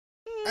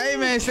Hey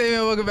man, say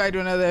man, welcome back to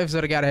another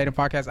episode of GHM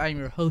Podcast. I am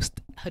your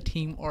host,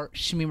 Hatim or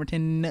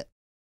Shmimerton.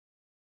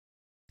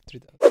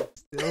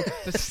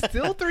 3,000.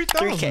 Still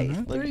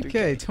 3,000. 3K.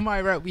 3K. To my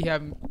right, we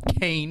have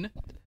Kane.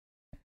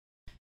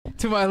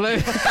 To my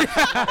left,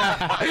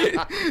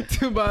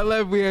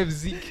 we have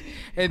Zeke,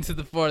 and to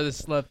the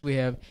farthest left, we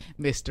have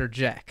Mr.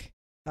 Jack.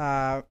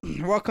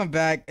 Welcome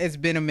back. It's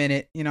been a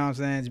minute. You know what I'm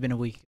saying? It's been a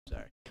week.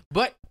 Sorry,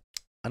 but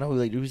I know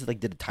we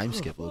did a time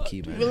skip low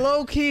key, man.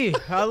 Low key.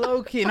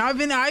 And I've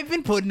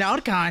been putting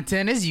out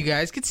content, as you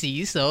guys can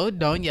see. So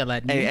don't yell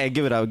at me. Hey,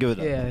 give it up.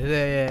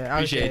 Yeah.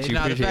 Appreciate you.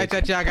 Now the fact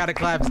that y'all got to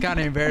clap is kind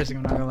of embarrassing.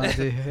 I'm not gonna lie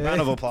to you.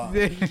 Round of applause.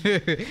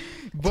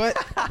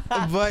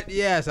 but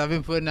yes, I've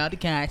been putting out the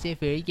content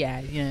for you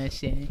guys. You know what I'm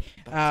saying?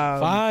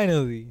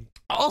 Finally.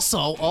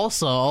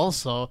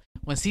 Also,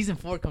 when season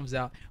 4 comes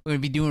out, we're gonna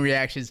be doing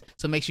reactions.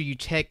 So make sure you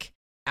check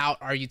out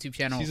our YouTube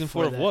channel. Season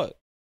 4 of what?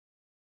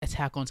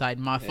 Attack on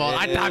Titan. My fault.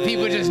 I thought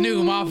people just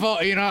knew. My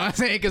fault. You know what I'm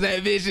saying? Because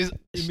that bitch is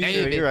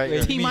You're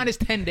right. T minus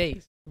 10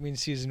 days. I mean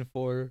season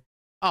 4.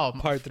 Oh,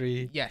 part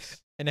 3.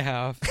 Yes. And a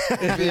half.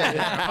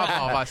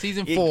 Yeah.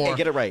 Season 4.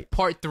 Get it right.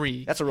 Part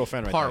 3. That's a real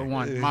friend right Part there.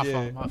 1.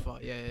 My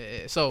fault.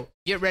 Yeah. So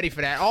get ready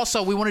for that.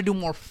 Also, we want to do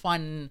more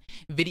fun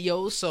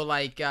videos. So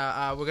like,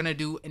 we're gonna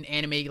do an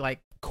anime like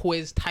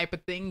quiz type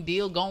of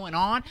deal going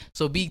on.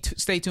 So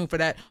stay tuned for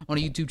that on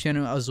the YouTube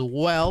channel as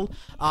well.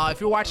 If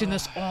you're watching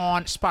this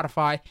on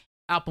Spotify,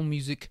 Apple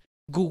Music,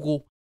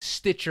 Google,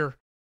 Stitcher,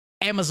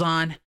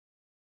 Amazon,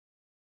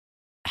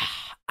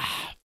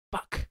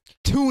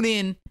 tune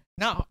in.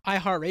 Not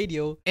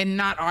iHeartRadio. And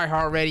not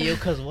iHeartRadio,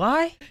 because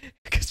why?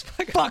 Because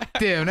fuck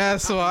them,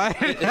 that's why.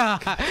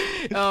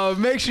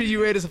 Make sure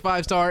you rate us a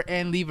 5-star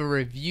and leave a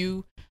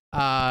review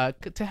to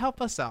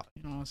help us out.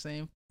 You know what I'm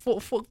saying?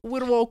 For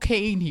Widow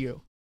Kane here.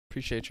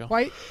 Appreciate y'all.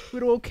 Right?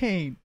 Widow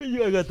Kane.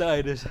 Yeah, I got the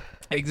itis.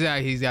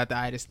 Exactly, he's got the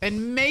itis.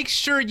 And make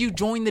sure you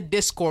join the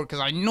Discord, because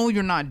I know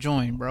you're not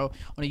joined, bro,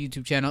 on the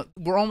YouTube channel.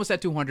 We're almost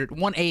at 200.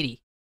 180.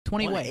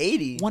 20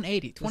 away.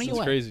 180? 20 This is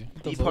away. crazy.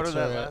 Be part of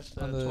that last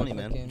 20,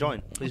 man.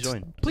 Join. Please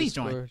join. Please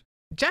join.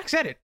 Jack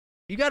said it.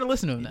 You got to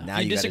listen to him now.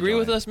 If you disagree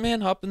with us,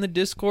 man, hop in the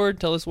Discord.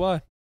 Tell us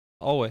why.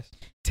 Always.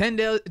 10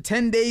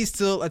 days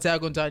till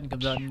Attack on Titan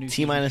comes out in new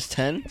T minus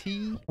 10?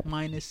 T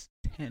minus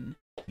 10.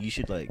 You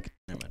should never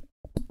mind.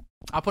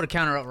 I'll put a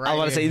counter up right I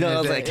want to say, I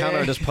was like,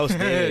 counter, just post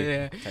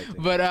it. Yeah.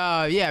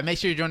 But, make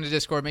sure you join the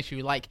Discord. Make sure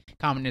you like,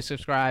 comment, and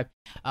subscribe.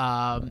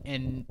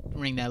 And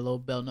ring that little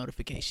bell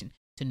notification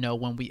to know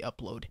when we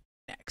upload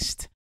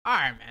next. All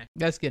right, man.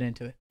 Let's get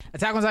into it.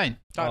 Attack on Titan.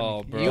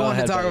 Bro. You want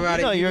to talk about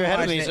it? No, you're ahead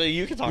of me, so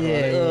you can talk about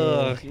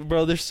it.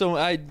 Bro, there's so...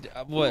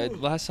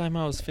 last time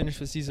I was finished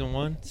with season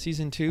 1,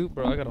 season 2,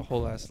 bro, I got a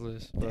whole ass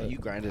list. Bro. Yeah, you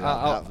grinded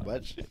out that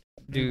much.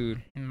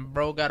 Dude.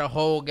 Bro got a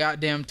whole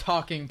goddamn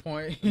talking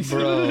point.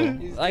 Bro.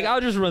 Like,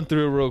 I'll just run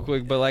through it real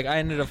quick, but, like, I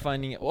ended up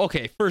finding...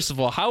 Okay, first of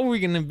all, how are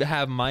we going to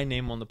have my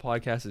name on the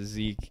podcast as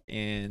Zeke,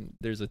 and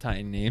there's a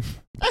Titan name?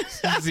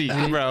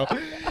 Zeke, bro.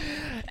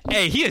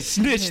 Hey, he a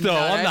snitch, though,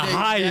 on the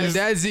highest.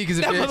 That Zeke is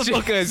a That bitch.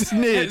 motherfucker a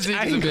snitch.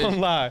 I ain't gonna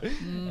lie.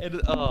 Mm.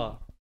 And, how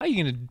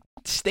you going to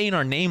stain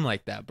our name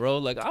like that, bro?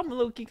 Like, I'm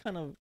low-key kind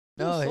of...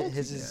 No,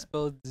 his is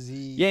spelled Z.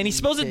 Yeah, and he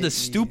spells it the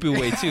stupid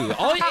way too.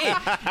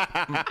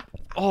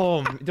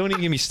 Don't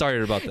even get me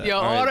started about that. Yo,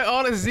 all right?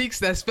 all the Zekes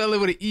that spell it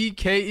with an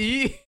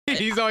E-K-E,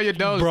 he's on your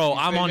dome. Bro,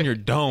 I'm on your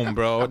dome,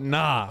 bro.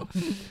 Nah.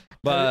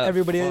 But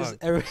everybody fuck.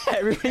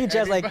 everybody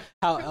just like,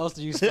 how else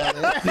do you spell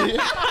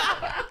it?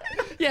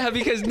 Yeah,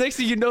 because next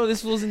thing you know,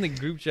 this fool's in the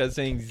group chat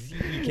saying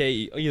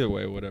Z-E-K-E. Either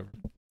way, whatever.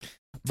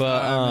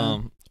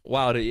 But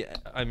wow,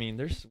 I mean,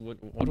 there's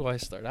what do I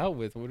start out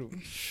with?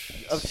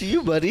 Up to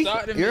you, buddy.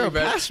 You're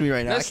past me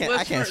right now. I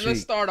can't speak.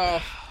 Let's start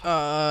off.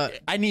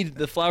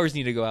 The flowers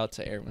need to go out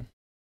to Erwin.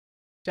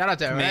 Shout out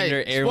to Erwin.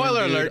 Commander Hey, Erwin,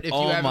 spoiler dude. alert if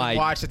you haven't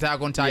watched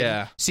Attack on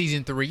Titan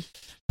season 3,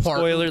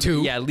 part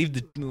 2. Yeah,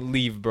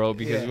 leave, bro,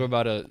 because we're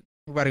about to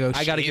go.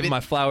 I gotta give my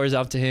flowers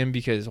out to him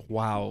because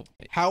wow.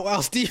 How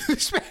else do you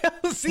spell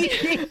Z?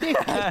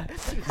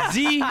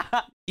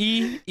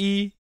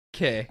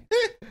 Z-E-E-K.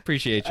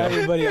 Appreciate y'all.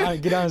 Everybody,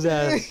 get on his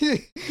ass.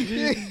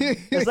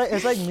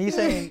 It's like me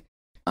saying,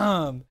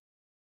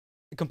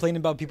 complaining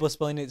about people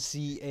spelling it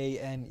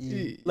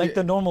C-A-N-E, like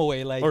the normal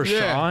way, like or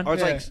Sean. Or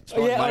it's like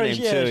spelling my name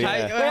too.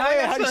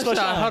 How do you spell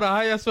Sean? Hold on,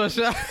 how you spell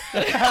Sean?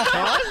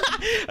 How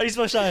do you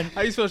spell Sean?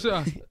 How you spell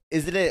Sean?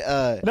 Isn't it?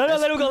 No,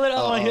 let him go.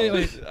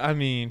 Wait. I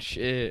mean,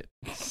 shit.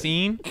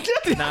 Scene?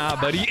 Nah,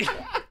 buddy.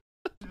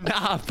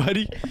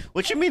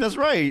 What you mean? That's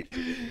right.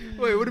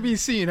 Wait, what do you mean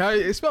scene? How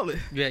you spell it?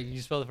 Yeah,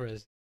 you spell it for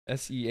us.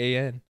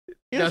 S-E-A-N.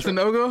 That's a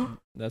no-go?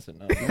 That's a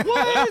no.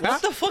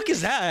 What the fuck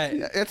is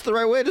that? That's the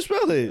right way to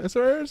spell it. That's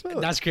the right way to spell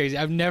it. That's crazy.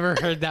 I've never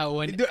heard that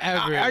one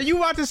ever. Are you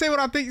about to say what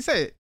I think you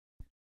say it?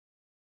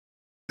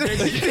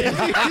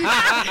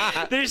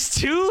 There's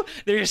two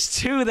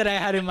that I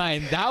had in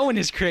mind. That one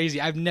is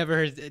crazy. I've never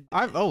heard it.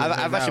 I've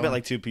actually met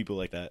like 2 people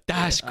like that.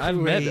 That's crazy. I've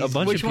met a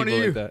bunch Which of one people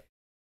are you? like that.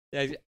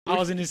 Yeah, I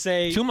was gonna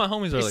say 2 of my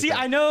homies are like see, that.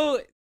 I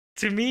know.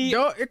 To me,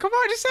 Yo, come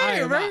on, just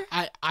say it, right?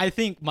 I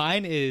think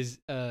mine is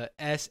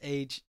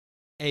SHAUN.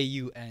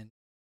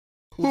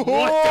 What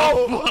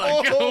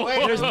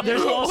the fuck?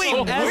 There's also Wait,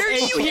 where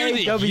do you hear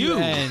the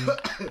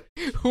SHAWN.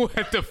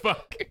 What the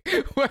fuck?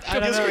 What the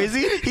That's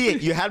crazy.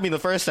 You had me the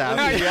first time.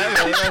 No,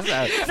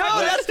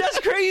 that's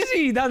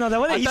crazy. No, that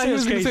one that I he thought said he was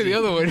was gonna crazy. say the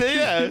other one.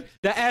 Yeah.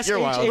 The You're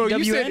wild. Bro,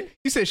 SHAWN.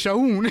 you said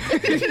Shaun. No,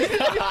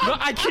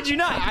 I kid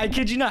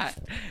you not.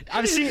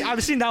 I've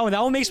seen that one.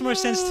 That one makes more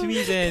sense to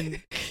me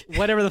than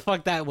whatever the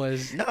fuck that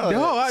was. No,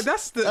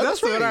 that's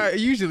what right. I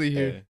usually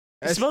hear.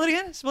 Spell it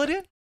again.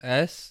 SEAN.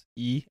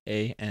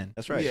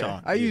 That's right, Yeah,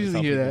 Sean. I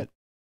usually hear that.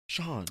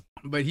 Sean.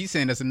 But he's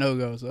saying that's a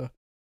no-go, so.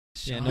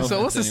 Yeah, no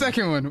So what's the offense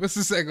second one? What's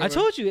the second one? I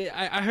told you.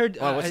 I heard.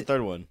 Oh, what's the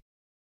third one?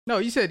 No,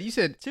 you said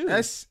Two.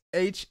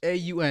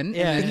 SHAUN.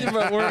 Yeah. And then,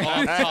 But we're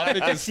off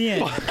topic as CN.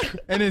 fuck.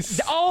 and it's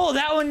Oh,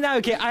 that one.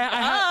 Okay,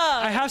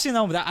 I have seen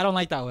that one, but I don't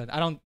like that one. I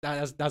don't.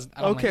 That's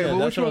I don't okay. Like Well,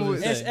 that's which what I one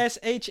was was? gonna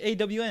say.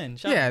 SHAWN.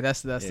 Yeah,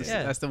 that's Yeah.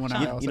 the one. You-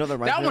 I you know that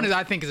that one me is of?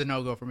 I think is a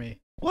no-go for me.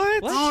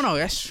 What? I don't know.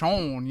 That's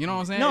Shaun. You know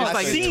what I'm saying? No, it's I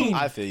like feel you.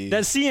 I feel you.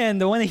 That CN,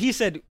 the one that he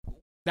said,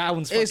 that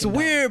one's. it's fucking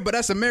weird, but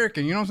that's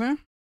American. You know what I'm saying?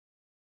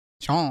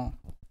 Shaun.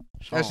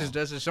 Sean.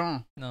 That's just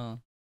Shaun.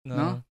 dumb. No?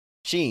 No.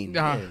 Sheen.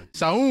 Nah, Yeah.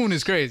 Shaun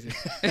is crazy.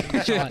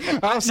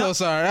 I'm so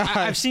sorry.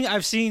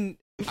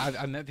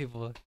 I've met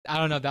people. I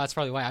don't know. That's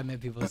probably why I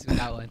met people with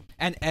that one.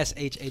 And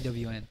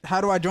SHAWN.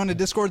 How do I join the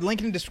Discord?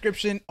 Link in the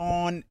description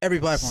on every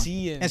platform.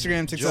 CN.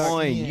 Instagram, TikTok.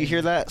 Join. You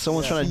hear that?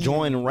 Someone's trying to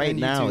join right And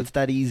now. YouTube. It's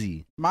that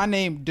easy. My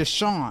name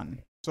Deshaun,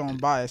 so I'm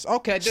biased.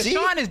 Okay, See?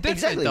 Deshaun is different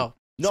Exactly. though.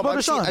 No, Spell but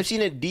Deshaun. I've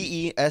seen it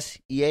DESEAN. I've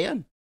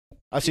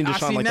seen Deshaun I've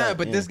seen like that.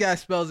 but yeah. this guy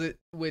spells it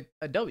with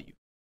a W.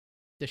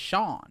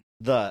 Deshaun.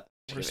 The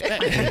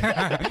Respect.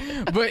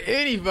 But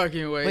any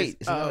fucking way. wait,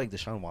 isn't that like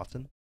Deshaun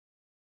Watson?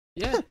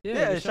 Yeah,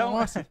 Yeah, Deshaun Deshaun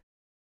Watson.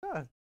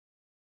 Watson.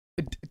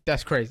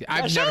 That's crazy.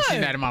 I've Yeah, never Sean.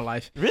 seen that in my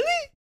life. Really?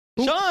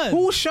 Sean.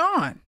 Who's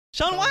Sean?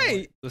 Sean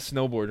White. The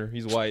snowboarder.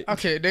 He's white.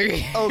 Okay,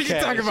 nigga. Okay.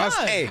 You talking about?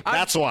 Sean. Hey,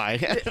 that's why.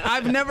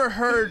 I've never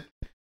heard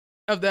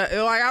of that.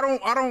 Like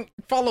I don't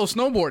follow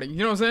snowboarding. You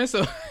know what I'm saying?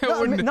 So I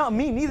wouldn't- Not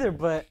me neither,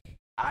 but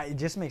it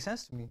just makes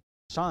sense to me.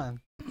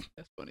 Sean.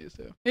 That's funny as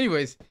hell.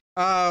 Anyways,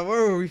 where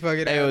were we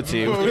fucking at?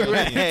 AOT. Before we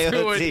went AOT.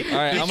 into it? All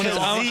right, I'm Because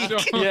gonna.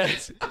 Sean-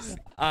 Yes. All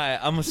right,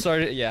 I'm gonna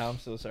start it. Yeah, I'm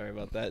so sorry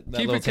about that. Keep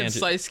little it tangent.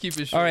 concise. Keep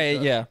it short. All right,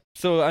 so. yeah.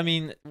 So I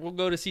mean, we'll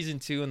go to season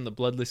 2 and the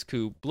Bloodless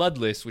coup.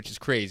 Bloodless, which is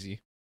crazy.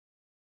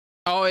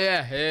 Oh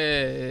yeah.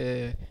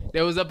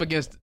 That was up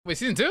against. Wait,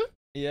 season 2? I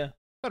Yeah.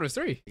 thought it was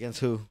 3. Against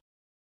who?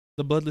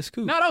 The Bloodless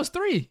coup. No, that was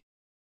 3.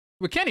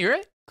 With Kenny,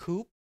 right?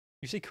 Coupe.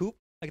 You say coupe?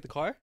 Like the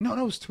car? No,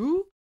 that was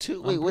 2.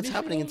 Two. I'm Wait, what's pretty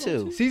happening in sure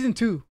it was two? Season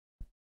 2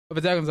 of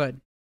Attack on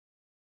Titan.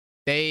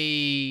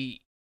 They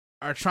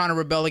are trying to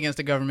rebel against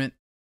the government.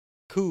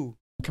 Coup.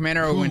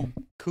 Commander Owen.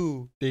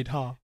 Coup.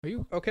 Are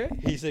you okay?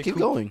 He said Keep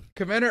coupe. going.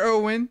 Commander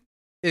Owen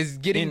is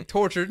getting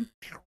tortured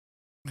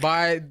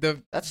by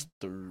the. That's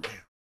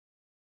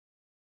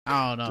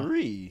I don't know.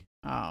 3.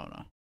 I don't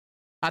know.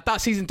 I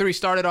thought season 3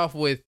 started off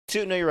with.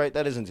 2. No, you're right.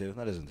 That isn't 2.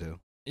 That isn't 2.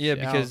 Yeah, Yeah,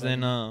 because I was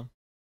then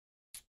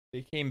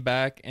they came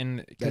back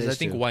and because I is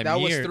think true. Ymir. That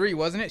was 3,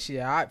 wasn't it?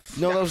 Yeah.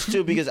 No, that was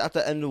 2 because at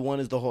the end of 1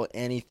 is the whole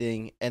Annie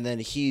thing, and then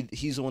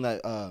he's the one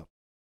that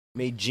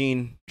made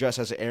Jean dress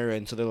as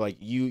Aaron. So they're like,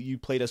 you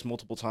played us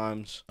multiple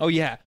times. Oh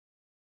yeah,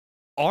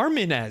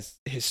 Armin as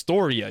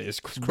Historia is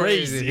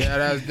crazy.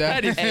 Yeah,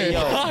 That is Hey,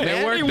 yo, wild.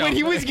 They worked And when on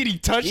he that. was getting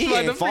touched He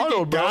by the ain't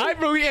fondled, freaking bro. guy,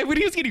 bro. Yeah, when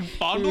he was getting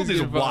fondled He was is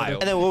getting fondled.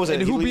 wild. And then what was it?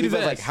 And who beat his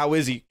Levi's like, ass? how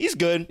is he? He's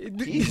good.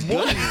 He's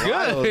good. He's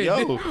Wild, good.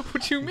 yo.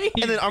 What you mean?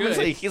 And then Armin's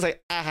good? like, he's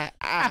like,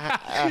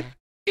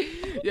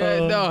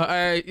 Yeah, no,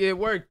 it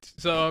worked.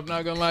 So I'm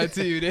not gonna lie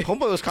to you.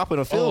 Homeboy was copping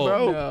a feel, Oh,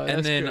 bro. no. and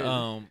that's then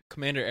crazy.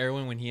 Commander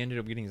Erwin when he ended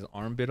up getting his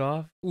arm bit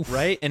off,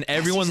 right? And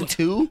everyone Season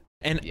 2?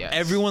 and Yes.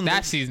 everyone That's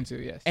looks, season 2.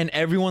 Yes. and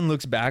everyone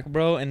looks back,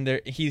 bro, and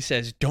he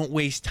says, "Don't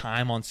waste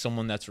time on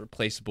someone that's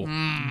replaceable.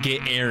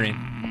 Get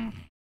Aaron."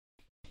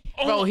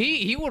 Bro,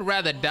 he would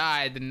rather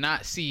die than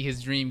not see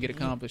his dream get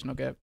accomplished. No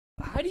cap.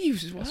 How do you?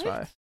 That's what?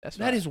 fire. That's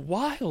fire. That is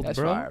wild, That's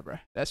bro. fire, bro.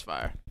 That's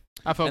fire.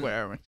 I fuck And- with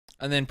Erwin.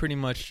 And then pretty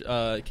much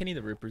Kenny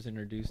the Ripper's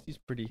introduced. He's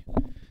pretty.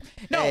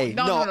 No, Hey,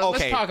 no.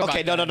 Okay, Let's talk about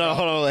okay, that, no. bro.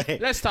 Hold on,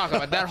 wait. Let's talk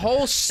about that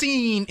whole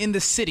scene in the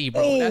city,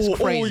 bro. That's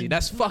crazy.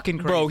 That's fucking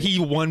crazy. Bro, he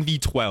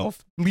 1v12.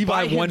 Levi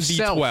By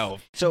 1v12.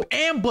 So,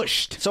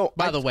 ambushed. so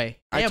By I, the way,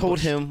 I told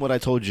ambushed. him what I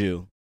told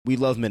you. We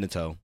love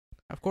Minato.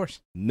 Of course.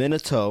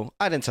 Minato,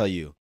 I didn't tell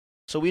you.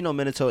 So we know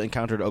Minato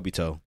encountered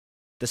Obito.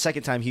 The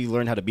second time he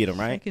learned how to beat him,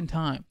 right? Second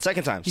time.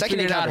 Second time. He Second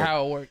figured out encounter.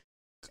 how it worked.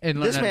 And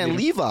learned This how to man,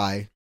 beat him.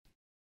 Levi,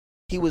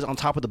 he was on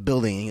top of the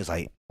building and he was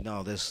like,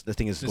 no, this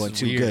thing is This going is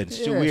too weird. good. It's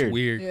too Yeah. weird. It's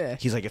weird. Yeah.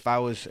 He's like, if I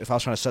was trying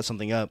to set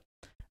something up,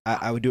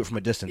 I would do it from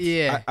a distance.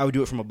 Yeah. I would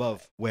do it from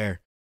above.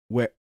 Where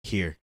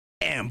here.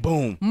 And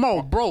boom.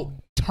 Mo, bro,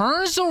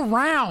 turns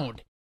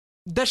around.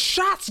 The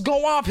shots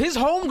go off. His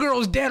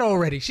homegirl's dead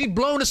already. She's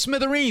blown to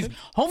smithereens.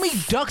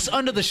 Homie ducks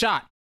under the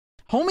shot.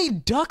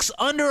 Homie ducks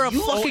under a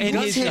fucking and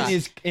gun his- shot.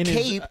 his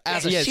cape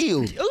as a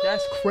shield.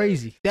 That's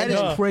crazy. That is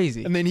Yeah.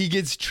 crazy. And then he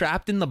gets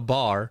trapped in the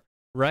bar.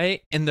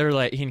 right? And they're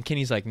like, and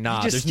Kenny's like,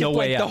 nah, Just there's no skip,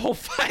 way like, out. the whole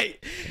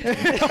fight.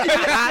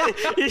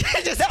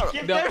 Just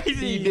skip No, everything.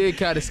 he did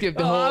kind of skip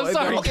the Oh, whole. I'm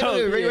sorry. Okay,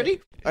 Go. ready?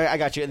 All right, I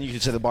got you. And you can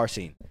say the bar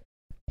scene.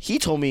 He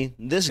told me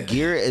this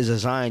gear is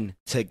designed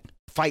to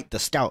fight the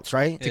scouts,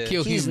 right? To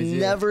kill He's humans.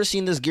 never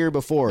seen this gear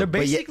before. They're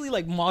but yet- basically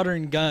like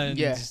modern guns.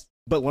 Yeah.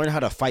 but learn how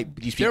to fight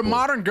these people. They're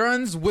modern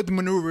guns with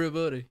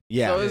maneuverability.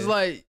 Yeah. So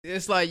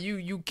it's like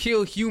you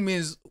kill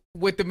humans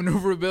with the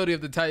maneuverability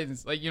of the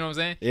Titans. Like, you know what I'm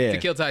saying? Yeah. To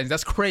kill Titans.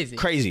 That's crazy.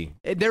 Crazy.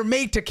 They're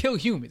made to kill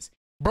humans.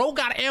 Bro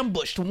got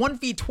ambushed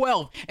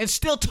 1v12 and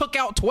still took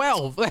out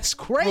 12. That's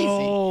crazy.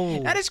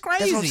 Bro. That is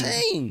crazy. That's what I'm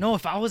saying. No,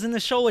 if I was in the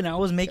show and I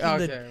was making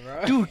Okay,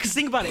 bro. dude, because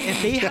think about it.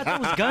 If they had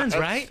those guns,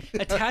 right,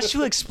 attached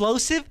to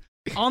explosive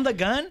on the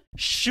gun,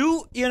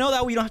 shoot,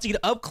 that way you don't have to get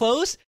up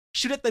close.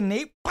 Shoot at the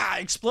nape,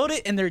 explode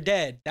it, and they're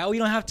dead. That way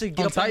you don't have to get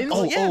On up.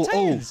 Titans?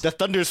 Titans. the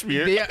Thunder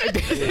Spear. Yeah.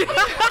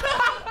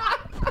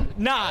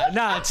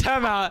 Nah,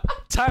 time out.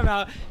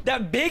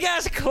 That big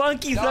ass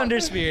clunky thunder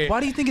spear. Why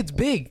do you think it's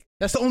big?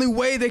 That's the only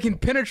way they can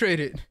penetrate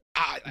it.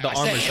 The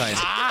armor science.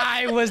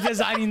 I was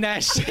designing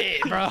that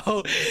shit,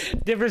 bro.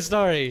 Different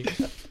story.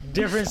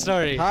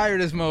 Hire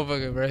this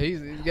motherfucker, bro.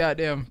 He's a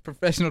goddamn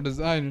professional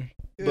designer.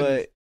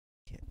 But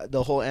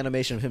the whole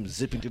animation of him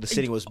zipping through the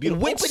city was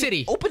beautiful. Which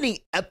city? Opening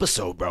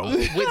episode, bro.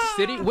 Which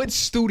city? Which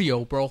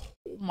studio, bro?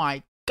 Oh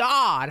my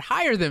God.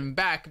 Hire them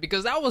back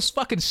because that was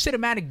fucking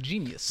cinematic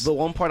genius. The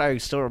one part I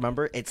still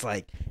remember, it's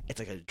like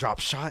a drop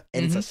shot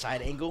and it's a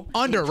side angle.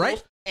 Under, He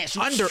right?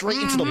 controls And shoots straight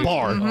into the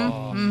bar.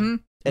 Mm-hmm.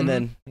 And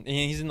then And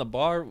he's in the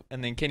bar,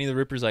 and then Kenny the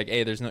Ripper's like,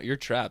 hey, you're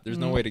trapped. There's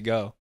no way to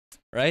go.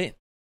 Right?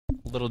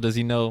 Little does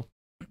he know,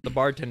 the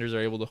bartenders are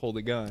able to hold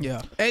a gun.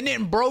 Yeah. And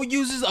then bro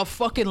uses a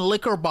fucking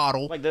liquor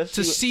bottle Like this?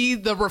 to see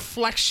the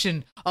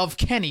reflection of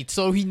Kenny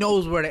so he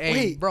knows where to aim.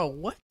 Wait. Bro,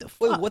 what the fuck?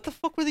 Wait, what the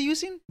fuck were they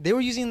using? They were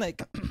using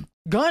like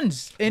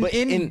Guns in But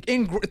in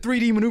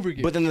 3D maneuver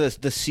gear. but then the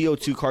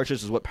CO2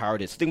 cartridge is what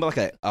powered it. So think about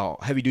like a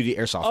heavy duty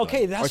airsoft.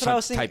 okay, gun, that's or what I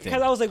was type thinking. thing.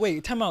 Because I was like,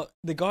 wait, time out.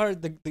 The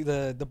guard,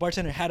 the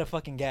bartender had a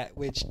fucking gat,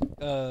 which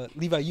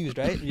Levi used,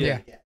 right? Yeah.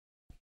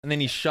 And then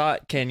he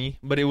shot Kenny,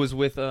 but it was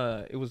with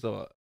it was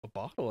a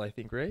bottle, I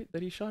think, right?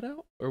 That he shot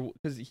out, or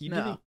because he No.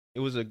 didn't. It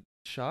was a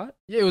shot.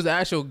 Yeah, it was an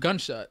actual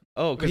gunshot.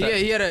 Oh, because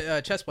He had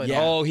a chest plate. Yeah.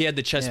 on. oh, he had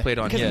the chest Yeah. plate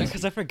on. Yes.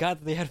 Because I forgot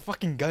that they had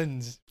fucking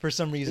guns for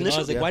some reason. I was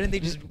Initially, like, yeah. why didn't they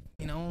just,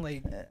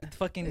 like,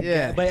 fucking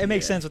Yeah. But it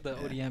makes sense with the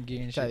ODM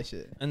gear and Type shit.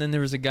 shit. And then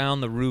there was a guy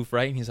on the roof,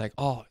 right? And he's like,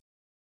 oh,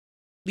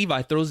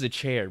 Levi throws the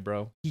chair,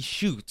 bro. He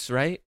shoots,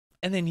 right?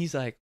 And then he's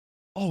like,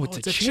 oh, it's,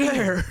 a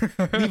chair.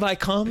 Levi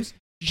comes,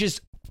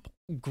 just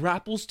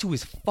grapples to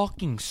his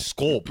fucking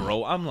skull,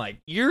 bro. I'm like,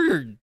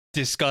 you're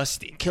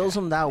disgusting. Kills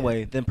him that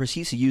way, then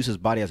proceeds to use his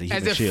body as a As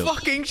human a shield.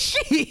 fucking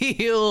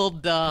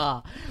shield.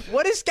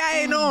 What is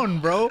going on,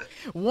 bro?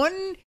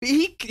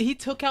 He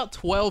took out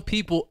 12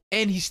 people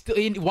and he's still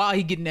while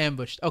he getting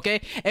ambushed.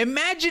 Okay,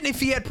 imagine if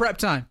he had prep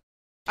time.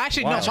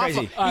 Actually, Wow, no, that's my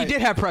crazy. fault. He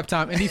did have prep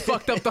time and he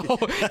fucked up the whole.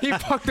 He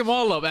fucked them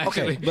all up.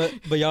 Actually,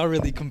 But y'all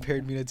really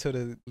compared Minato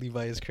to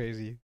Levi is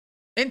crazy.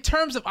 in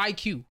terms of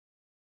IQ,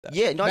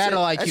 Yeah, no,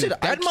 battle I IQ. said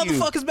That IQ,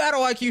 motherfucker's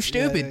battle IQ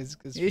stupid. Yeah, it's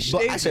It's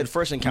But I stupid. said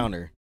first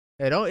encounter.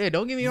 Hey,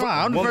 don't get me wrong.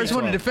 I'm the One first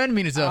one to v12. defend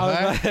me to I stuff. was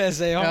Right? about to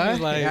say, I was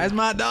like, That's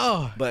my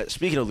dog. But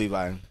speaking of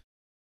Levi,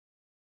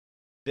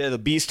 the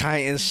Beast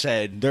Titans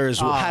said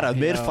had a yeah.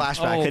 mid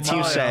flashback. The team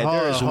my- said hold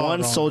there on, is hold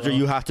one on, soldier bro.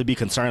 you have to be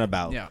concerned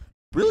about. Yeah.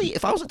 Really,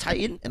 if I was a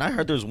Titan and I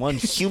heard there's one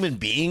human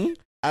being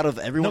out of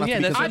everyone, No, I yeah,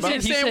 have to be that's I concerned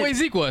what did about, the he same said- way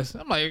Zeke was.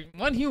 I'm like,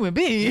 one human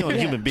being. you know, a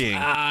human being.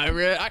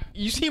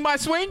 You see my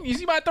swing? You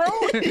see my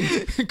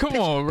throw? Come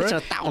on, bro. It's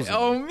 1,000.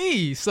 On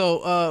me.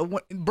 So,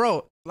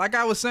 bro, like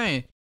I was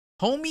saying,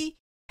 homie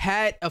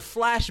had a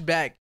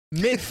flashback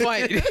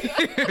mid-fight.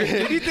 What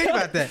do you think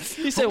about that?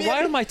 He said, Homie why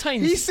had- are my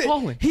Titans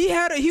falling?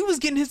 he was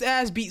getting his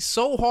ass beat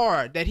so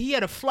hard that he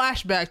had a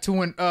flashback to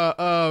when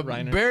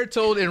Reiner.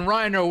 Bertold and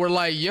Reiner were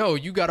like, yo,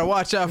 you gotta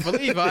watch out for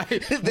Levi.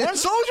 One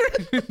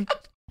soldier?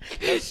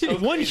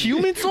 One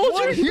human soldier?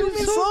 One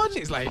human soldier?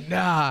 He's like,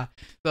 nah.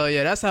 So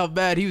yeah, that's how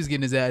bad he was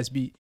getting his ass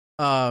beat.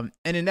 And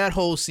then that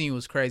whole scene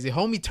was crazy.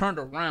 Homie turned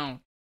around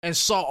and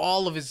saw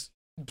all of his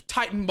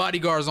Titan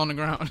bodyguards on the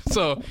ground.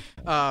 So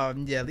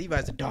yeah,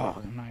 Levi's a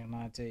dog. I'm not gonna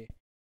lie to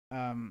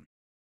you.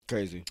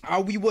 Crazy.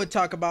 We would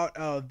talk about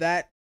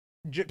that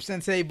Drip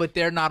Sensei, but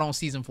they're not on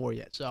season 4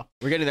 yet. So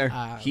We're getting there.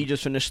 He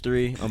just finished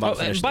 3. I'm about to Oh,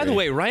 finish and by the 3.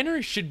 way,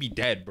 Reiner should be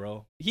dead,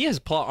 bro. He has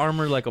plot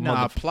armor like a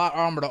nah, motherfucker. plot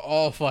armor to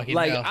all fucking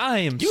Like hell. I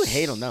am. You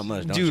hate him that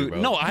much, don't dude. you,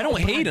 bro? No, I don't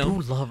hate him.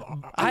 love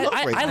I love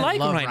Reiner. like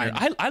love Reiner.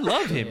 Reiner. I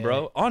love him, Yeah.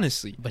 bro.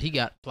 Honestly, But he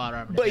got plot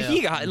armor. to but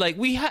he hell. got like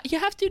you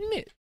have to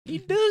admit he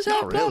does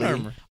have Not plot really.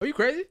 armor, Are you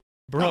crazy?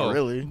 bro. Not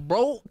really.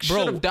 Bro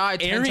should have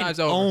died 10 Eren times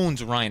over.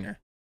 owns Reiner.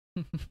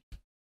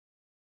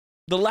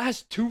 The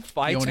last 2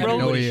 fights, don't even bro.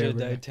 know Everybody he should is, have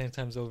bro. died 10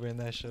 times over in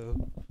that show.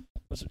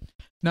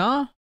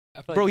 Nah,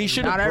 I feel Bro, like he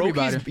should Not have broke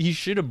his. everybody. He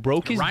should have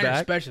broke his Reiner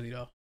back. especially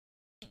though.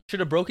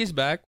 Should have broke his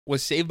back.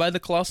 Was saved by the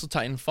Colossal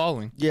Titan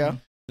falling. Yeah.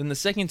 Then the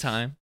second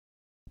time,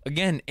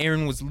 again,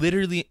 Eren was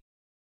literally.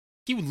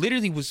 He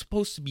literally was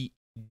supposed to be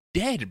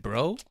dead,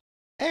 bro.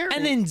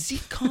 And then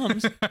Zeke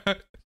comes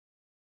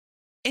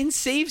and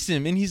saves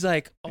him, and he's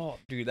like, "Oh,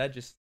 dude, that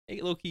just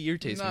low-key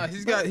irritates me." Nah,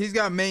 he's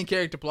got main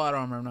character plot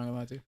armor. I'm not gonna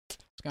lie to you.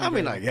 I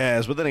mean, I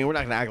guess, but then again, we're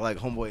not gonna act like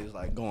homeboy is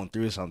like going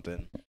through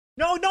something.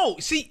 No.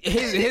 See,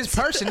 his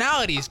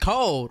personality is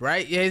cold,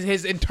 right?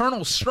 His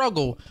internal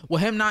struggle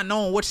with him not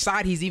knowing which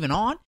side he's even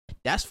on.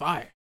 That's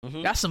fire.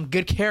 Mm-hmm. That's some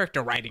good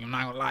character writing. I'm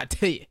not gonna lie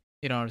to you.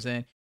 You know what I'm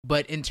saying?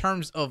 But in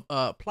terms of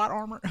plot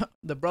armor,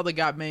 the brother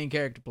got main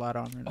character plot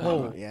armor.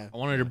 Oh, yeah. I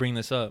wanted to bring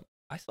this up.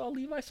 I saw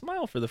Levi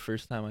smile for the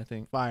first time, I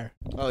think. Fire.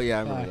 Oh yeah,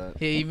 I remember that.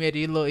 He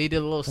did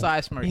a little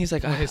side smirk. And he's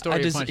like,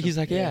 He's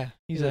like, yeah.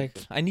 He's like,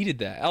 I needed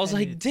that. I was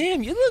like,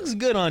 damn, it looks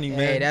good on you, man.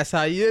 Hey, that's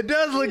how it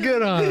does look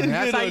good on him.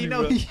 That's Good how on you you,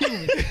 know bro. he's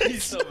human.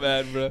 He's so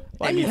bad, bro.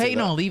 Why you hating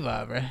on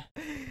Levi, bro?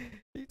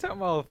 You talking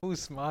about a fool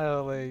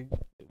smile? Like,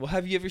 Well,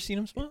 have you ever seen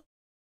him smile?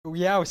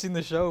 yeah, I've seen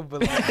the show,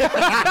 but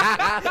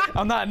like,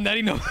 I'm not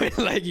nutty no way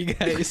like you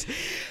guys.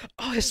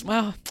 Oh, his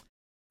smile.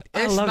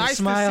 I It's love nice his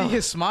smile. to see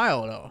his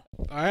smile, though.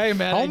 All right,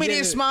 man. I Homie get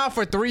didn't it. smile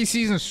for 3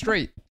 seasons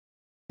straight.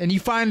 And you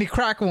finally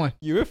crack one.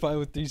 You were fine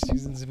with 3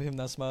 seasons of him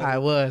not smiling. I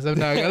was. I'm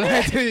not gonna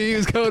lie to you. He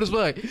was cold as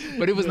fuck.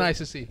 But it was nice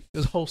to see. It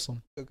was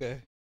wholesome. Okay.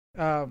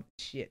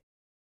 Shit.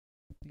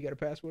 You got a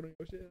password on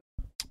your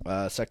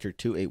shit? Sector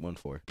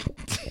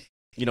 2814.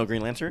 You know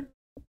Green Lantern?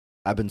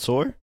 I've been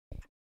sore.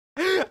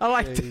 I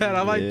like that.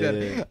 I like Yeah.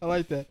 that. I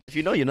like that. If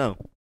you know, you know.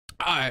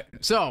 All right.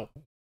 So,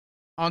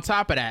 on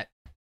top of that,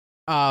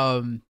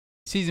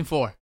 season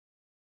 4.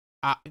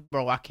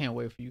 Bro, I can't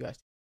wait for you guys.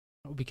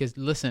 Because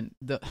listen,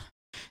 the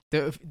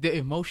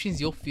emotions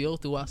you'll feel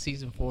throughout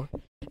season 4,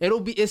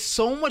 it's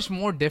so much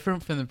more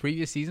different from the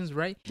previous seasons,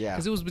 right? Yeah.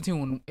 Because it was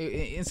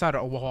inside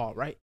a wall,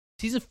 right?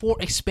 Season 4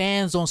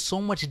 expands on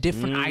so much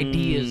different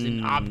ideas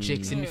and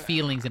objects and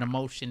feelings and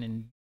emotion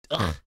and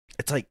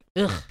It's like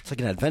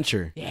an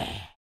adventure. yeah,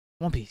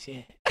 One Piece,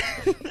 yeah.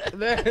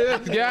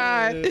 this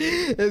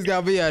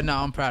guy, be no,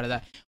 I'm proud of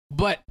that.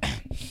 But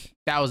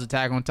that was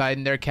Attack on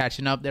Titan. They're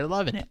catching up. They're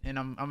loving it, and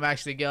I'm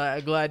actually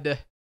glad to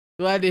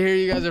hear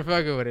you guys are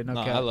fucking with it. No,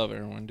 Okay, I love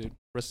everyone, dude.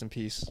 Rest in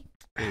peace.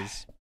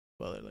 Please.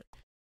 spoiler alert.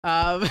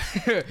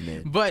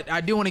 But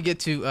I do want to get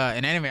to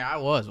an anime I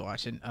was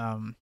watching.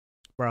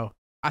 Bro,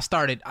 I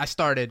started.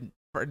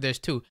 There's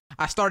 2.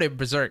 I started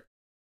Berserk.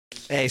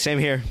 Hey, same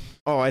here.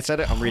 Oh, I said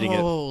it. I'm reading it.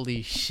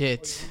 Holy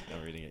shit!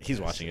 I'm reading it. He's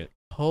watching it.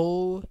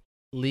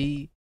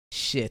 Holy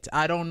shit!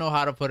 I don't know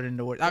how to put it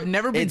into words. I've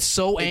never been It's-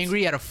 so it's-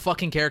 angry at a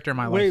fucking character in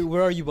my life. Wait,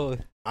 where are you both?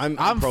 I'm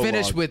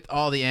finished prologue. with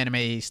all the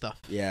anime stuff.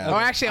 Yeah. Oh,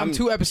 actually, I'm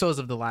 2 episodes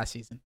of the last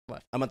season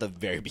left. I'm at the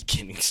very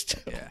beginning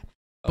still. Yeah.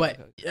 But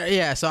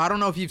yeah, so I don't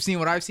know if you've seen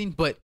what I've seen,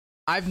 but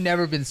I've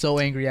never been so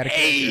angry at a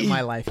character in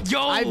my life. Yo!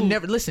 I've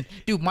never listen,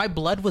 dude. My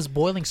blood was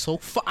boiling so.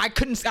 I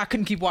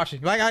couldn't keep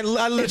watching. Like I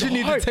literally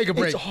needed to take a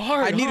break. It's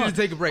hard. I needed to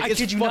take a break. It's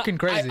kid you not, fucking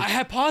crazy. I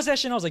had paused that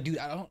shit. And I was like, dude,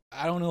 I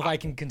don't know if I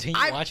can continue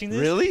watching this.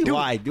 Really? Dude.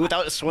 Why?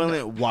 Without spoiling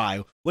it,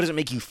 why? What does it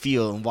make you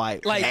feel and why?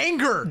 Like,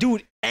 anger,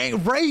 dude.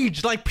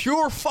 Rage, like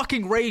pure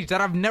fucking rage that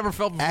I've never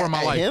felt before in my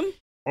at life. him?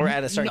 Or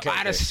at a certain No,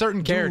 character? at a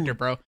certain character, Dude.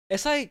 bro.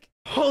 It's like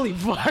Holy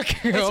fuck!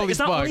 Holy it's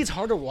not fuck! only it's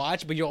hard to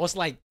watch, but you're also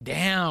like,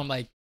 damn,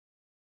 like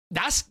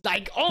that's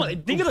like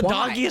think of the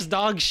Why? doggiest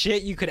dog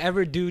shit you could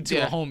ever do to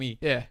Yeah. a homie.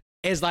 Yeah,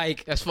 It's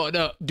like, that's fucked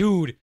up.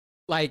 dude,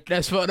 like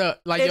That's fucked up.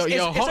 Like it's-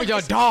 yo, it's like- your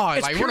it's- dog.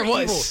 it's Like pure what it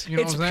was. evil. You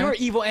know It's what I'm pure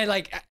saying? evil, and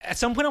like at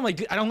some point I'm like,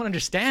 dude, I don't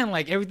understand.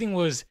 Like everything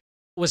was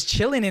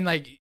chilling, and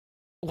like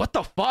what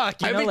the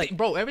fuck, you know, Everything, like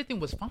bro, everything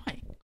was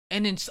fine.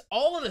 And then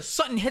all of a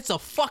sudden hits a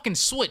fucking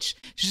switch.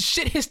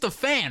 Shit hits the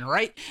fan,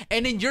 right?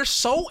 And then you're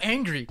so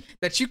angry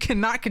that you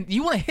cannot.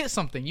 You want to hit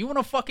something. You want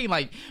to fucking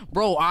like,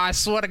 bro. I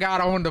swear to God,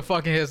 I wanted to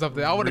fucking hit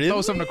something. I want to throw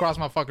Really? something across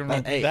my fucking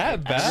room. Hey,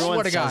 That bad? Everyone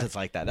Swear to says God. it's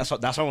like that. That's why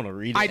I want to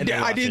read it. I and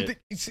then watch didn't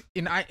it.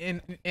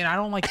 think, and I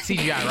don't like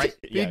CGI, right?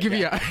 Yeah, Give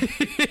me a.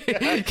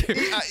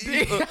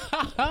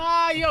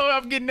 Yo,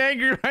 I'm getting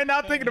angry right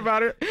now thinking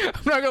about it. I'm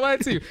not gonna lie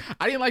to you.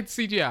 I didn't like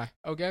the CGI.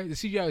 Okay, the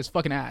CGI is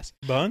fucking ass.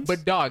 Buns?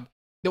 But dog,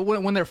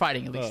 when they're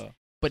fighting at least.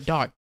 But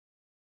dog,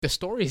 the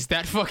story is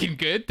that fucking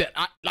good that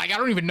I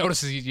don't even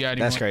notice the CGI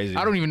anymore. That's crazy.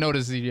 I don't even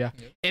notice the CGI,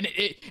 and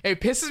it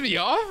pisses me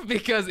off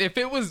because if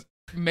it was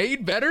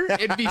made better,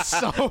 it'd be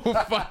so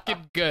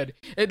fucking good.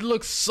 It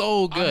looks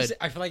so good. honestly,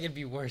 I feel like it'd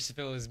be worse if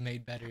it was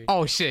made better.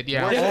 Oh shit,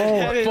 yeah. Worse,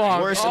 Oh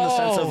fuck. worse in the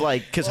sense of Oh.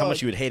 like, because how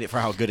much you would hate it for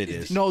how good it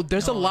is. No,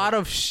 there's a No. lot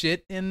of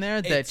shit in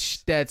there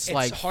that's It's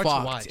like hard to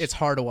fucked. watch. It's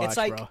hard to watch, It's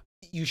like bro.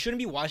 you shouldn't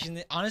be watching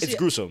it. Honestly, It's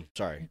gruesome.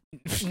 Sorry.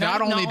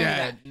 Not only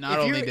that. Not if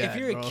only you're, that, if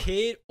you're bro. a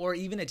kid or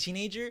even a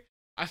teenager,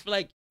 I feel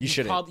like You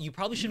shouldn't. You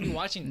probably shouldn't be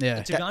watching.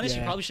 Yeah. To be honest,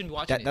 Yeah. you probably shouldn't be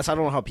watching it. That's I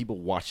don't know how people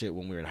watch it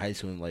when we were in high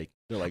school and like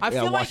they're like, I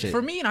yeah, feel like watch it.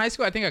 for me in high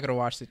school, I think I could have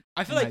watched it.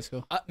 I feel in high like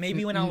school.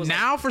 maybe when I was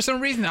now for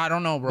some reason I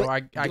don't know, bro. I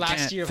like, last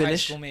can't. year of high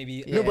finish. school,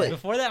 maybe. No, but-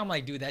 before that, I'm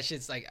like, dude, that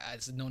shit's like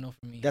it's a no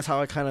for me. That's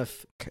how I kind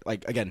of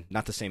like, again,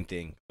 not the same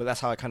thing, but that's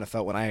how I kind of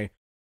felt when I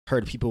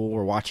heard people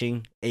were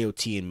watching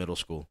AOT in middle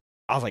school.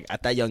 I was like,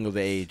 at that young of the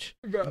age.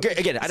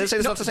 Again, I didn't say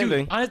it's not the same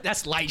thing.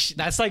 That's light shit.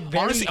 That's like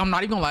very, Honestly, I'm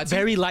not even gonna lie to you.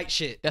 very light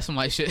shit. That's some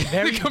light shit.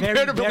 Very, Compared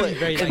to very, Berserk.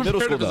 very light. In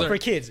middle school, though. For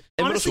kids. In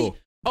middle Honestly, school.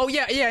 Oh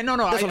yeah. No.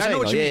 That's what I'm I know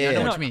what you saying, mean. though. I know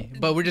Yeah, what you mean.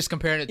 But we're just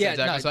comparing it to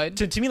Attack on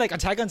Titan. To me, like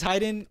Attack on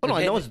Titan, Oh, no,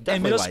 I know it's in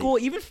definitely middle light. school,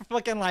 even for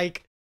fucking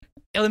like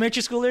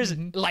elementary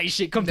schoolers, light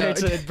shit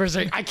compared No. to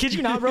Berserk. I kid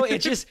you not, bro.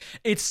 It's just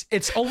it's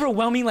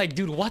overwhelming. Like,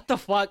 dude, what the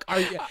fuck are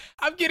you?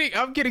 I'm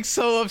getting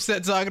so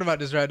upset talking about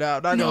this right now.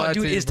 I'm not gonna lie No,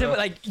 dude, to you, it's bro. different.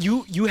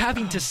 Like you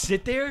having to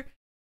sit there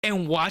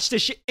and watch the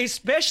shit,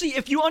 especially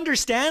if you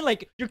understand.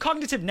 Like, you're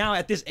cognitive now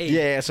at this age.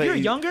 Yeah, so if you're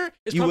you- younger,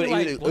 it's you probably would-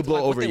 like it would what the blow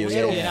fuck, over what the- you, what's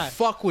yeah. going It'll on?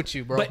 fuck with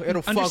you, bro. But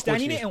It'll fuck with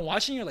understanding you. it and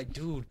watching, you're like,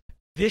 dude,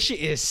 this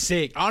shit is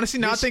sick. Honestly,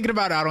 now This- thinking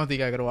about it, I don't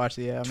think I could watch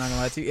it. Yeah, I'm not gonna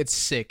lie to you. It's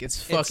sick.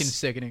 It's fucking It's-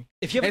 sickening.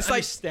 If you have It's an like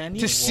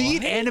understanding, to see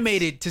it what?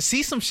 animated, to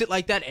see some shit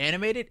like that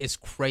animated, is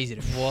crazy.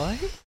 To me. What?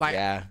 Like,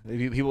 Yeah,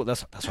 people.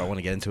 That's why I want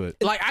to get into it.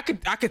 like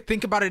I could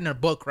think about it in a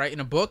book, right? In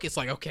a book, it's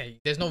like, okay,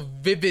 there's no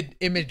vivid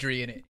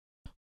imagery in it.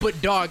 But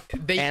dog,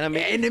 they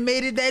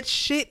animated that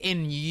shit,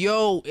 and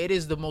yo, it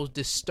is the most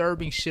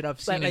disturbing shit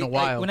I've seen in a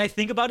while. when I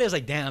think about it, it's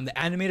like, damn, the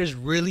animators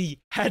really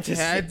had to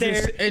sit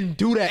there and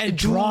do that and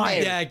draw draw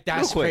it. Yeah,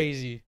 that's Real quick.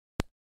 crazy.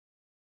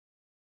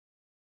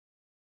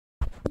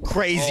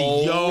 Crazy,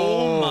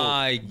 Oh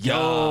my god.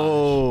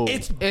 yo.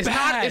 It's It's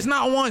bad.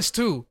 not once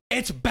too.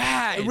 It's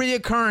bad.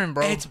 Reoccurring,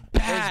 bro. It's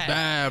bad. It's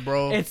bad,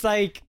 bro. It's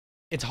like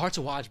it's hard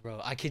to watch, bro.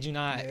 I kid you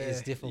not. Yeah.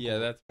 It's difficult. Yeah,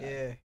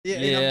 that's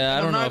yeah.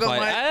 I don't know not if gonna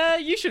lie.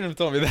 you shouldn't have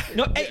told me that.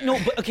 No,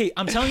 but okay.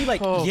 I'm telling you,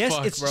 like, Oh, yes,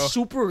 fuck, it's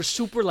bro.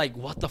 super like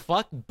what the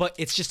fuck, but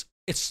it's just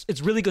it's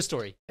really good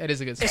story. It is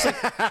a good story.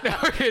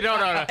 Okay,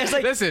 no. It's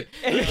like- Listen.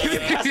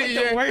 That's like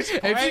the worst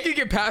If part. you can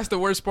get past the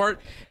worst part,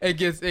 it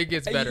gets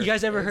better. You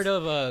guys ever heard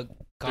of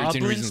 13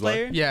 Goblin Reasons Why.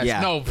 Slayer? Yes. Yeah.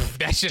 No,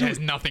 that shit has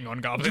nothing on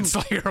Goblin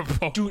Slayer,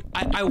 bro. Dude,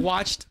 I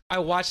watched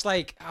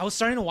like I was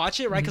starting to watch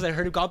it right because I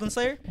heard of Goblin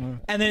Slayer,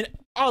 and then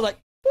I was like,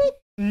 whoop,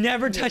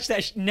 never touch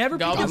that. Never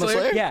Goblin Goblin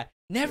Slayer? Yeah,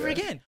 never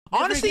again.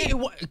 Never Honestly,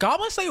 again.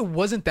 Goblin Slayer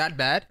wasn't that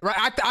bad, right?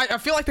 I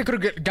feel like they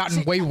could have gotten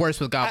See, way worse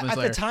with Goblin at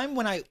Slayer. the time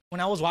when I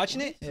was watching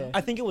it, Yeah.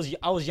 I think I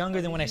was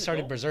younger than when I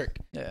started Berserk.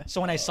 Yeah.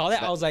 So when I saw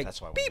that, I was like, that's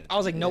why I beep. wanted I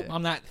was like, nope, Yeah.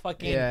 I'm not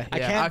fucking. Yeah, I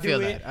yeah, can't I feel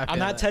do that. it. I feel I'm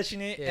not that. touching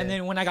it. Yeah. And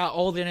then when I got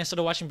older and I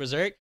started watching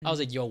Berserk, I was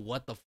like, yo,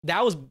 what the?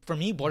 That was for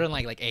me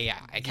borderline like, hey,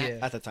 I can't.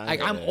 Yeah. At the time, Like,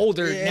 I'm yeah.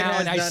 older Yeah, it now, has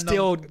and I that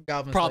still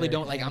Goblin probably Slayer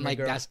don't like. I'm anime like,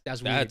 girl.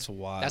 that's weird. That's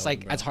wild. That's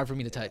like bro. that's hard for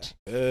me to touch.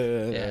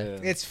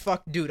 It's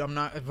fuck, dude. I'm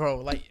not, bro.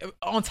 Like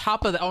on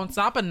top of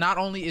not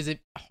only is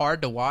it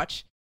hard to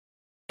watch,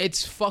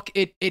 it's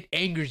it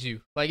angers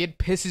you. Like it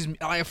pisses me.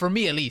 Like for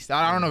me at least,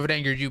 I don't know if it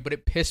angered you, but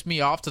it pissed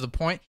me off to the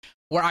point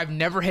where I've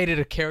never hated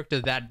a character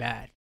that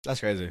bad. That's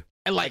crazy.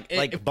 And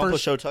like Bumper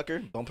Show Tucker.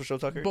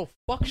 Bro,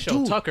 fuck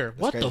Show Tucker.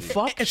 What the crazy.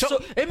 fuck?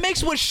 It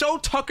makes what Show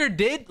Tucker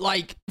did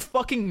like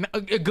fucking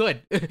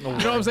good. You know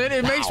what I'm saying?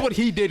 It makes what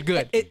he did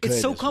good. It's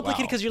so Goodness,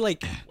 complicated wow. because you're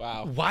like,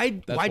 Wow.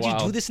 why'd you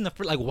wild. do this in the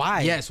first? Like,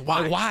 why? Yes, why?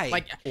 Like, why?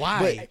 Like,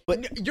 why?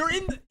 But You're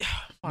in.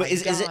 but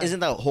isn't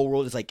that whole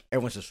world is like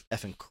everyone's just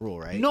effing cruel,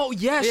 right? No,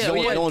 yes, Yeah,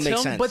 no one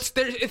makes sense. But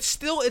it's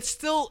still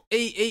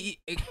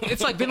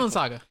it's like Vinland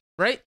Saga,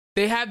 right?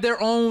 They have their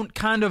own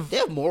kind of. They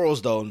have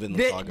morals though in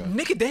Vinland Saga.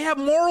 Nigga, they have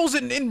morals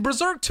in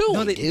Berserk too.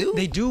 No, they do.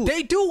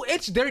 They do.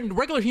 They're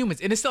regular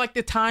humans, and it's like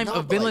the time No,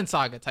 of but Vinland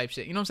Saga type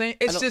shit. You know what I'm saying?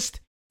 It's know- just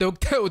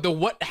the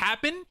what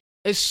happened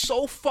is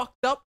so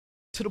fucked up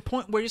to the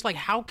point where it's like,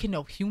 how can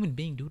a human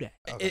being do that?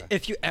 Okay.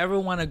 If you ever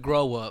want to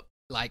grow up,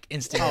 like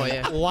instantly, Oh,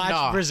 yeah. watch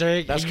Nah.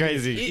 Berserk. That's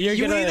crazy.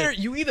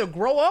 You either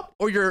grow up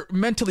or you're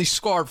mentally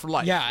scarred for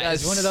life. Yeah,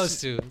 it's one of those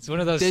two. It's one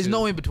of those. There's two.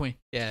 no in between.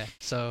 Yeah,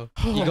 so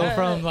you go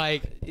from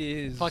like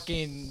Is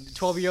fucking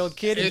 12-year-old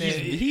kid, and then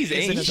he's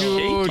it's an ancient. adult.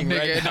 Dude, shaking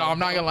right nigga, now, no, I'm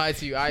not bro. gonna lie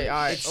to you.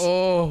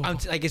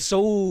 Like it's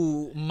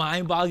so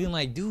mind-boggling.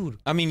 Like, dude,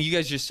 I mean, you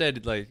guys just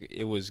said like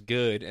it was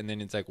good, and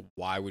then it's like,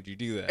 why would you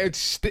do that?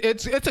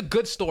 It's a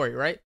good story,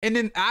 right? And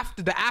then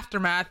after the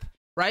aftermath,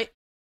 right?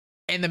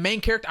 And the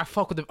main character, I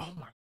fuck with him. Oh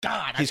my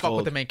god, I He's fuck cold.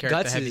 with the main character.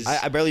 Guts heavy. is-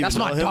 I barely That's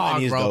even my know him, dog,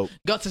 and he's bro. dope.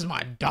 Guts is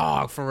my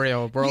dog for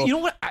real, bro. you know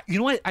what? You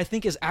know what I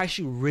think is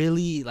actually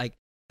really like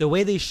the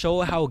way they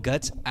show how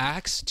Guts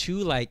acts too.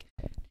 Like,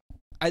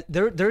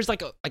 there's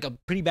like a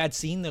pretty bad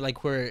scene there,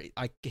 like where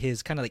like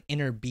his kind of like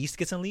inner beast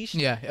gets unleashed.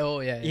 Yeah. Oh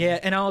yeah. Yeah,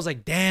 and I was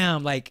like,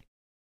 damn, like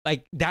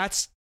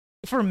that's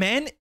for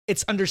men.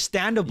 It's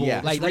understandable. Yeah.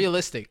 It's like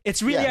realistic.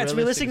 it's really Yeah, it's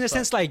realistic in the as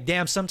sense like,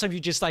 damn, sometimes you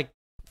just like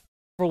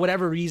for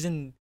whatever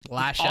reason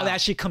Lash all out.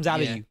 that shit comes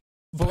out Yeah. of you.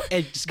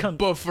 It just comes.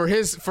 But for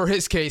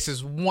his case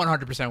is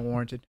 100%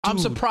 warranted. I'm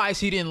Dude.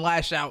 surprised he didn't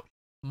lash out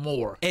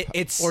more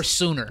It's or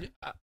sooner.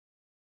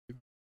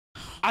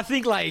 I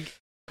think like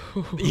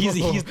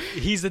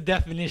he's the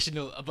definition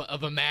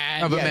of a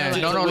man. Of a man.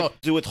 like, No.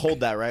 To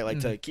withhold that, right? Like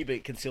to keep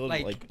it concealed,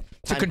 Like, like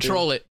To time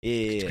control period. it.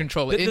 Yeah, To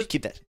control it. The-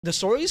 keep that. The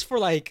stories for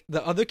like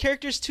the other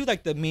characters too,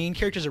 like the main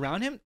characters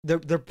around him,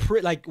 they're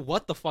like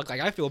what the fuck?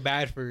 Like I feel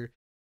bad for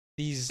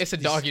these. It's a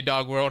these- dog eat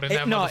dog world in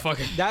that no,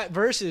 motherfucker. that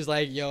verse is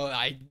like, yo,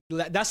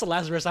 that's the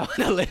last verse I want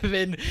to live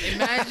in.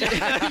 Imagine.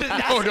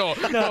 no.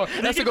 That's a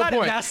think good about it,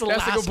 point. that's the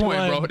That's a good last point,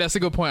 bro. one. That's a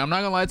good point. I'm not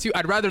gonna lie to you.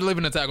 I'd rather live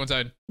in Attack on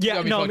Titan. Yeah, You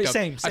got me no, fucked up.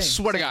 same, I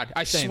swear to same, God.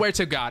 I same. swear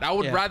to God. I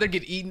would Yeah. rather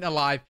get eaten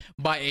alive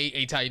by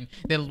a Titan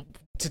than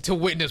to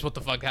witness what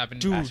the fuck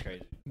happened. Dude, That's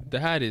crazy.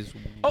 That is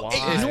Oh, wild.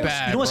 It's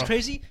bad, you know what's bro.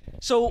 crazy?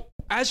 So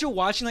as you're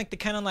watching, like the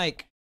kind of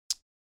like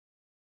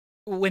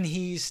when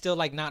he's still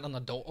like not an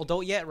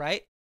adult yet,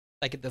 right?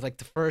 Like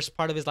the first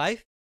part of his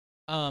life,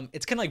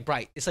 it's kind of like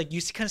bright. It's like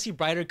you kind of see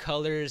brighter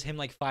colors, him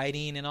like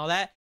fighting and all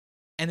that.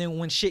 And then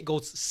when shit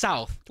goes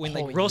south, when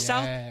like real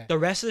south, the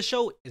rest of the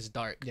show is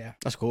dark. Yeah,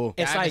 That's cool.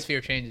 the It's like atmosphere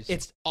changes.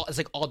 it's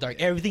like all dark.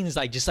 Everything is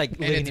like just like and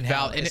living it's in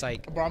hell. valid. It's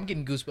like bro, I'm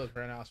getting goosebumps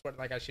right now. I swear,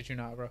 like I shit you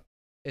not, bro.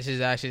 This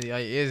is actually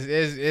like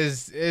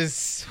is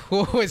it's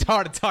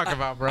hard to talk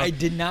about, bro. I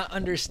did not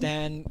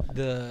understand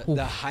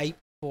the hype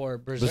for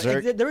Berserk.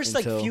 Berserk Like, there was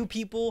like until- few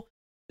people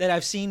that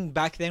I've seen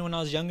back then when I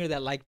was younger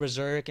that liked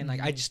Berserk, and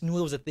like I just knew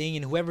it was a thing.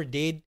 And whoever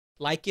did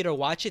like it or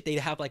watch it, they'd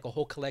have like a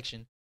whole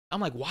collection.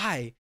 I'm like,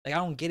 why? Like I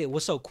don't get it.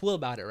 What's so cool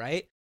about it,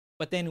 right?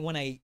 But then when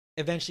I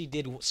eventually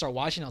did start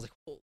watching, I was like,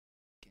 holy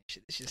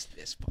shit, this is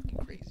this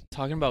fucking crazy.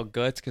 Talking about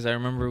guts, because I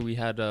remember we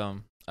had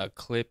a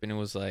clip and it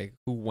was like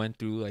who went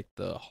through like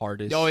the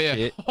hardest Oh yeah,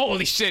 shit.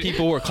 holy shit.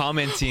 People were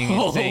commenting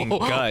and saying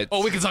guts.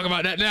 Oh, we can talk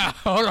about that now.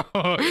 Hold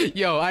on.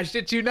 Yo, I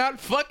shit you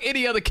not. Fuck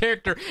any other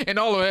character in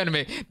all of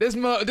anime. This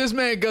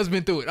man Gus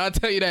been through it. I'll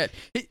tell you that.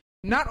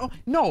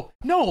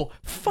 No,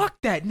 fuck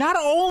that. Not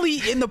only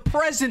in the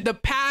present, the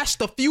past,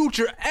 the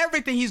future,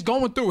 everything he's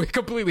going through it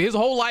completely. His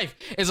whole life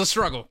is a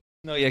struggle.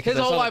 No, yeah, because His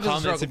I whole saw life the is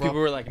a comments struggle, and bro.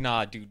 people were like,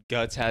 "Nah, dude,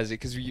 guts has it."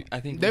 Because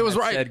I think They we was had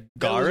right. said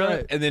They was Gaara,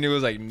 right. and then it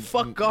was like,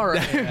 Fuck Gaara.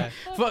 Yeah.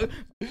 Fuck.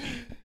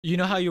 You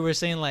know how you were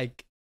saying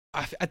like,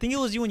 I think it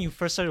was you when you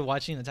first started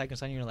watching Attack on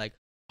Titan. You're like,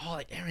 oh,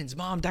 like Aaron's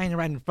mom dying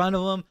right in front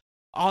of him,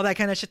 all that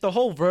kind of shit. The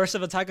whole verse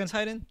of Attack on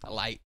Titan,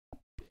 light.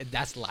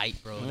 That's light,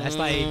 bro. That's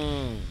like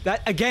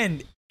that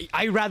again.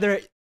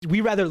 We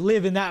rather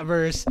live in that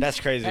verse. That's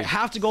crazy.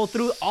 Have to go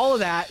through all of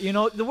that. You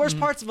know, the worst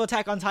parts of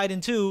Attack on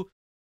Titan 2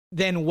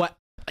 than what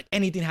like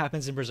anything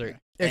happens in Berserk.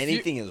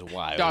 Anything is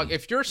wild. Dog,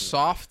 if you're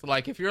soft,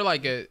 like if you're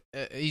like a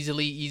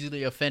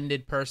easily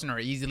offended person or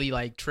easily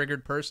like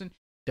triggered person,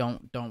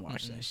 don't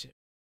watch that shit.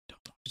 Don't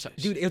watch that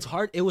Dude, shit. it's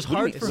hard. It was What do you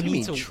hard mean- for what do you me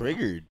mean to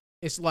triggered.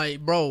 It's like,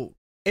 bro,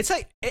 It's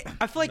like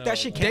I feel like No, that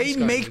shit. no. Can't they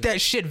scar make me.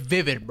 that shit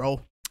vivid,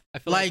 bro. I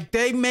feel Like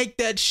they make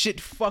that shit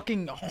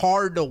fucking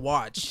hard to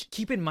watch.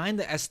 keep in mind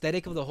the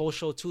aesthetic of the whole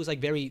show too is like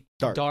very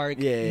Dark. dark,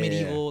 Yeah, yeah,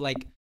 medieval.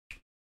 Like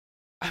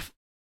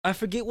I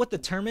forget what the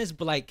term is,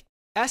 but like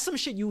that's some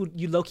shit you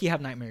low key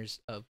have nightmares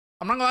of.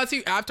 I'm not gonna lie to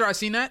you. After I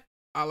seen that,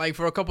 like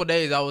for a couple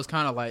days, I was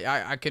kind of like,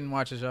 I couldn't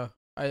watch the show.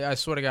 I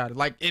swear to God.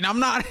 Like, and I'm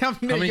not. How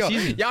many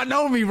seasons? Y'all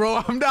know me, bro.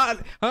 I'm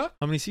not. Huh?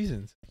 how many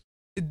seasons?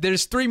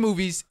 There's 3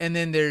 movies, and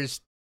then there's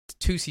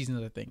 2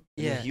 seasons, I think.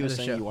 Yeah, he was of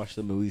the saying show. you watch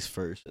the movies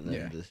first and then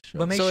Yeah. this show.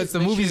 But make So sure- it's the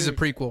make movies is a sure-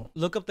 prequel.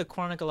 Look up the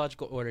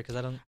chronological order because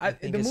I don't.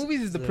 think The it's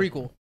movies is the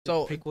prequel.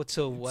 So prequel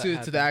to what? to the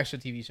happened. actual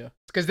TV show,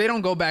 because they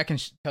don't go back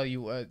and tell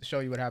you, show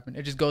you what happened.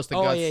 It just goes to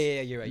Oh Guts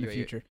yeah, you're right. in the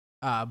You're right. future.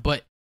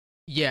 But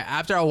yeah,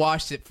 after I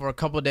watched it for a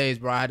couple of days,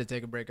 bro, I had to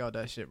take a break out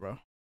that shit, bro.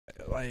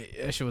 Like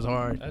that shit was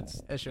hard.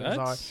 That shit was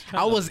hard.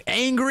 I was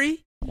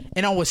angry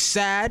and I was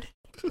sad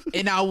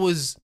and I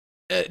was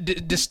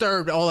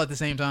disturbed all at the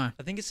same time.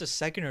 I think it's the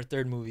second or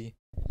third movie.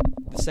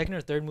 The second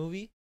or third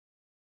movie.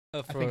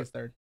 I think it's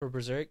third. For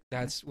Berserk,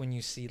 that's when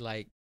you see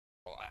like.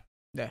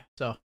 Yeah.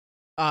 So,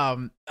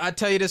 I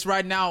tell you this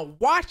right now: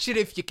 watch it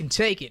if you can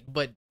take it,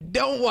 but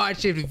don't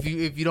watch it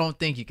if you don't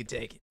think you can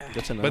take it.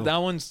 Good to know. But that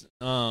one's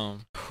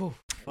Whew,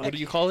 what do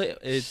you call it?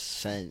 It's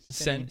Sense.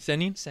 Senin.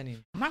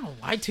 Sending. I'm not gonna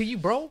lie to you,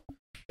 bro.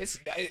 It's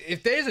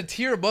if there's a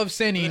tier above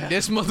Senin,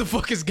 this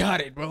motherfucker's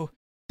got it, bro.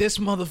 This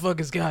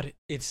motherfucker's got it.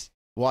 It's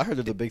Well, I heard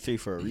they're the big 3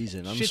 for a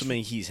reason. I'm Shit's-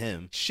 assuming he's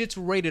him. Shit's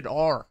rated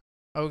R.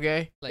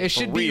 Okay, Like, it for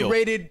should be real.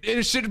 rated.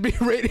 It should be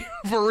rated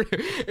for real.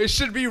 It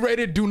should be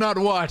rated. Do not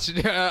watch.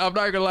 I'm not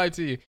gonna lie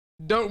to you.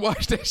 Don't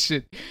watch that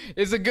shit.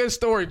 It's a good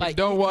story, but like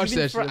don't watch even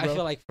that for, shit, bro. I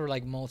feel like for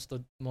like most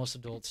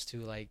adults too,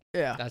 like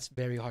yeah, that's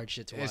very hard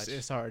shit to watch.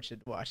 it's hard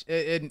shit to watch. Yeah.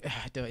 Hey,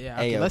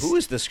 Okay, yo, let's who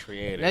is this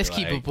creator? let's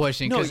keep it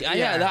pushing. No, 'cause,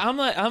 yeah,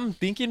 I'm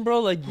thinking, bro.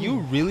 Like you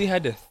really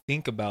had to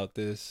think about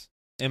this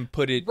and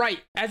put it. right.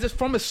 As it's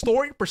from a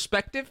story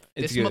perspective,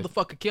 It's this good.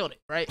 motherfucker killed it,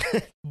 right?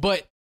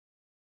 But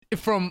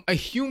from a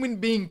human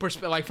being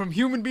perspective, like from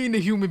human being to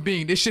human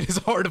being, this shit is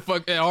hard as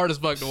fuck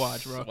to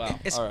watch, bro. Wow.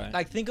 It's All right.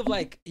 like think of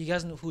like you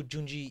guys know who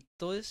Junji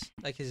Ito is?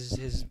 Like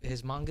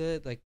his manga,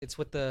 like it's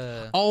with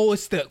the Oh,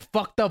 it's the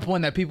fucked up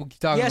one that people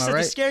keep talking yeah, it's about, like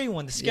right? the scary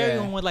one. The scary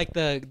Yeah. one with like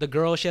the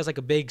girl, she has like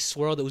a big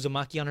swirl, the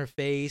uzumaki on her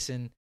face,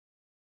 and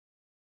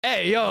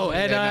Hey, yo,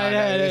 and,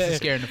 this is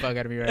scaring the fuck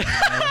out of me right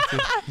now.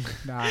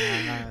 Nah.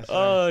 Sorry.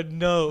 oh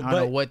no, I don't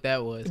know what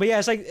that was. But yeah,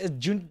 it's like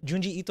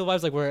Junji Ito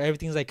vibes, like where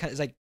everything's like it's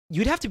like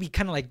you'd have to be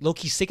kind of like low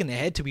key sick in the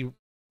head to be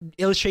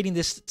illustrating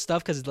this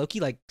stuff because it's low key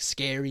like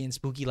scary and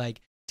spooky,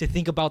 like to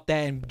think about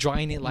that and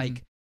drawing it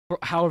like for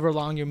however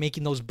long you're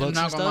making those I'm books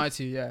not and gonna lie stuff.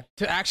 to you, yeah.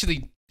 To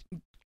actually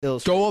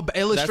Illustrate. go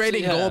illustrate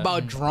it, That's- go yeah.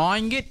 about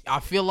drawing it, I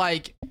feel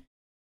like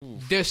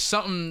there's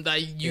something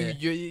that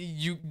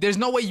you there's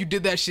no way you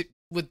did that shit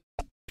with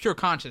pure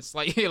conscience,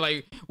 like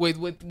with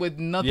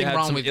nothing You had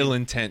wrong some with ill you.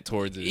 intent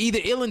towards it. Either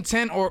ill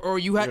intent or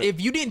you had.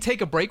 If you didn't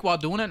take a break while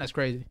doing it, that's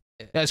crazy.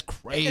 That's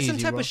crazy. It's some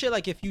type bro. of shit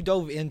like if you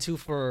dove into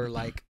for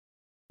like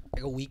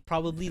a week,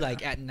 probably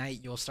like at night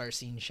you'll start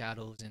seeing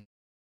shadows and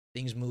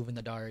things move in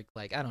the dark.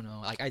 Like I don't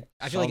know. Like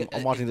I feel like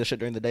I'm watching this shit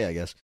during the day, I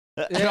guess.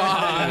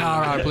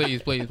 No,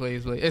 please.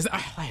 It's,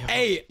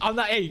 Hey, I'm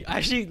not. Hey,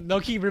 actually,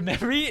 Loki,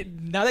 remember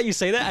it? Now that you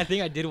say that, I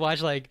think I did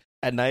watch like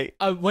At night.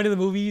 one of the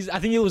movies. I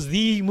think it was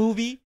the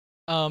movie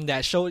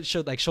that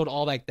showed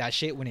all like that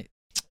shit when it,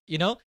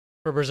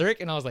 for Berserk,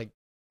 and I was like,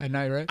 at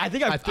night, right? I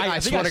think I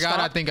swear to God, stopped,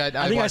 I think I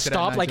I watched it at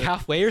stopped night, like too.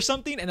 halfway or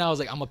something, and I was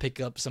like, I'm gonna pick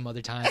up some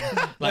other time.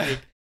 Like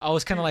I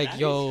was kind of like,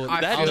 yo,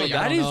 I That, feel is, like,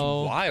 that I don't is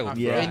know. wild,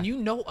 Yeah. bro. And you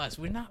know us.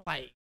 We're not.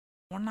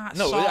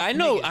 No, soft I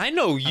know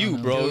niggas. you,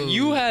 know. bro. Dude.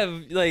 You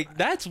have like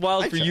that's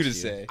wild I for you to trust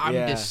you. say. I'm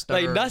Yeah.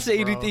 disturbed. Like not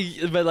saying bro.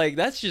 anything, but like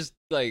that's just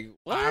like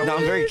what? No,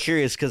 I'm very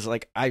curious because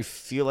like I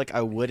feel like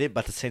I wouldn't,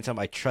 but at the same time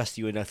I trust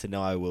you enough to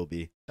know I will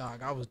be.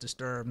 Dog, I was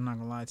disturbed. I'm not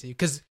gonna lie to you,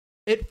 because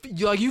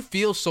you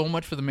feel so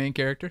much for the main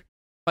character.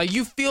 Like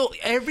you feel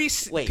every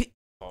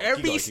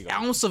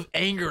ounce of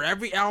anger,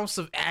 every ounce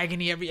of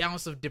agony, every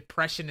ounce of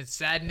depression and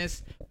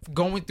sadness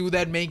going through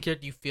that main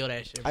character. You feel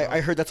that shit. Bro. I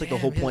heard that's like the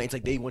whole point. It's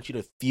like they want you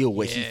to feel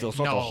what he Yeah, feels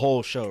throughout no. the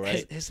whole show,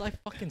 right? His life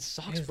fucking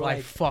sucks, His bro. life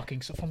Like,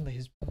 fucking so from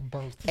his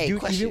birth. Hey, dude,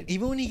 question.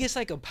 even when he gets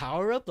like a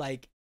power up,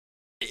 like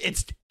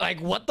it's like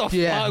what the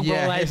Yeah, fuck, bro?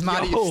 yeah. Like, It's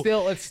not. yo. It's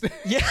still. It's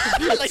Yeah,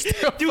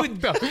 like,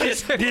 dude,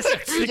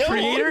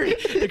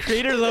 the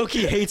creator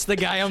Loki hates the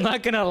guy. I'm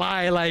not gonna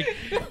lie, like,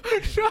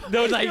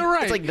 no, like, you're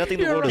right. It's like nothing in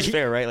the You're world right. is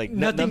fair, right? Like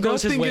Nothing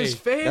goes his Nothing way. is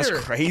fair. That's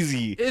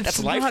crazy. It's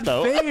That's life not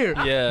though. fair.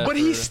 Yeah, but for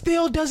he real.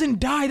 still doesn't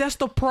die. That's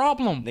the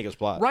problem. Niggas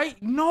plot. Right?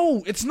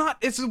 No, it's not.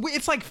 It's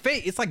like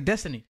fate. It's like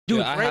destiny, Dude,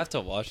 dude. I right? have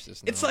to watch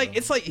this. It's now,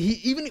 like bro. he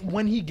even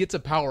when he gets a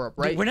power up,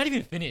 right? Dude, we're not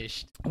even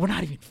finished. We're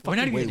not even. We're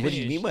not fucking- Wait, even what do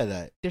you finished. mean by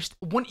that? There's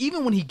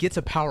even when he gets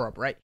a power up,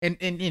 right? And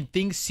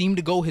things seem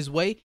to go his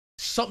way,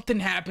 something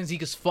happens, he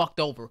gets fucked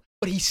over,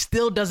 but he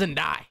still doesn't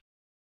die.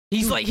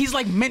 He's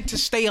like meant to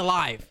stay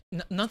alive.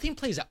 Nothing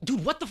plays out,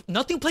 dude.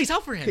 Nothing plays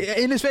out for him.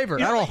 In his favor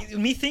You at know, all. like,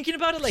 me thinking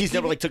about it, like He's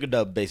never even- like took a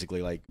dub,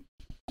 basically, like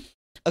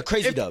a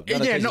crazy dub.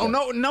 Not a Yeah, crazy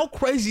dub. no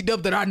crazy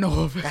dub that I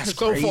know of That's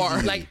so crazy.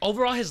 far. like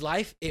overall his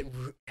life. I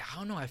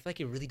don't know. I feel like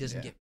it really doesn't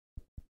Yeah. get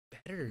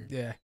better.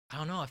 Yeah. I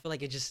don't know. I feel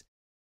like it just.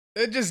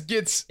 Just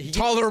gets He gets-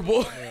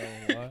 tolerable.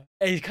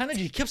 He kind of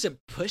just keeps it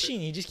pushing.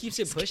 He just keeps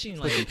it pushing.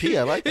 Like P,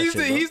 I like that He's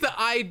shit, bro. he's the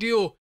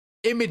ideal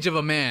image of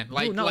a man.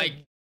 Like no.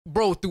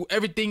 bro, through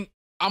everything,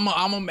 I'm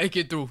gonna make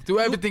it through. Through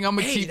everything, I'm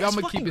gonna hey, keep that's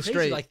it fucking crazy.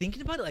 straight. Like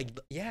thinking about it, like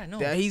yeah, no,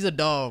 Yeah, he's a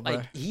dog, bro.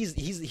 like he's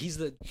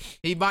the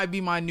He might be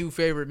my new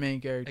favorite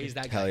main character. he's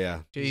that guy. Hell yeah.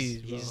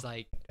 Jeez, He's bro.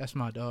 like That's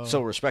my dog.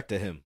 So respect to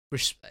him.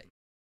 respect,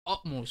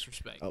 utmost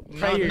respect. Oh,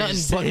 prayers Nothing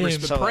to but him.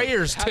 respect. So, like,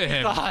 Prayers to happy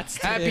him. thoughts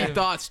to Happy him.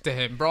 thoughts to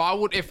him, bro. I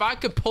would if I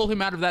could pull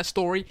him out of that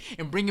story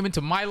and bring him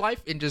into my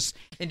life and just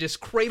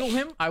cradle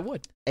him. I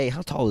would. Hey,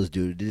 how tall is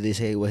dude? Did they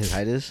say what his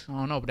height is? I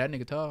don't know, but that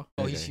nigga tall.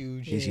 oh, he's Okay.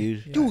 huge. He's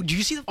huge. Yeah. Dude, do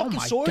you see the Oh fucking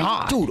my sword?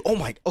 God. Dude, oh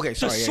my. Okay, The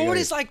sorry. sword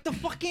is like the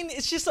fucking.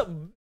 It's just the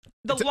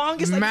It's a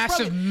longest, like,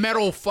 massive probably-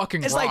 metal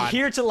fucking. It's rod. like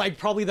here to like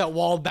probably that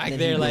wall back And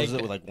there, he like wields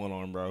it with like one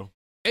arm, bro.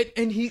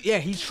 And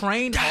he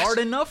trained hard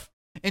enough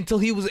until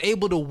he was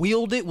able to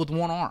wield it with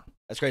one arm.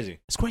 That's crazy.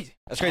 It's crazy.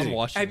 That's crazy. I'm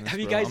watching Have, this, have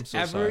you bro. guys I'm so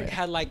ever sorry.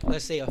 had like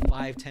let's say a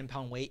 5-10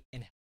 pound weight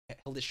and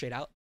held it straight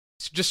out?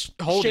 It's just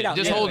holding Straight it, out,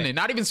 just yeah. holding it,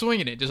 not even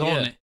swinging it, just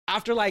holding it.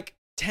 After like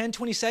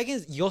 10-20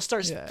 seconds, you'll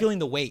start Yeah. feeling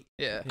the weight.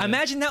 Yeah.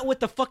 Imagine that with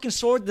the fucking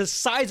sword the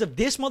size of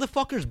this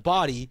motherfucker's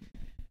body.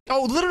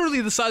 Oh,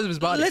 literally the size of his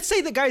body. Let's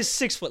say the guy's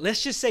 6 foot.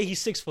 Let's just say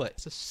he's 6 foot.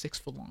 It's a 6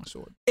 foot long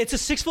sword. It's a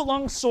 6 foot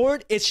long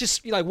sword. It's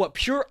just like what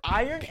pure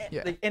iron,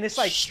 Yeah. and it's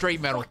like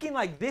Straight metal. fucking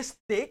like this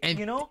thick, And-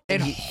 you know.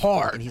 And he-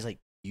 hard. And he's like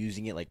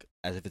using it like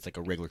as if it's like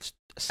a regular.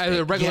 As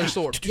a regular Yeah.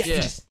 sword. Yeah, Yeah.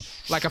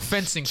 just- Like a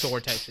fencing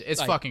sword type shit. It's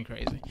Like- fucking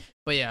crazy.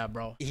 But yeah,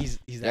 bro. He's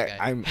that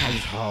guy.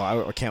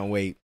 I can't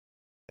wait,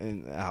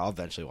 and I'll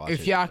eventually watch If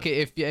it. y'all could,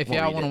 if Won't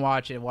y'all read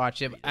want to it.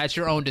 watch it at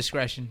your own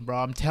discretion, bro.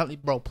 I'm telling you,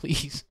 bro,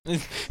 please.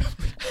 Please,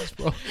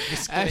 bro. At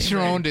your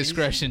Disclaimer. own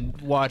discretion,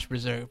 watch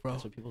Berserk, bro.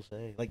 That's what people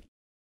say. Like,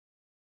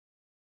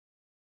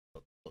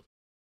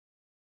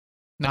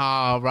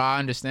 Nah, bro, I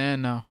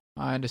understand now.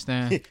 I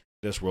understand.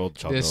 this world,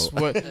 shall This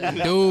go. what, dude.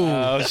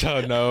 Oh,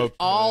 shut up.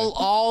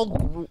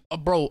 All,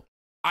 bro.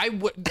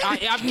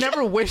 I've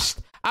never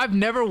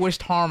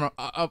wished harm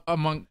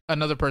among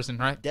another person,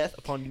 right? Death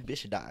upon you, bitch,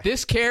 should die.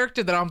 This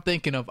character that I'm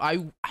thinking of, I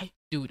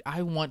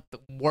want the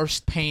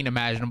worst pain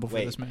imaginable for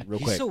Wait, this man. real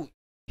He's quick. so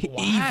Evil.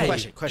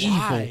 Question.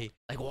 Why?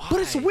 Like why?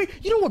 But it's weird.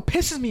 You know what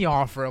pisses me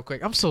off, real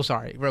quick? I'm so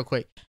sorry, real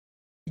quick.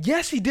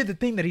 Yes, he did the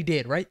thing that he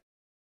did, right?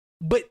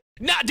 But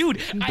Nah,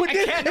 dude. But I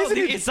then- can't. No, isn't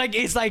dude, it- it's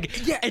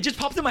like Yeah. it just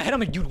popped in my head. I'm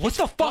like, dude, what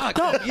the fuck?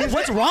 up.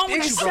 What's wrong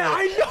with you, bro?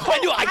 I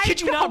know. I kid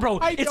you not, bro.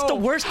 It's the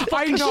worst I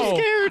fucking know.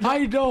 shit. I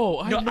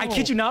know. No, I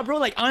kid you not, bro.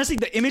 Like honestly,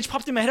 the image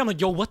popped in my head. I'm like,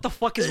 yo, what the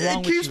fuck is wrong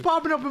It with keeps you?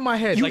 popping up in my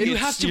head. You- Like, you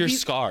it's- have to You're be-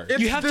 scarred.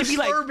 it's You have to be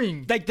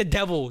disturbing. like the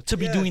devil to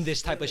be Yes. doing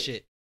this type of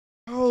shit.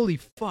 Holy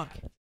fuck.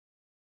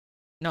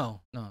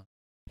 No.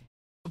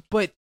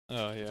 but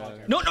Oh yeah.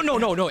 No.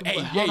 Hey,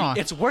 Hold on.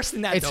 it's worse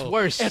than that. it's though.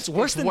 worse. It's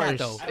worse than that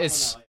though.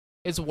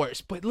 It's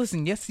worse. But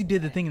listen, yes, he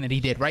did the thing that he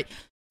did, right?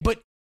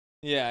 But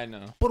Yeah, I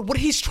know. what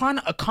he's trying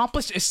to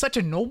accomplish is such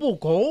a noble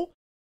goal.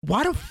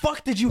 Why the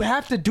fuck did you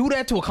have to do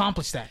that to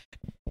accomplish that?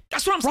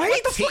 That's what I'm saying. Right?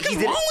 What the fuck He is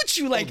didn't- wrong with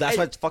you? Like that's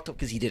why it's fucked up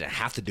because he didn't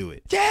have to do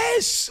it.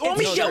 Yes. I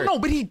mean, No, no,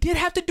 but he did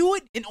have to do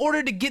it in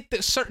order to get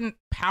the certain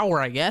power,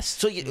 I guess.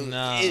 So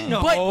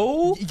No.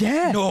 But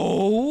yeah.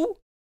 No.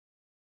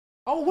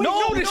 Oh wait,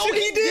 No, the shit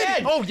he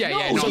did. Oh yeah,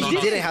 yeah. So No, he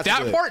no. didn't have to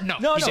that do it. part. No,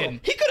 No, he no. didn't.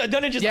 He could have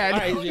done it just. Yeah,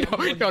 all no,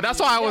 right, no, that's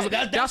why I was.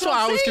 Yeah, that's what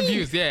why I'm I was saying.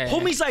 confused. Yeah.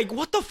 Homie's like,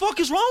 what the fuck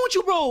is wrong with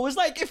you, bro? It's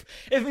like if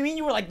me and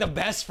you were like the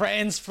best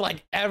friends for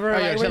like ever. Oh,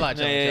 like, yeah, we're- chill out,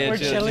 We're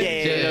chill,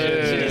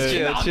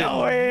 chilling. chill.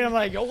 No way. I'm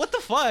like, yo, what the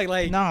fuck?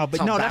 Like, No, but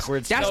Sound no, that's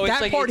backwards. that's No, it's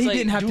that like- part it's he like,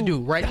 didn't have to dude, do,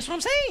 right? that's what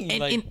I'm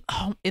saying.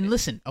 And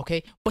listen,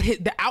 okay, but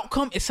the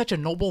outcome is such a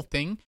noble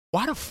thing.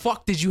 Why the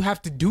fuck did you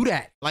have to do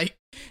that? Like,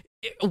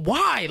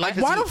 why? Like,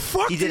 why the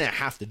fuck? He didn't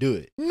have to do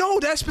it, No,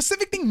 that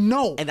specific thing.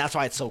 No. and that's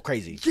why it's so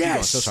crazy. Yes. Keep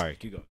going. So sorry.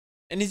 Keep going.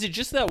 And is it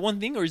just that one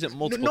thing, or is it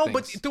multiple? No,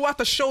 things? but throughout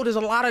the show, there's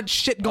a lot of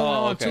shit going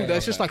Oh, on okay, too.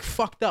 That's just okay. like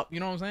fucked up. You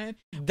know what I'm saying?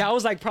 that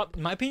was like,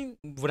 in my opinion,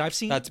 what I've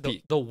seen. That's the,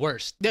 peak. the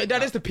worst.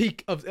 That is the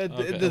peak of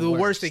Okay. the worst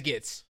Worst. it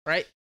gets,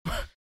 right?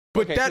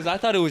 But okay, because I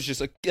thought it was just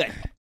like no,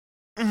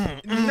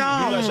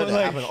 That shit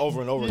like, happened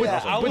over and over. Yeah,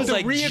 again. I but was the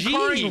like,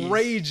 reoccurring geez.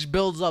 rage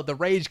builds up. The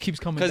rage keeps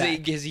coming back.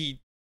 because he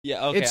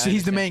yeah okay. He's I the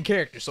understand. main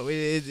character, so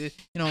it you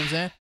know what I'm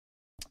saying.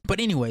 But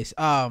anyways,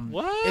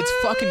 What? it's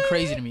fucking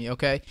crazy to me.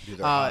 Okay, Dude,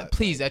 they're hot.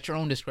 please, at your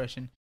own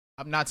discretion.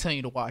 I'm not telling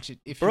you to watch it.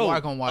 If Bro, you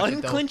are gonna watch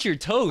it, though, unclench your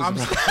toes. I'm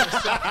bro.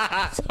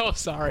 so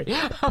sorry.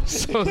 I'm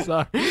so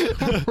sorry,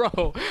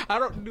 bro. I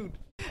don't, dude.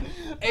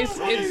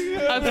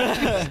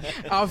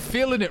 I'm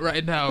feeling it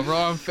right now,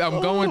 bro.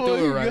 I'm going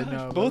through it right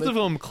now. Both of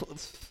them.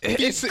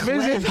 It's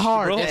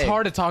hard. bro. It's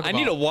hard to talk about. I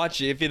need to watch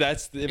it if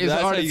that's It's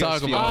that's hard how to you guys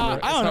talk feel. about,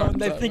 bro. I It's don't hard know. to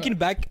Like, talk thinking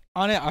back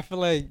on it, I feel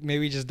like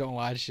maybe just don't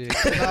watch it.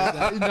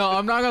 No,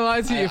 I'm not gonna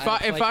lie to you. I If feel I like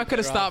could you're have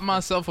better stopped off.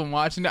 myself from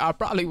watching it, I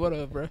probably would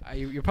have, bro.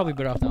 You're probably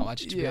better off not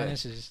watching. To be Yeah.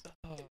 honest, it's just,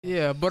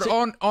 Yeah, but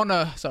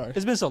sorry.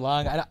 it's been so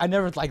long. I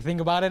never like think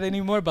about it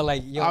anymore. But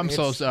like, yo, I'm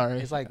so it's- sorry.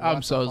 It's like, I'm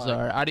what so the fuck?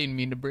 sorry. I didn't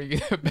mean to bring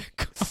it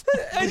back up.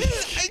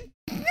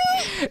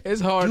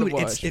 It's hard Dude, to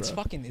watch. it's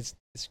bro. fucking it's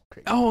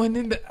crazy. Oh, and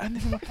then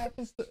what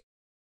happens to?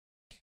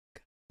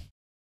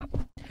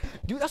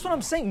 Dude, that's what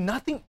I'm saying.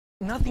 Nothing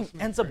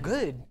ends up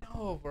good.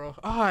 No, bro.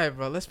 All right,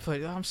 bro. Let's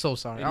play. I'm so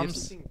sorry. And you have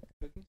something-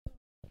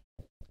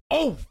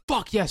 Oh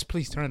fuck yes!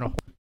 Please turn it off.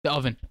 The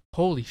oven.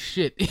 Holy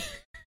shit!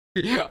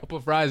 I'll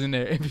put fries in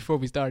there before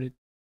we started.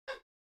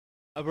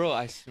 bro,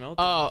 I smelled.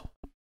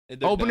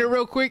 Open it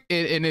real quick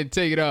and then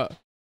take it out.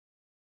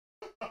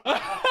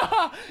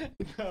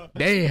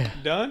 Damn.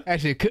 Done?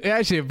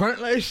 Actually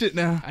burnt like shit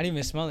now. I didn't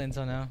even smell it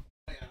until now.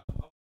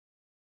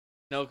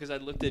 No, because I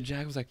looked at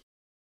Jack. I was like,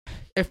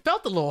 It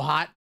felt a little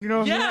hot. You know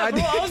what yeah, I bro.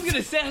 mean? I was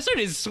gonna say I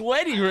started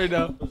sweating right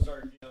now.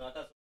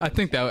 I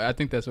think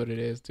that's what it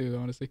is too,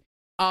 honestly.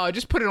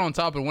 Just put it on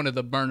top of one of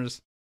the burners.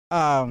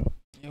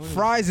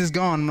 Fries is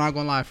gone. I'm not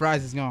gonna lie,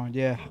 fries is gone.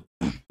 Yeah.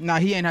 Nah,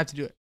 he ain't have to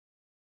do it.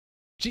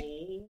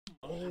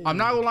 I'm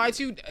not gonna lie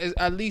to you.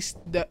 At least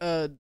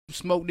the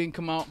smoke didn't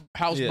come out.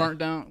 House Yeah. burnt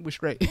down. We're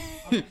straight.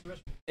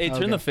 Hey,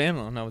 turn Okay. the fan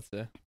on. I would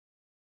say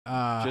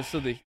Just just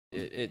so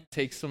it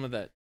takes some of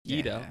that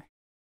heat yeah. out.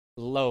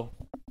 Low.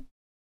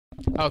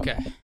 Okay.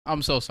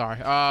 I'm so sorry.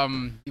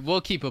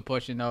 We'll keep it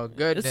pushing though.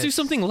 Good. Let's do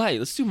something light.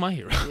 Let's do My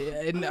Hero.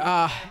 Yeah, and,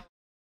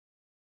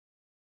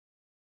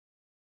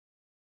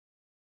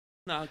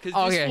 Nah, because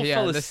Oh, this yeah, fool yeah,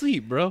 fell this-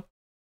 asleep, bro.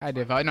 I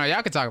did. No,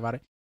 y'all can talk about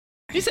it.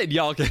 He said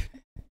y'all can.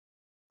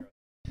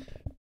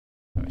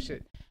 Oh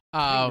shit.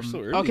 We're so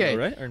early, Okay.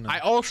 though, right? Or no? I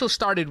also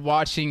started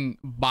watching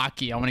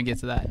Baki. I want to get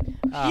to that.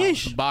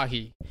 Yeesh.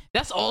 Baki.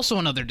 That's also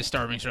another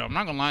disturbing show. I'm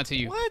not gonna lie to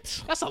you.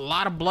 What? That's a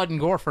lot of blood and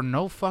gore for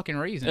no fucking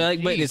reason.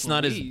 Like, but Jeez it's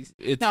not as. Louise.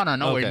 It's No,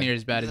 nowhere okay. near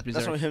as bad as That's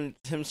Berserk. what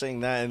him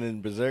saying that and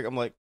then Berserk. I'm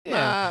like,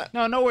 Yeah,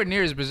 no, nowhere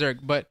near as Berserk.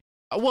 But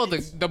well,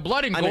 the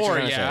blood and I know what you're gore,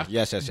 trying to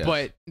yeah. say.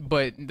 Yes.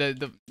 But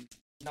the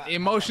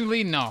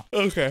emotionally, no.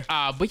 Okay.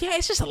 But yeah,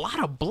 it's just a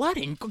lot of blood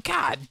and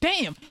god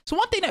damn. So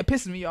one thing that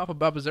pisses me off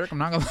about Berserk, I'm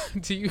not gonna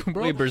lie to you,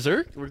 bro. Wait,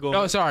 Berserk? We're going.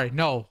 Oh, sorry,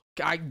 no.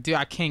 I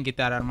can't get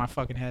that out of my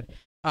fucking head.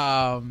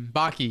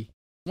 Baki.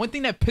 One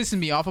thing that pisses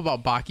me off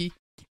about Baki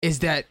is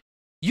that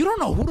you don't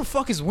know who the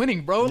fuck is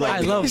winning, bro. Like, I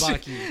love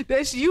that's-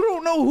 Baki. you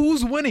don't know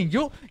who's winning.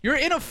 You're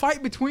in a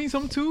fight between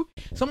some two.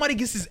 Somebody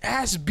gets his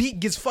ass beat,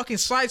 gets fucking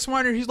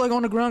sideswiped. He's like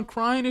on the ground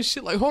crying and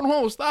shit. Like, hold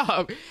on,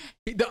 stop.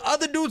 The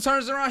other dude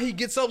turns around. He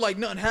gets up like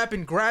nothing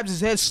happened, grabs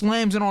his head,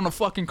 slams it on the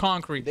fucking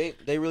concrete.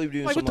 They really do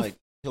Like, what something the like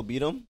he'll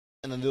beat him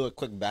and then do a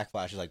quick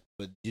backflash. He's like,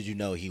 but did you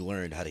know he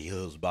learned how to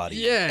heal his body?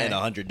 Yeah. In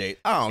 100 days.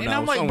 I don't And know.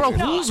 I'm like, somewhere.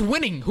 bro, who's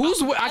winning?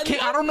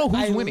 I don't know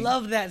who's winning. I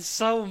love that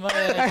so much.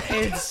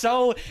 It's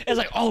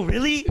like, oh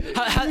really?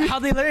 How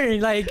they learn?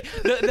 Like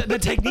the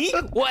technique?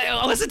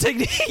 What's the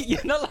technique? You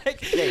know,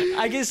 like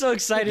I get so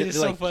excited. It's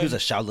They're so like, fun. he was a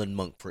Shaolin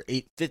monk for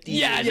 50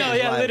 Yeah, years. no, of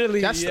his yeah, life.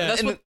 literally. That's yeah.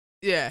 that's And what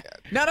Yeah.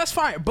 No, that's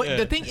fine. But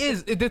the thing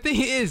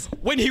is,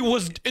 when he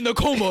was in a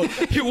coma,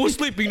 he was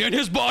sleeping and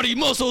his body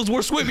muscles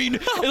were swimming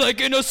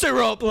like in a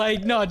syrup.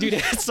 Like, no, dude,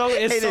 it's so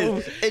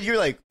and you're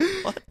like,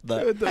 what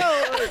the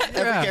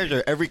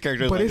hell? Every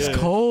character. But like, it's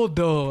cold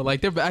though.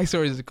 Like their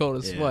backstories are cold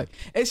as fuck.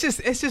 It's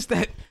just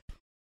that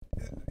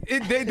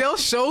they'll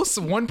show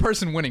one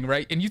person winning,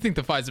 right? And you think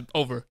the fight's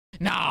over.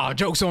 Nah,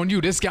 joke's on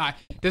you. This guy,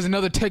 there's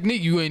another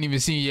technique you ain't even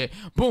seen yet.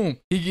 Boom,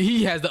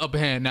 he has the upper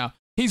hand now.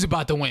 He's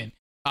about to win.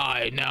 All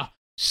right, now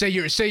say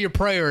your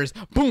prayers.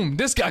 Boom,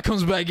 this guy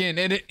comes back in,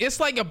 and it's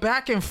like a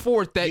back and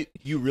forth that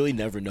you really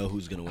never know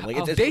who's gonna win. Like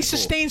it's they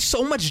sustain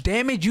so much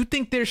damage. You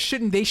think they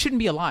shouldn't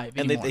be alive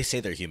and anymore. they say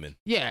they're human.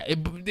 Yeah,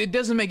 it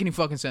doesn't make any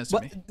fucking sense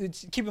to me.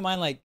 Keep in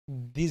mind, like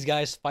these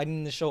guys fighting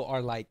in the show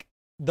are like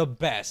the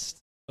best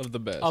of the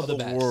best of the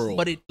best world.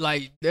 But it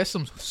like there's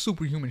some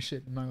superhuman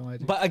shit. I'm not gonna lie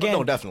to you. But again,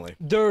 no, definitely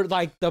they're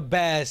like the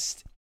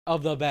best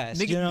of the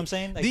best. Nigga, you know what I'm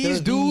saying? Like, these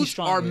they're dudes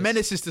the are strongest.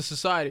 menaces to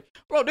society,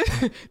 bro.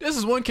 This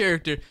is one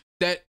character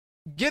that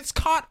gets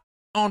caught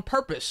on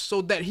purpose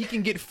so that he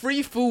can get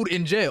free food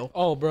in jail.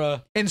 Oh,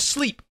 bruh. And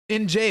sleep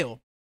in jail.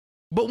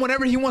 But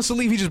whenever he wants to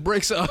leave, he just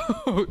breaks up.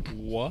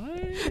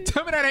 What?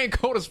 Tell me that ain't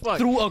cold as fuck.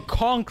 Through a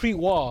concrete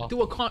wall.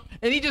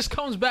 And he just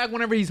comes back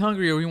whenever he's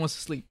hungry or he wants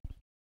to sleep.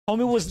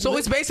 Homie was So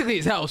it's basically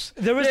his house.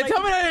 There was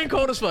tell me that ain't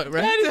cold as fuck,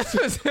 right?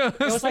 it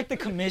was like the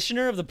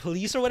commissioner of the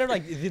police or whatever,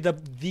 like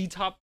the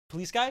top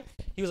police guy.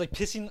 He was like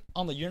pissing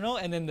on the urinal,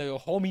 and then the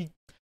homie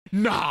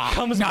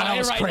comes by, that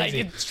was right?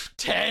 crazy. Like a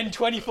 10,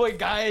 20-foot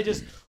guy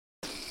just.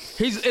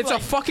 It's a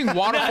fucking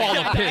waterfall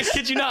of piss. I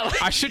kid you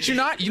not. I shit you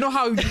not. You know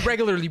how you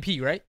regularly pee,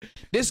 right?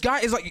 This guy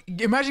is like,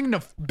 imagine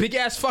a big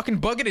ass fucking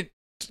bucket and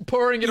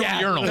pouring it over the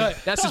urinal.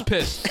 That's his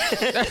piss.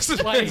 That's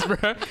his piss,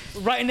 bro.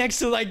 Right next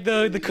to like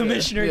the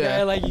commissioner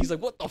guy, like he's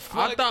like, what the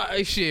fuck? I thought,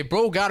 hey, shit,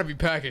 bro, gotta be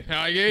packing.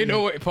 Like, ain't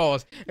no way.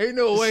 Pause. Ain't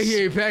no way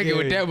he ain't packing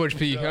with that much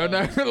pee. I'm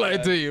not gonna lie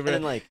to you, bro.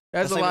 And then, like,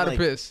 that's a lot of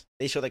piss.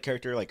 They show that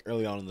character like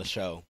early on in the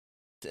show,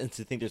 and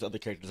to think there's other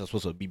characters that's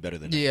supposed to be better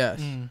than him.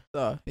 Yes.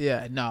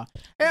 Yeah. No.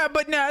 Yeah,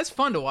 but no, it's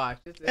fun to watch.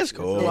 It's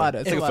cool. It's a lot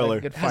of, It's like a filler.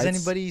 good Has fights.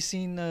 anybody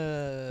seen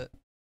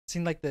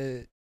like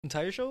the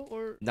entire show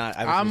or? Nah,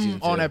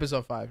 I'm on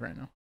episode 5 right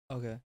now.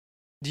 Okay.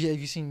 Have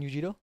you seen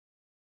Yujiro?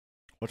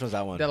 Which one's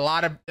that one? A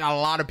lot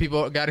of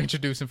people got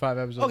introduced in 5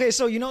 episodes. Okay,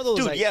 so you know those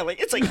Dude, like, yeah,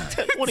 like it's like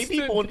 10, 20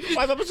 people in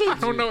 5 episodes. I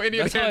don't know any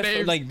of That's how their I felt,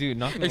 names. like, dude,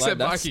 not gonna Except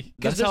lie, Baki.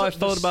 That's how I there's-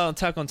 felt about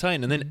Attack on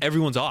Titan, and then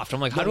everyone's off. I'm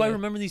like, how do I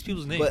remember these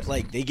people's names? But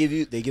like they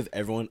give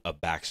everyone a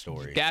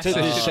backstory. That's to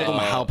the show shit. them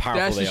how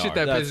powerful That's the they shit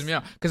are. that pisses me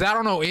off. Because I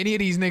don't know any of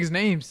these niggas'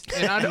 names.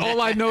 And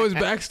all I know is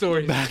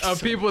backstories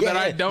of people that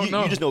I don't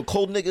know. You just know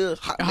cold nigga,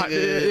 hot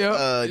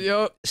nigga,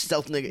 Yep.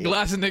 stealth nigga.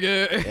 Glasses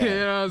nigga. You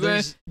know what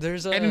I'm saying?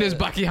 there's And then there's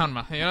Baki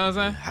Hanma. You know what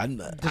I'm saying?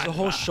 Hanma. there's a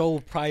whole show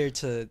prior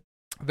to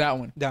That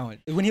one.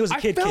 when he was a I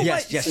kid. felt like-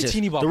 Yes, a yes.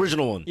 teeny The bop.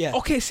 original one. Yeah.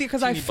 Okay, see,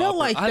 because I Teeny felt bopper.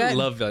 like I that.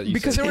 love that you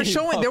because said they were teeny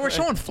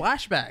showing bopper.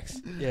 flashbacks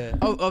Yeah.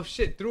 of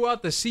shit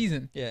throughout the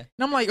season. Yeah. And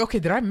I'm like, okay,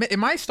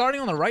 am I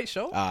starting on the right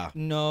show?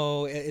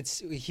 No,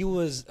 he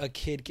was a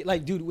kid.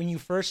 Like, dude, when you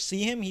first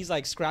see him, he's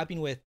like scrapping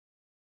with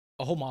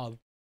a whole mob.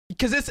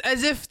 Because it's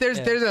as if there's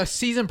a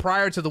season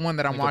prior to the one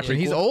that I'm Like a watching.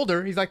 He's prequel?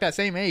 older. He's like that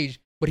same age,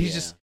 but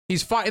he's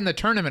fought in the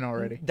tournament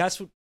already. That's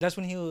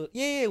when he was.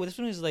 Yeah. Well, this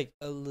one was like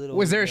a little.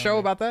 Was there a show younger.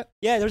 about that?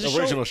 Yeah, there's a The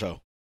original show.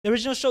 The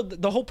original show.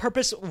 The whole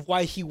purpose of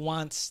why he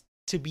wants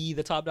to be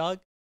the top dog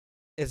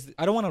is.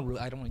 I don't want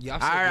to. I don't want.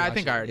 I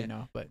think I already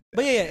know, but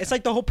yeah, it's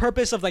like the whole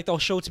purpose of like the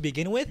show to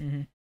begin with.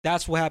 Mhm.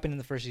 That's what happened in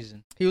the first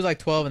season. he was like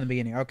 12 in the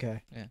beginning.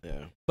 Okay.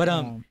 Yeah. But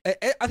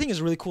I think it's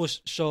a really cool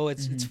show.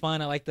 It's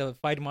fun. I like the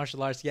fighting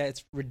martial arts. Yeah,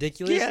 it's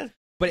ridiculous. Yeah.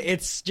 But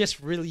it's just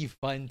really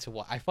fun to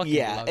watch. I fucking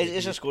love it. It's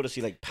dude. just cool to see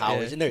like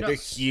powers, Yeah. and they're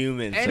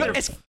humans. And so-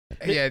 It's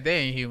Yeah, they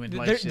ain't human.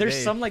 Like,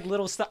 there's some like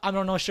little stuff. I'm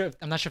not sure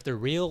if they're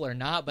real or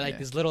not. But like Yeah.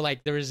 this little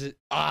like there is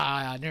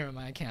never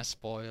mind. I can't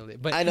spoil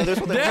it. But I know there's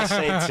something to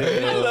say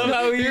too. I love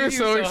how you're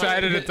so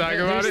excited to talk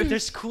about it.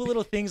 There's cool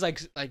little things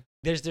like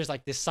there's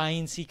like this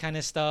sciencey kind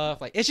of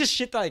stuff. Like it's just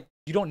shit that like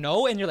you don't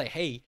know, and you're like,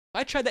 hey, if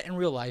I tried that in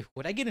real life,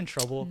 would I get in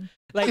trouble?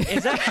 Like,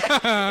 is that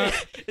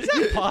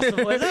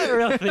possible? Is that a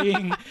real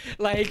thing?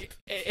 Like,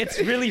 it's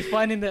really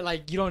fun in that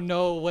like you don't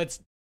know what's.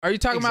 Are you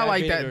talking about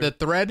like that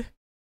Exaggerated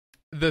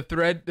the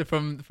thread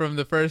from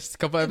the first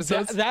couple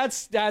episodes? That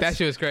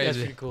shit was crazy. That's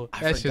pretty cool.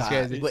 That shit's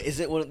crazy. But is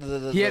it one of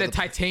the He had a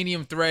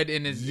titanium thread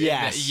in his.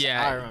 Yes.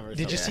 Yeah. I remember.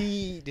 Did you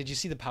something.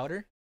 see the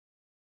powder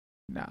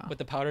No. with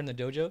the powder in the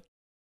dojo?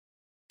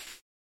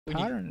 When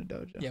you- Powder in the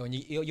dojo. Yeah, when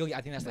you'll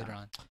I think that's later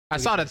on. I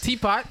saw the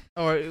teapot,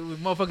 or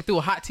motherfucker threw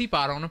a hot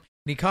teapot on him,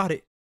 and he caught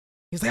it.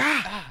 He's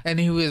like, and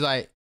he was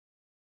like,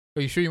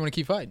 "Are you sure you want to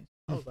keep fighting?"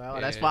 I was like,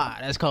 "Oh, that's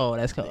fine. That's cold.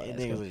 That's cold."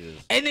 That's cold.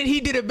 And then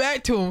he did it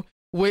back to him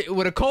with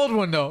a cold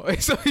one though.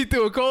 And so he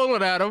threw a cold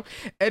one at him,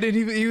 and then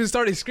he was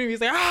starting screaming.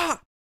 He's like, like,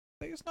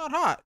 it's not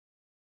hot.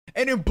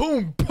 And then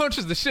boom,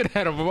 punches the shit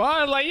out of him.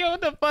 I was like, yo,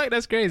 what the fuck?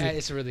 That's crazy.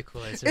 It's really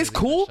cool. It's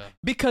cool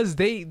because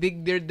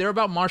they're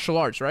about martial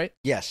arts, right?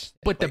 Yes.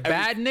 But the Like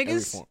bad every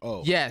niggas, form.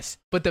 Oh. yes.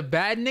 But the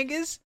bad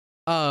niggas,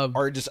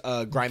 Or just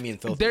grimy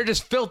and filthy. They're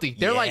just filthy.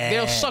 They're like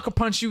they'll sucker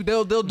punch you.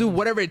 They'll do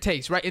whatever it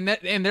takes, right?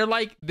 And they're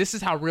like, this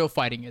is how real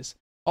fighting is.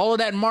 All of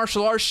that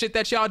martial arts shit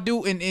that y'all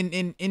do in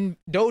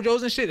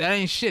dojos and shit, that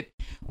ain't shit.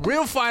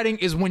 Real fighting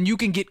is when you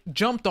can get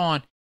jumped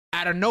on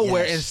out of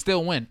nowhere and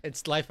still win.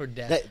 It's life or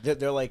death.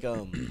 They're like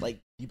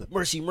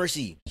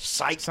mercy,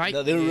 psych.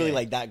 They're really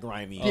like that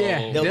grimy.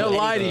 Yeah, they'll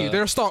lie to you.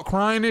 They'll start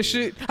crying and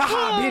shit.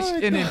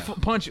 Bitch, and then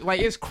punch you.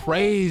 Like, it's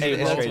crazy. Hey,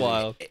 It's that's crazy.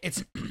 wild.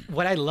 It's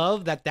what I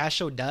love that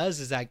show does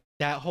is like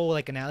that whole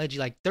like analogy.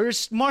 Like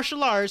there's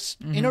martial arts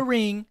in a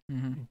ring,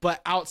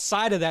 but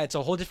outside of that, it's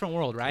a whole different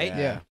world, right?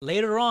 Yeah.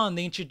 Later on,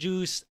 they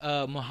introduce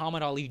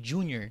Muhammad Ali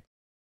Jr.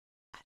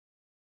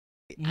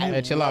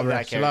 Hey, chill out,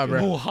 bro. Chill out,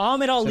 bro.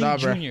 Muhammad Ali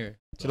Jr.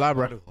 Chill out,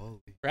 bro.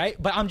 Right?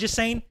 But I'm just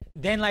saying,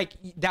 then like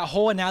that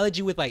whole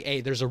analogy with like,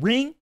 hey, there's a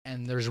ring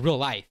and there's real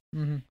life.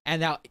 And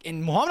now,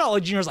 and Muhammad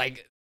Ali Jr. is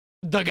like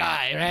the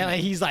guy, right? Like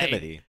he's like,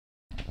 Timothy.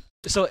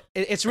 so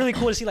it's really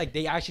cool to see like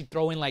they actually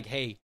throw in like,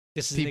 hey,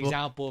 this is an People,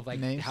 example of like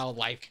names. how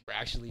life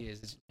actually is.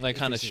 It's Like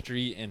kind of interesting.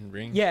 street and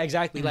ring. Yeah,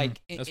 exactly.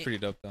 Like That's pretty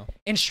dope though.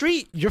 in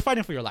street, you're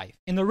fighting for your life.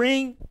 In the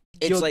ring,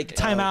 It's you'll like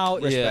time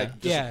out.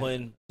 respect, Yeah.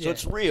 discipline. So Yeah.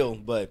 it's real,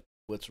 but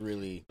what's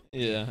really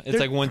Yeah, it's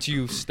There- like once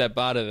you step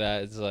out of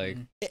that, it's like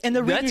In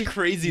the ring, that's you're-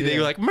 crazy. That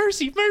you're like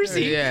mercy.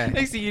 Yeah.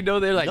 Next thing you know,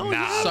 they're like, No,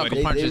 nah. sucker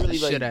they punches really,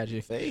 the shit at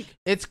you. Fake.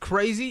 It's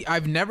crazy.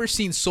 I've never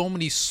seen so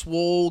many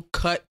swole,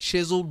 cut,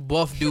 chiseled,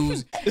 buff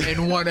dudes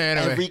in one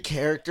anime. Every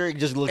character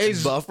just looks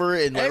It's- buffer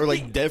and or every-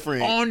 like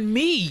different. On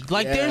me,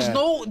 like there's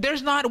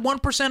not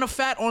 1% of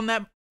fat on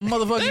that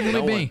motherfucking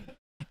human being.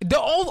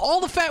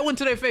 All the fat went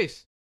to their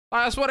face.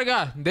 I swear to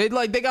God, they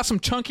got some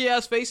chunky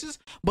ass faces,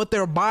 but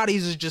their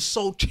bodies is just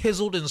so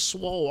chiseled and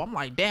swole. I'm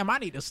like, damn, I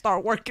need to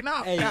start working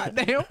out. Hey, God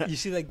damn. You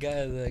see the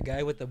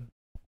guy with the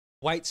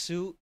white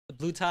suit, the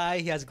blue tie.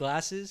 He has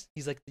glasses.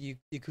 He's like the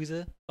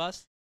Yakuza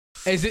boss.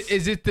 Is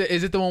it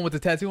the one with the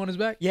tattoo on his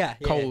back? Yeah,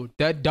 yeah. Cold.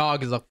 That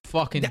dog is a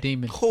fucking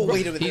demon. Oh,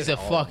 wait a minute. He's a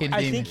fucking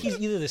I demon. think he's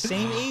either the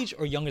same age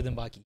or younger than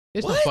Baki.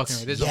 There's no What? fucking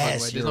way. There's no fucking way.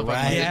 Yes, There's no you're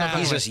fucking right. way. There's no Yeah. fucking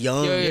He's way. just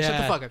young. Yo, shut the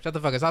Yeah. fuck up. Shut the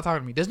fuck up. Stop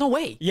talking to me. There's no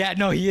way. Yeah,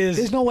 no, he is.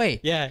 There's no way.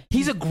 Yeah.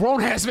 He's a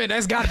grown ass man.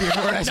 That's gotta be a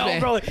grown ass No, man.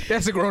 bro.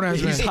 That's a grown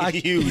ass man.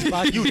 He's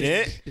hot. You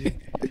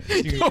did.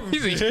 Yo,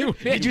 he's a human.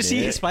 Did you see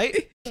his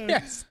fight?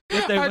 Yes.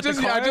 With the- I with the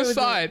just car, with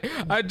saw it.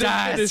 I just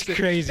That's finished it.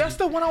 crazy. That's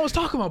the one I was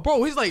talking about,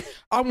 bro. He's like,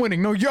 I'm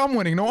winning. No, I'm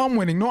winning. No, I'm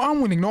winning. No,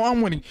 I'm winning. No,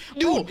 I'm winning.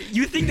 Dude,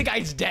 you think the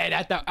guy's dead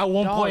at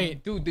one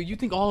point? Dude, you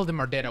think all of them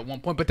are dead at one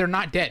point, but they're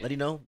not dead. Let you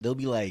know, they'll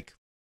be like,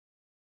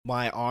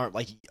 my arm,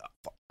 like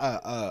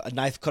a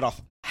knife cut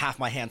off half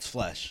my hand's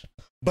flesh,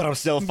 but I'm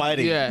still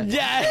fighting. Yeah.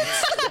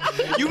 Yes.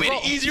 You made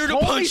it easier to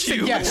Homie punch said-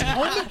 you. Yes,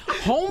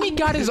 homie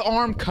got his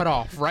arm cut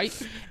off, right?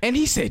 And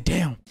he said,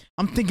 damn,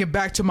 I'm thinking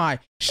back to my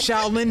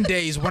Shaolin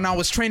days when I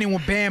was training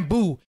with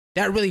bamboo.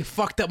 That really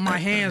fucked up my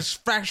hands,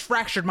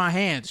 fractured my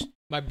hands.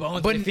 My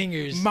bones, But my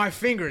fingers. My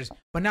fingers.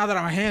 But now that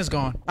my hand's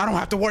gone, I don't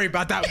have to worry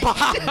about that.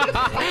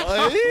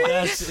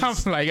 Yes,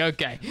 I'm like,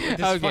 okay. this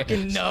okay.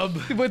 fucking nub.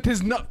 With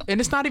his nub. And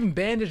it's not even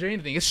bandaged or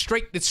anything. It's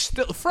straight. It's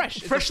still fresh.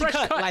 It's a Freshly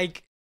fresh cut,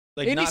 like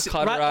And not he said-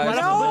 cauterized. right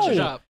off the butcher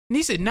No. shop. And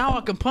he said, now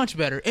I can punch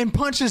better. And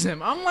punches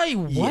him. I'm like,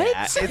 what?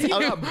 Yeah, it's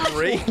gonna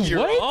break your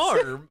What?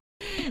 arm.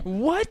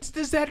 What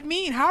does that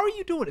mean? How are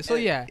you doing it? So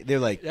yeah. They're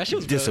like That shit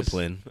was gross.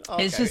 discipline.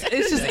 It's just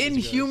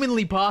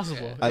inhumanly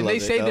possible. I And love they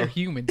it, say though. they're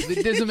human.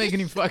 It doesn't make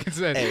any fucking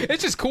sense. Hey.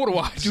 It's just cool to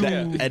watch.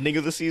 That ending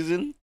of the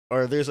season,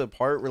 or there's a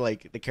part where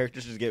like the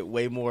characters just get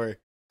way more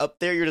up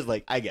there. You're just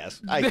like, I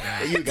guess,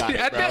 you got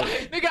it, bro.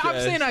 Nigga, I'm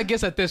Yes. saying I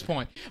guess at this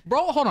point.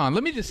 Bro, hold on.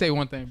 Let me just say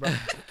one thing, bro.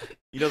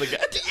 You know the guy.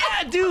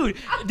 Yeah,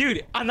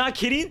 dude, I'm not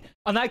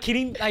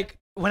kidding. Like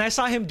when I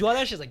saw him do all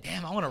that shit, I was like,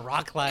 damn, I want to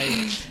rock climb.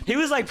 He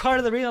was like part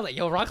of the ring. I was like,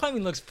 yo, rock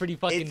climbing looks pretty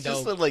fucking It's dope.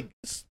 just some like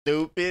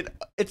stupid.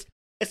 It's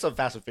some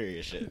Fast and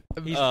Furious shit.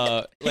 Like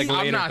I'm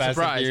later not Fast and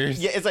surprised. Furious.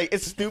 Yeah,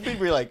 it's stupid.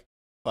 We're like,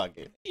 fuck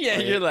it. Yeah,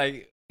 you're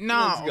like,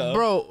 Nah, Let's go.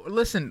 bro,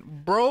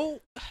 listen, bro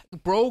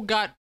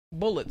got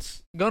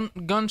bullets,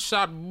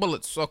 gunshot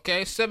bullets,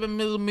 okay,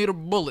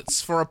 7mm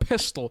bullets for a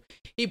pistol.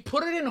 He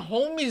put it in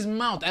homie's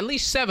mouth, at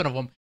least 7 of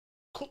them.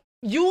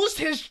 Used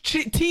his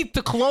teeth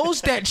to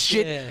close that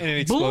shit. Yeah. and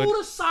it Blew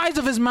exploded. the size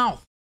of his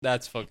mouth,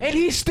 That's fucking. and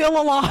he's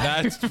still alive.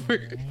 That's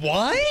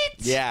What?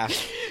 Yeah.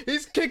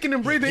 He's kicking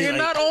and breathing, He's and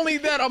like- not only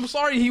that, I'm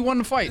sorry, he won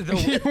the fight.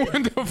 He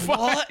won the fight.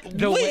 What?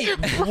 The way,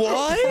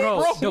 what? Bro,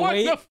 Bro the won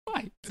way- the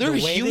fight. They're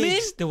human?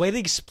 The way they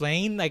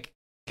explain, like,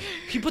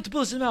 he put the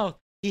bullets in his mouth.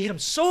 He hit him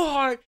so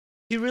hard,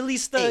 he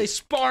released the Hey.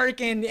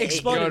 spark and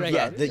exploded. Right?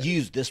 Yeah, they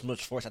use this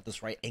much force at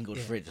this right angle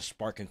for it to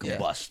spark and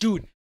combust.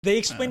 Dude, they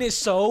explain it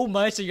so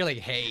much that you're like,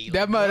 hey,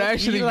 That might low-key,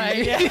 actually be- like,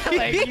 yeah,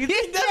 like, you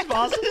think that's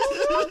possible?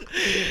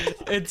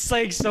 It's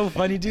like so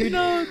funny, dude.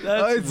 Oh,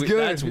 it's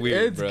good. That's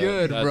weird, It's bro.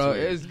 good, That's bro.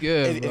 weird. It's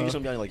good, If bro. you're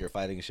somebody like you're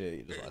fighting shit,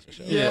 you just watch the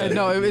show. Yeah,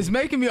 no, it's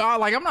making me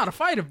like I'm not a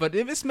fighter, but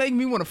if it's making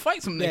me want to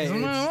fight some niggas, Yeah,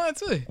 I'm like, what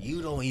to?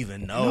 You don't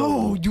even know.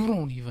 No, you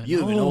don't even. You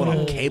don't even know what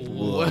I'm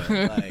capable of.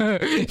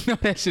 Like, No,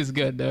 that's just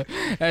good, though.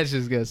 That's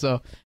just good.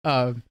 So,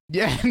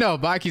 yeah, no,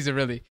 Baki's a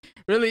really,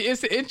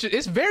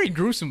 it's very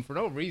gruesome for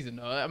no reason,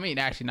 though. I mean,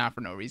 actually, actually not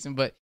for no reason,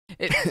 but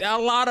a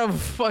lot of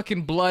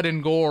fucking blood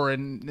and gore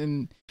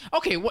and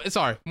okay.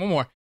 Sorry, one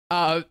more.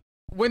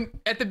 When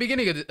at the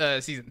beginning of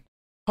the season,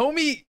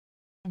 homie,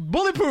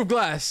 bulletproof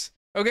glass.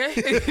 Okay,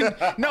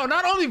 no,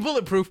 not only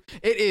bulletproof,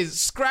 it is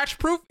scratch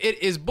proof,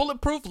 it is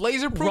bulletproof,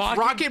 laser proof,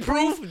 rocket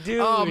proof,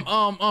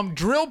 dude.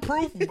 drill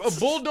proof,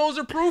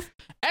 bulldozer proof,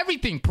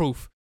 everything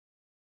proof.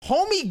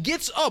 Homie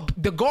gets up,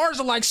 the guards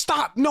are like,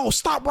 stop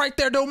right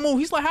there, don't move.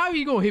 He's like, how are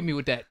you gonna hit me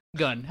with that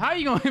gun? How are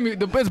you gonna hit me?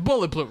 It's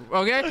bulletproof,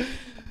 okay?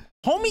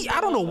 Homie, I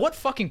don't know what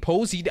fucking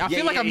pose I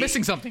feel like I'm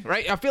missing something,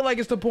 right? I feel like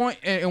it's the point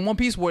in One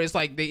Piece where it's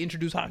like they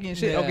introduce hockey and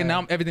shit. Yeah. Okay,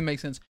 now everything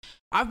makes sense.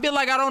 I feel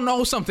like I don't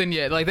know something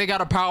yet. Like they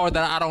got a power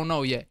that I don't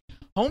know yet.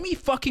 Homie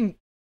fucking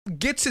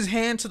gets his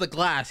hand to the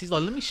glass. He's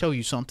like, let me show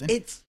you something.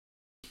 It's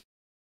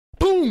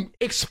boom,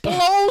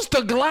 explodes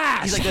the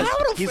glass. He's like,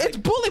 it's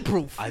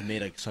bulletproof. I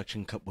made a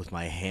suction cup with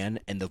my hand,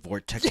 and the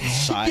vortex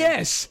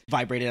inside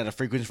vibrated at a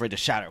frequency for it to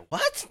shatter.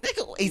 What?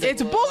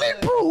 It's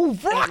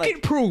bulletproof,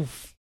 rocket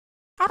proof.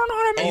 I don't know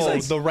how that makes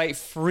sense. The right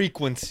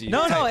frequency.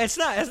 No, it's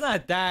not. It's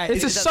not that.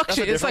 It's a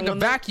suction. It's like a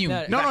vacuum.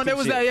 No, there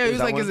was that. Yeah,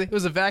 it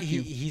was a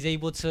vacuum. He's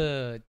able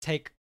to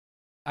take,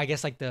 I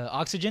guess, like the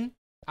oxygen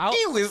out,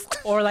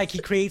 or like he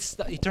turns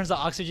the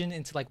oxygen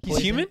into like poison.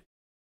 He's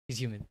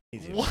human.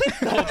 He's human. What?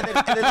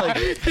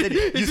 and then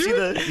you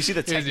see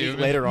the technique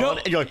later on,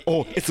 and you're like,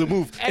 oh, it's a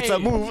move. It's a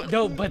move.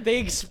 No, but they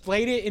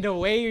explain it in a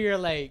way where you're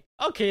like,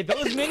 okay,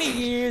 those many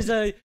years.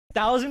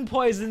 1,000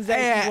 poisons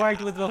that he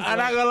worked with before. I'm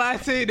not gonna lie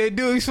to you, they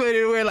do explain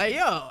it where like,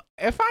 yo,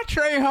 if I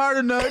train hard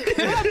enough,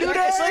 can I do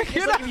that? It's like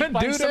you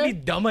find somebody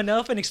dumb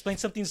enough and explain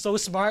something so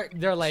smart,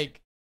 they're like,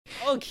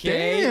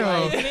 okay.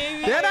 Damn,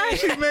 that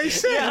actually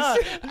makes sense. Yeah.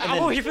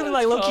 I'm over here feeling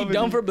like low-key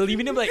dumb for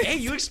believing him. Like, hey,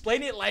 you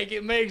explain it like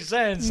it makes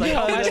sense. Like,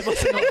 how am I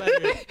supposed to know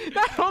better?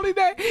 Not only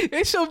that,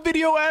 they show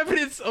video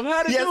evidence of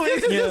how to do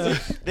it.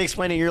 Yeah. They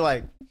explain it, you're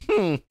like,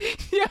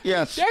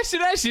 yeah.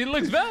 That shit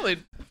looks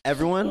valid.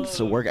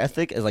 Everyone's work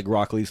ethic is like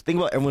Rock Lee's. Think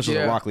about everyone's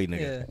a Rock Lee nigga.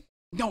 Yeah.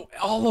 No,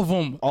 all of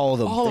them.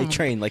 They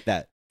train like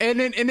that.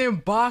 And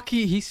then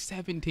Baki, he's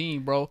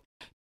 17, bro.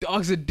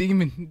 Dog's a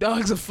demon.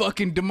 Dog's a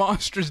fucking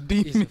demonstrous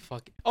demon.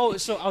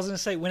 So I was gonna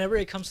say, whenever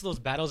it comes to those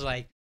battles,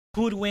 like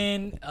who would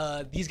win?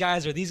 These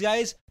guys or these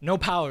guys? No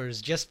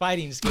powers, just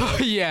fighting skills.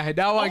 Yeah,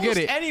 now I get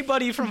it.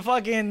 Anybody from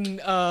fucking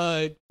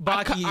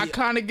Baki, I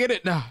kind of get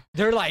it now.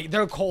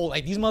 They're cold.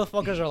 Like these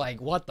motherfuckers are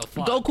like, what the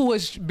fuck? Goku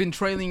has been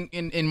training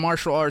in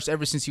martial arts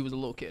ever since he was a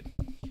little kid.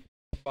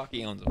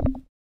 Baki owns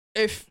him.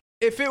 If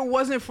it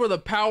wasn't for the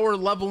power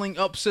leveling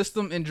up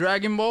system in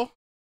Dragon Ball,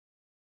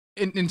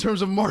 in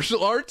terms of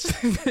martial arts,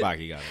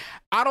 Baki got it.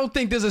 I don't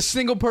think there's a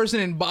single person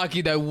in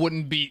Baki that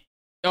wouldn't beat,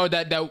 or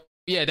that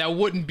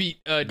wouldn't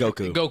beat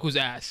Goku's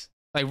ass.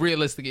 Like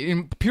realistically,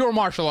 in pure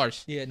martial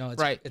arts. Yeah, no,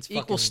 it's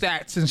equal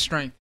stats and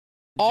strength.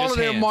 All of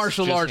their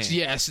martial arts,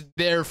 yes,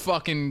 they're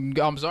fucking.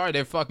 I'm sorry,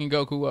 they're fucking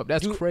Goku up.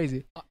 That's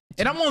crazy.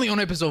 And I'm only on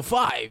episode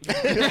 5.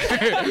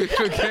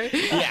 Okay.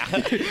 Yeah,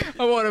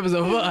 I'm on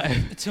episode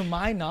 5. To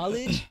my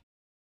knowledge,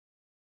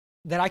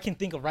 that I can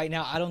think of right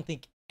now, I don't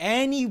think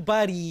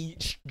anybody,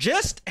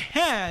 just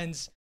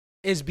hands,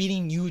 is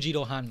beating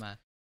Yujiro Hanma.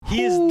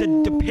 He is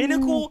the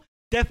pinnacle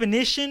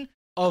definition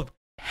of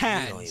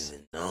hands.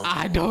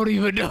 I don't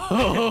even know.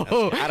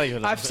 I don't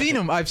even know.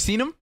 I've seen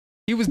him.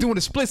 He was doing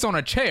the splits on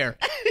a chair.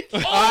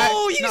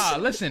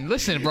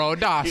 Listen, bro.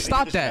 Nah,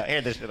 stop that.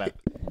 Hear this shit out.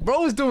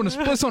 Bro was doing the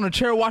splits on a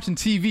chair watching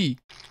TV,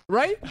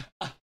 right?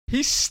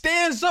 He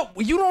stands up.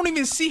 You don't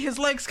even see his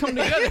legs come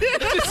together.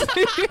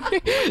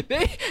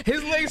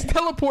 His legs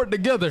teleport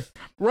together,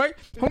 right?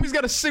 Homie's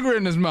got a cigarette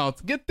in his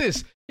mouth. Get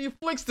this. He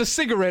flicks the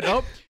cigarette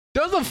up,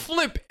 does a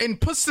flip, and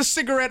puts the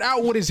cigarette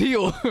out with his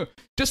heel.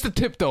 Just a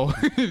tip, though.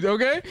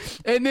 Okay?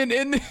 And then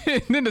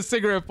the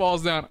cigarette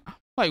falls down.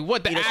 Like,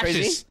 what the ashes?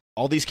 Crazy?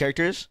 All these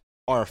characters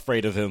are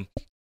afraid of him.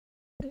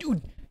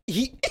 Dude,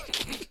 he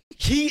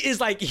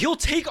is like, he'll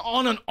take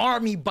on an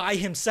army by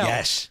himself.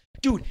 Yes.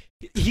 Dude,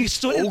 he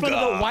stood in front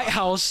of the White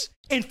House.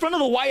 In front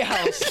of the White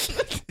House,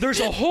 there's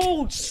a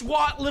whole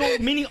SWAT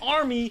little mini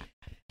army.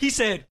 He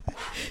said,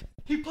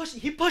 he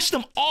pushed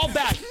them all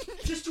back.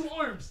 Just 2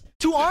 arms.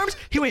 2 arms?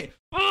 He went,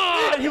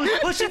 and he was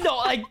pushing the,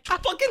 like,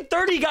 fucking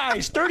 40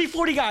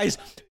 guys,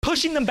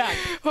 pushing them back.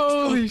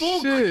 Holy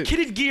full shit.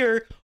 Kitted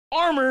gear,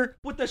 armor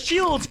with the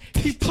shields.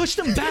 He pushed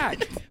them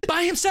back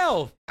by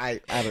himself.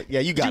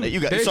 You got it.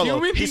 He's solo.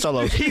 He's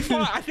solo.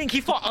 I think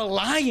he fought a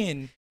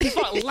lion. He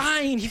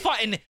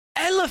fought an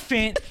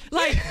elephant.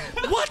 Like,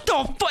 what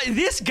the fuck?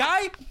 This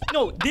guy?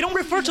 No, they don't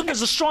refer to him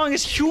as the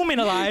strongest human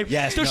alive.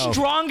 Yes, the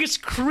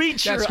strongest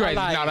creature That's crazy.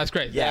 alive. No, that's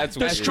crazy. Yeah, that's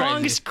the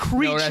strongest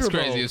creature. No, that's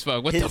bro. crazy as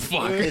fuck. What the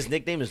fuck? His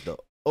nickname is the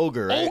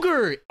Ogre,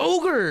 right?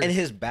 Ogre. And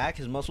his back,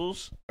 his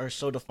muscles are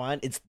so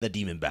defined. It's the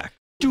demon back.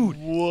 Dude,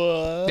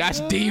 what? That's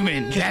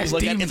demon. That's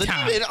demon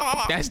time.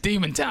 That's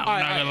demon time. All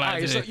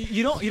right. So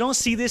you don't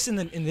see this in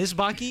this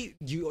Baki.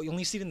 You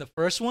only see it in the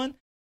first one.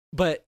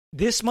 But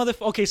this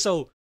motherfucker. Okay,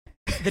 so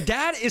the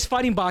dad is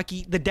fighting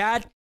Baki. The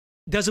dad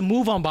does a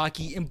move on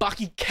Baki, and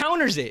Baki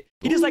counters it.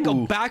 He does like a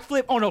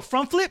backflip,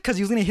 front flip, because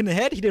he was gonna hit in the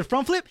head. He did a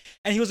front flip,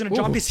 and he was gonna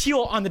drop his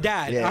heel on the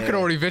dad. I could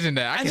already vision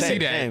that. I can see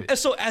that. And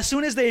so as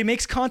soon as they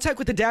makes contact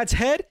with the dad's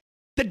head,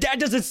 the dad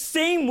does the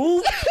same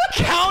move,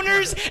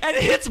 counters, and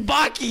hits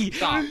Baki.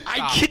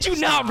 I kid you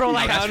not, bro.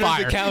 Like, that's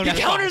fire.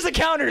 He counters the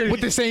counter with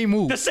the same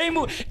move. The same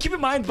move. Keep in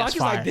mind, Baki's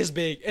like this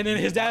big, and then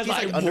his dad's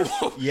like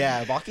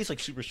yeah, Baki's like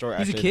super short.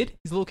 He's a kid.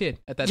 He's a little kid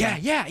at that time.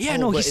 Yeah.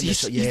 No,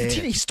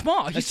 he's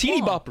small. He's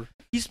teeny bopper.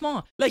 He's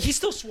small. Like, he's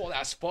still swole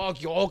as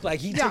fuck, yo. Like,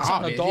 he takes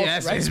on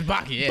adults, right? It's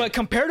Baki, But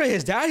compared to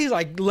his dad, he's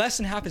like less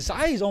than half his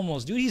size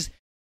almost, dude. He's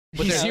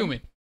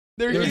human.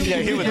 They're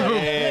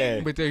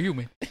human. But they're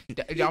human. He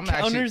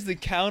counters the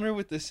counter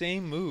with the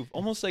same move,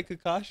 almost like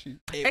Kakashi.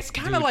 It's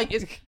kind of like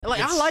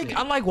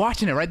I like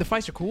watching it. Right, the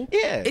fights are cool.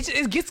 Yeah,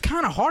 it gets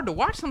kind of hard to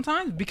watch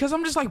sometimes because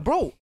I'm just like,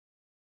 bro,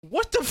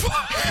 what the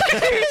fuck?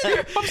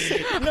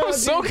 I'm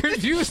so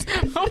confused.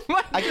 I'm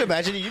like, I can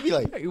imagine you'd be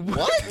like,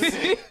 what?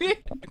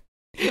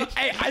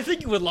 Hey, I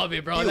think you would love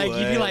it, bro.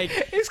 You'd be like,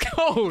 it's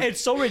cold. It's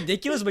so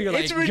ridiculous, but you're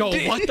like, yo,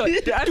 what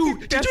the?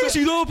 Dude, did you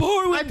see that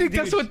part? I think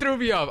that's what threw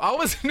me off. I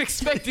wasn't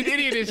expecting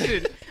any of this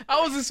shit.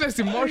 I was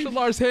expecting martial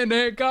arts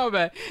hand-to-hand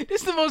combat.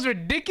 This is the most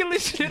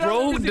ridiculous shit I've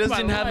ever seen. Bro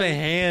doesn't have a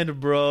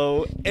hand,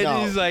 bro.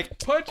 And he's like,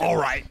 all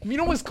right. You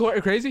know what's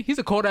crazy? He's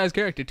a cold-ass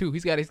character, too.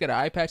 He's got an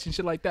eye patch and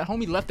shit like that.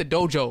 Homie left the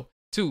dojo,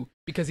 too,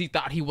 because he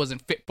thought he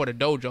wasn't fit for the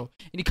dojo.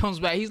 And he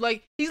comes back. He's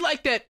like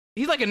that.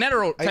 He's like a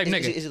Netero type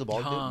nigga. Is it the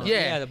bald dude?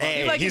 Yeah.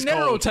 He's like a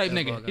Netero type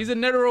nigga. He's a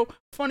Netero,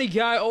 funny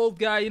guy, old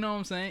guy, you know what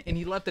I'm saying? And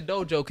he left the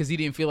dojo because he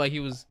didn't feel like he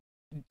was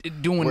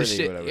doing the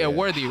shit.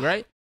 Worthy,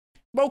 right?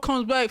 Bro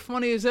comes back,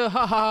 funny as hell,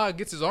 ha ha ha,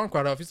 gets his arm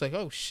cut off. He's like,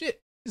 oh shit.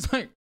 He's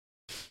like,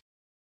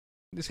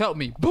 just help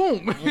me.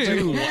 Boom.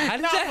 Dude, how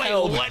did that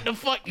help? What the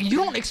fuck? You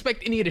don't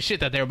expect any of the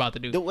shit that they're about to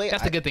do.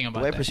 That's the good thing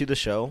about the way that. I pursue the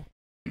show,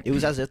 it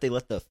was as if they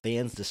let the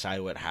fans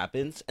decide what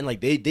happens. And like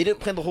they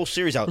didn't plan the whole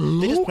series out.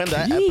 They just planned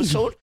that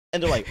episode.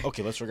 And they're like,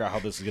 okay, let's figure out how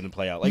this is going to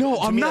play out. Like, no,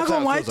 I'm not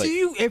going to lie to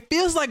you. It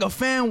feels like a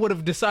fan would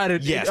have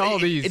decided all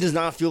these. It does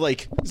not feel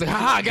like... It's like,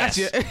 haha, I got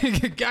you.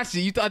 Got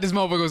you. You thought this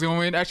motherfucker was going to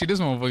win. Actually, this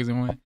motherfucker's going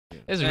to win.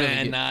 It's really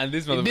good. Nah,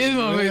 this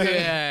motherfucker.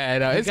 Yeah,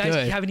 no, it's guys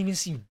good. haven't even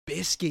seen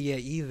Biscuit yet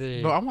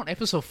either. Bro, I'm on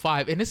episode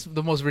 5, and it's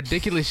the most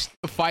ridiculous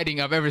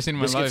fighting I've ever seen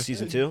in my life.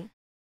 season 2?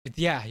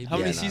 Yeah. How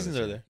many seasons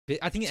are there?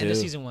 I think end of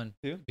season 1.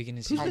 2? Beginning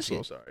of season 2. I'm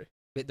so sorry.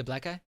 The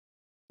black guy?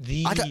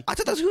 I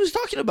thought that's who he was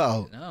talking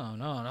about. No.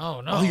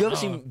 Oh, you haven't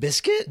seen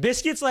Biscuit?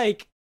 Biscuit's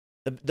like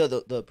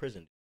the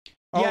prison.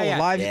 Yeah.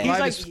 Live, he's live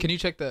like, can you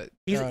check the?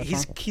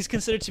 He's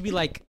considered to be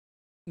like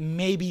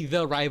maybe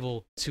the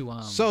rival to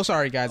So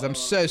sorry, guys. I'm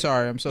so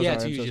sorry. I'm so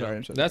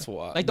sorry. That's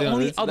wild. Like the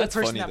only other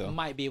person that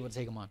might be able to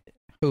take him on.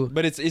 Who?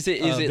 But is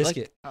it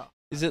Biscuit. like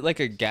is it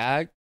like a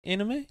gag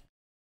anime?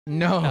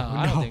 No,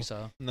 I don't think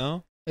so.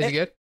 No. Is it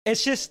good?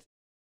 It's just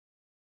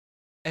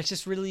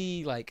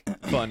really like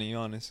funny,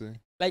 honestly.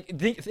 Like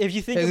if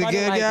you think is about it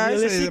good, like,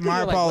 guys?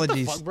 My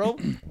apologies, what the fuck,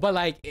 bro. But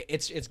like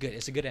it's good.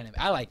 It's a good anime.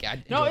 I like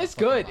it. No, it's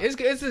good.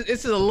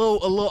 It's a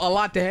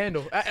lot to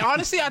handle.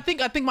 Honestly, I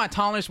think my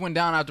tolerance went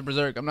down after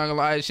Berserk. I'm not gonna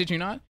lie, shit you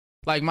not.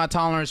 Like my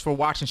tolerance for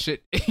watching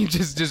shit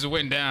just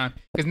went down.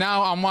 Cause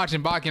now I'm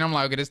watching Baki and I'm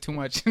like, okay, this is too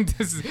much.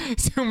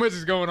 Too much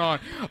is going on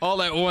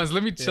all at once.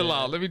 Let me chill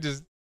out. Let me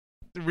just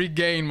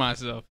regain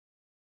myself.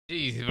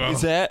 Jeez, bro.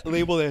 Is that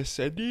labeled as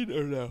ascending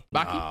or no?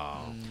 Baki?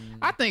 No.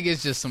 I think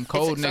it's just some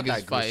cold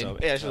niggas fighting.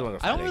 Yeah,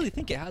 I don't really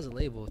think it has a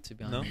label, to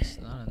be honest.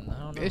 I don't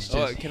know. It's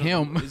just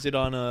him. Is it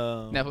on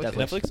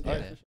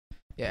Netflix?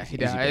 Yeah,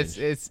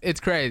 it's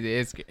crazy.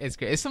 It's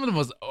crazy. It's some of the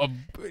most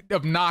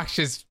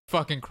obnoxious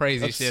fucking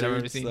crazy shit I've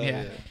ever seen.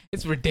 Yeah.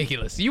 It's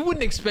ridiculous. You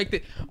wouldn't expect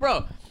it,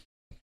 bro.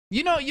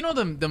 You know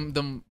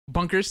them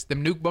bunkers,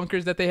 them nuke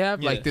bunkers that they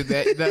have, like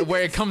the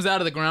where it comes out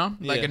of the ground,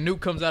 like a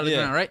nuke comes out of the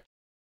ground, right?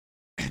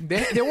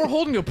 They were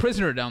holding a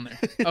prisoner down there.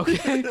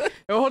 Okay, they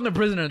were holding a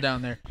prisoner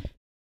down there.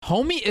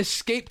 Homie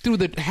escaped through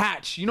the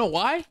hatch. You know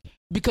why?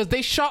 Because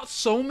they shot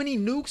so many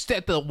nukes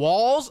that the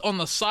walls on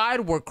the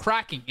side were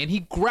cracking, and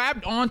he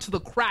grabbed onto the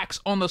cracks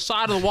on the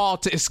side of the wall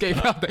to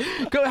escape out there.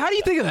 How do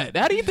you think of that?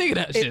 How do you think of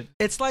that shit?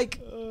 It's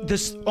like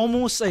this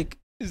almost like.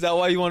 Is that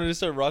why you wanted to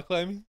start rock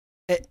climbing?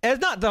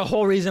 It's not the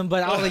whole reason,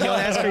 but I was like, yo,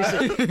 that's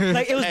crazy.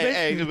 Like, it was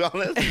to be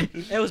honest.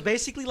 It was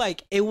basically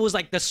like, it was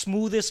like the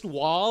smoothest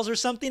walls or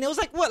something. It was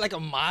like, what, like a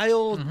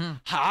mile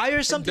high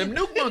or something?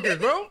 Them nuke bunkers,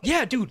 bro.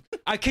 Yeah, dude.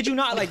 I kid you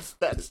not. Like,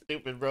 that's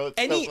stupid, bro. It's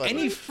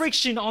any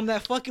friction on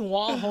that fucking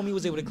wall, homie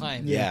was able to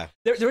climb. Yeah.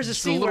 There was a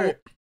scene where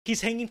he's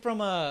hanging from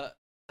a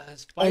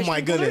oh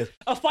my goodness.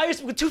 A fire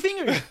with 2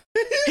 fingers.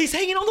 He's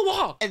hanging on the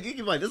wall. And you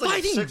can like, this is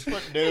like a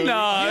 6-foot dude.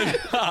 Nah,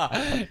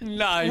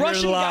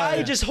 Russian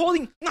guy just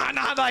holding,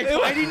 like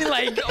fighting,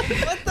 like,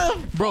 what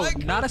the bro,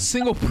 fuck? not a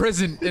single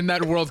prison in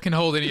that world can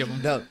hold any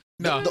of them.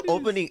 No. The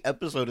opening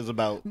episode is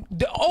about...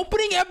 The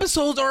opening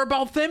episodes are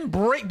about them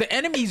the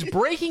enemies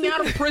breaking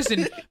out of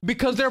prison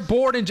because they're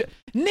bored and...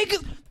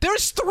 Niggas,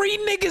 there's 3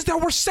 niggas that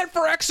were set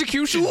for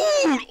execution. Ooh,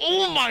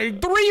 oh my,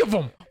 3 of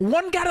them.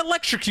 One got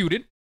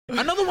electrocuted.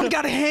 Another one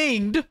got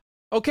hanged.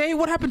 Okay,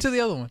 what happened to the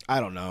other one? I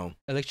don't know.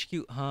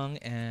 Electrocute, hung,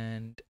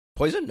 and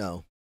Poison?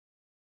 No.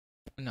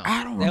 no.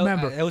 I don't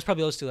remember. It was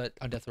probably those two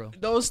on death row.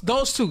 Those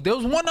two. There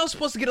was one that was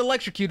supposed to get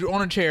electrocuted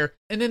on a chair,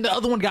 and then the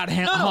other one got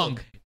hung.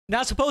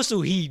 Not supposed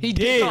to. He He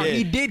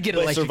did. did get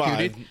But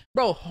electrocuted. survived.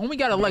 Bro, homie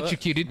got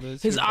electrocuted.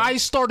 Let's His hear that.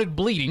 eyes started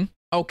bleeding.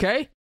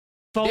 Okay.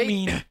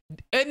 Foaming.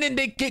 And then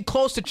they get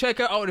close to check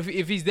out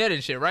if he's dead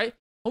and shit, right?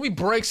 Homie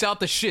breaks out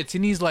the shits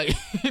and he's like,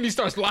 and he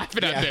starts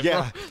laughing at them,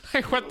 yeah. bro.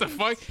 Like, what the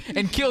fuck?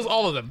 And kills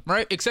all of them,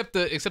 right? Except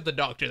the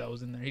doctor that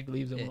was in there. He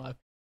leaves them alive.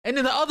 And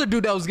then the other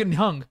dude that was getting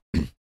hung.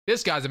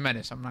 This guy's a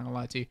menace. I'm not gonna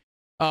lie to you.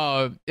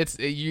 It's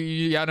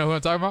y'all know who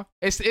I'm talking about?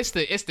 It's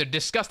the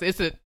disgusting. It's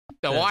the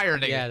wire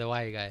nigga. Yeah, the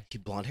wire guy. He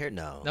blonde hair?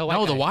 No. No, white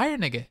No, guy. the wire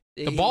nigga.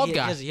 The bald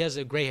guy. He has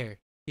a gray hair.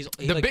 He's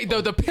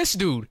The piss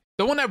dude.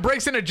 The one that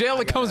breaks into jail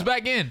and comes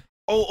back in.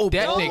 Oh,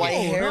 that bald nigga. white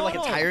hair like a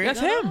tyrant? That's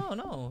him.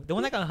 No. The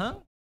one that got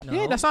hung? No.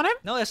 Yeah, that's not him.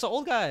 No, that's the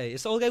old guy.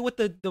 It's the old guy with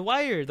the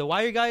wire. The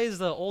wire guy is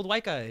the old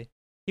white guy.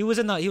 He was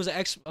an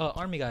ex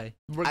army guy.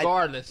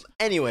 Regardless.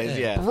 Anyways,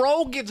 yeah.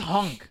 Bro gets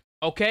hung.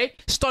 Okay?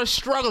 Starts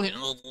struggling.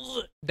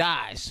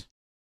 Dies.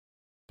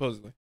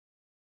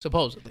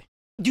 Supposedly.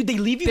 Dude, they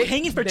leave you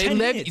hanging for 10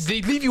 minutes.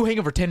 They leave you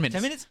hanging for 10 minutes.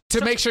 10 minutes?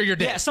 To make sure you're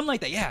dead. Yeah, something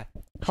like that, yeah.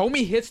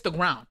 Homie hits the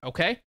ground,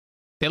 okay?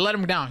 They let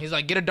him down. He's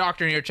like, get a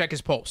doctor in here, check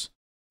his pulse.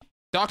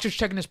 Doctor's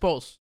checking his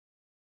pulse.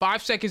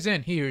 5 seconds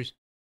in, he hears.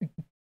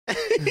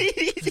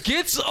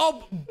 Gets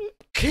up,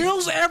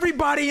 kills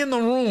everybody in the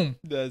room.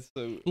 That's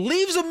so.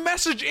 Leaves a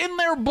message in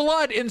their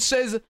blood and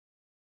says,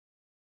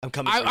 I'm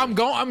coming.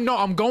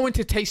 I'm going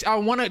to taste. I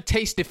want to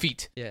taste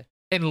defeat. Yeah.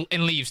 And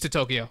leaves to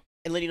Tokyo.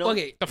 And let you know.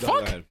 Okay, The Go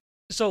fuck? ahead.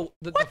 so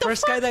the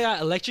first guy that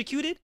got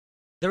electrocuted,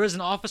 there was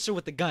an officer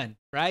with a gun,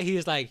 right?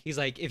 He's like,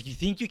 if you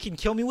think you can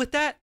kill me with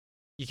that,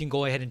 you can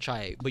go ahead and try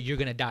it, but you're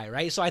gonna die,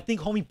 right? So I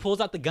think homie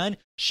pulls out the gun,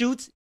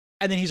 shoots,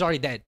 and then he's already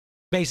dead,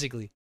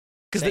 basically.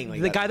 Because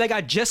the guy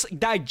that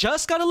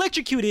just got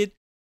electrocuted,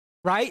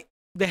 right?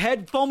 The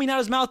head foaming out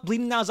his mouth,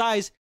 bleeding out his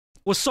eyes,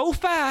 was so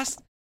fast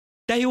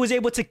that he was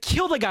able to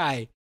kill the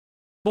guy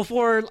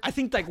before I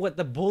think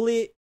the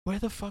bullet. Where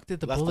the fuck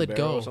did the Left bullet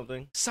barrel go? or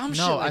something? Some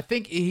shit. No, Like, I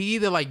think he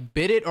either like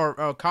bit it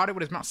or caught it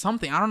with his mouth.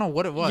 Something. I don't know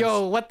what it was.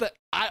 yo, what the?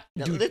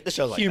 No, Dude, the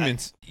show's like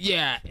Humans.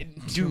 Yeah,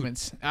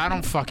 humans. I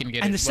don't fucking get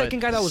it. and the second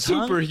guy that was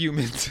hung,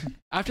 Superhumans.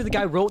 after the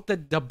guy wrote the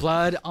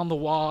blood on the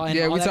wall. And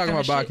yeah, all we're that talking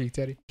kind about of shit, Baki,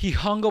 Teddy. He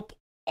hung up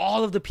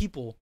all of the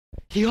people.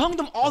 He hung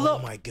them all Oh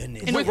up. my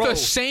goodness. In a With row. the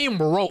same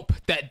rope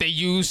that they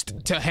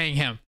used to hang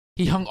him.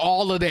 He hung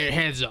all of their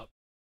heads up.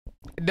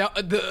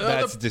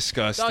 That's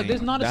disgusting.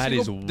 There's not a That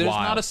single. is wild. There's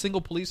not a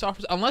single police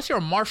officer unless you're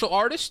a martial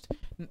artist.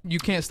 You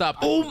can't stop.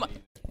 Oh my,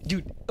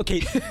 dude.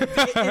 Okay,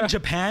 in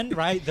Japan,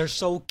 right? They're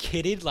so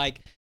kitted.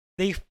 Like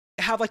they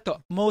have like the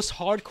most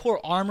hardcore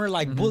armor,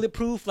 like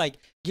bulletproof. Like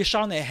get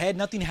shot on the head,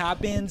 nothing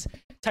happens.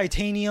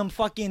 Titanium,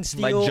 fucking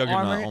steel like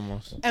Juggernaut armor.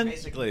 almost. And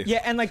Basically.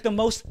 yeah, and like the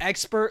most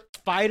expert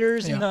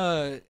fighters in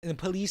the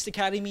police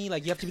academy.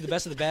 Like you have to be the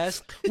best of the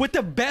best with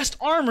the best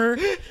armor,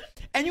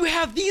 and you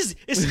have these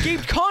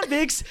escaped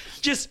convicts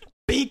just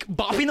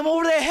bopping them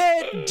over the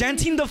head,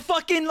 denting the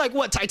fucking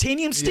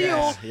titanium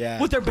steel yeah.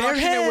 with their bare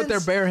Crushing hands. it with their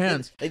bare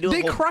hands. They do a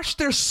They whole- crush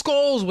their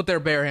skulls with their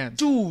bare hands.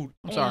 Dude,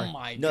 I'm sorry. Oh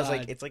my No,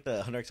 god. it's like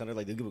the Hunter x Hunter.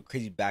 Like they give a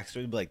crazy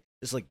backstory. But like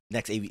this is like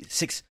next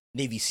 6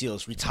 Navy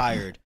SEALs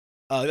retired.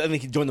 I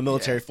mean, he joined the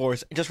military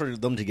force just for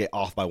them to get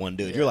off by one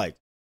dude. You're like,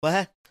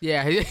 what?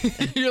 Yeah,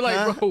 you're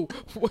like, bro,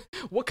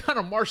 what kind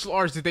of martial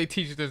arts did they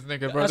teach this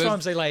nigga, bro? That's what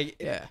I'm saying. Like,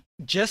 Yeah,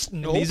 just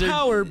no These are-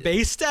 power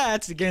based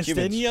stats against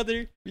Humans. any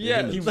other.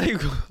 yeah. Humans.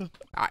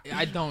 Like,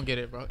 I don't get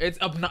it, bro.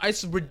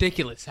 It's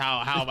ridiculous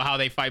how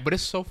they fight, but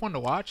it's so fun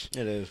to watch.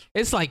 It is.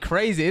 It's like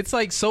crazy. It's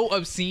like so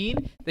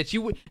obscene that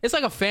you would. It's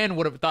like a fan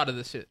would have thought of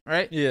this shit,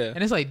 right? Yeah.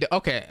 And it's like,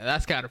 okay,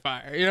 that's kind of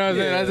fire. You know what I'm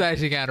saying? That's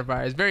actually kind of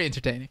fire. It's very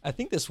entertaining. I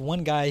think this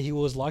one guy, he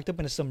was locked up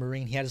in a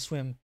submarine. He had to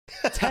swim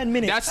 10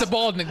 minutes. That's the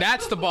bald nigga.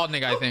 That's the bald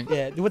nigga, I think.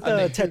 Yeah, with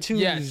the tattoos.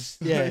 Yes.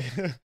 Yeah.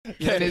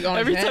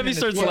 Every time he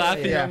starts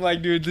laughing, yeah. I'm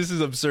like, dude, this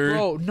is absurd.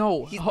 Bro,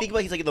 no. Think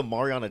about he's like in the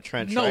Mariana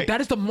Trench. No, right?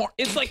 that is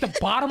it's like the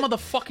bottom of the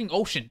fucking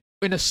ocean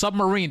in a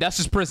submarine. That's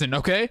his prison,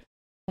 okay?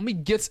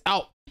 Homie gets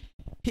out.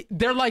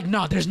 They're like,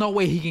 no, there's no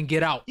way he can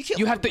get out.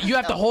 You have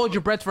to hold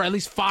your breath for at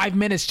least 5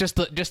 minutes just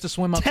to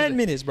swim up. 10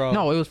 minutes, bro.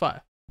 No, it was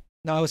 5.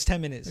 No, it was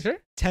 10 minutes. Sure?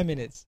 10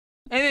 minutes.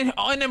 And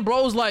then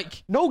bro's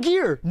like, No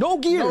gear. No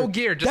gear. no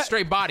gear, just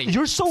straight body.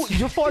 You're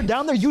far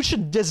down there. You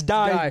should just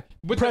die.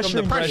 With Pressure the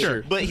and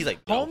pressure. But he's like,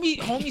 no.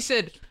 Homie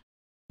said,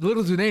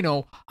 little do they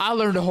know, I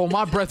learned to hold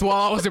my breath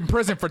while I was in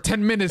prison for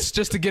 10 minutes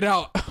just to get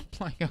out. I'm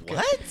like, okay,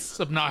 What? It's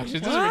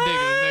obnoxious. This is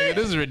ridiculous, nigga.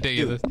 This is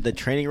ridiculous. Dude, the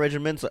training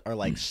regiments are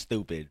like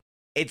stupid.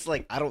 It's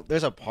like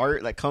there's a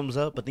part that comes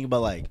up, but think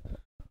about like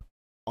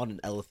on an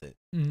elephant,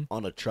 Mhm.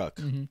 on a truck,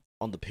 Mhm.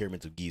 on the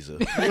pyramids of Giza.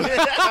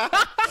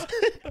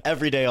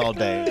 Every day, all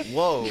day.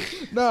 Whoa.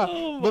 Nah,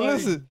 Oh but my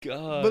listen,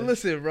 God. but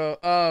listen, bro.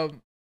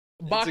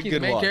 Baki's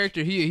good main watch.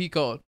 character, he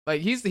called.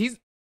 Like he's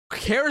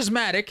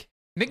charismatic.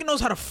 Nigga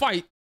knows how to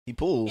fight, He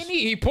pulls.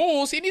 He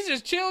pulls. He's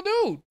just chill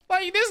dude.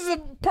 Like, this is a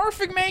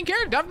perfect main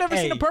character. I've never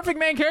seen a perfect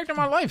main character in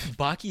my life.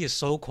 Baki is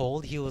so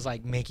cold. He was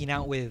like making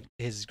out with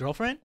his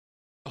girlfriend.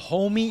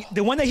 Homie,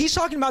 the one that he's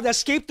talking about that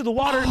escaped through the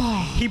water,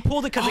 he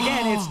pulled it because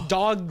again, it's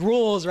dog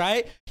rules,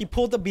 right? He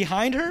pulled it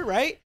behind her,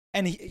 right?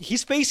 And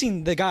he's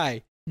facing the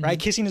guy, right?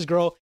 Kissing his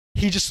girl.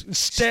 He just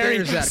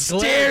staring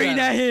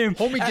at him.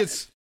 Homie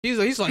gets,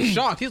 he's like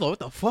shocked. He's like, what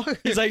the fuck?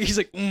 He's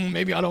like,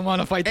 maybe I don't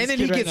want to fight this And then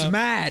kid he right gets now.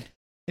 mad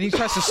and he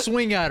tries to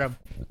swing at him.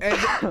 And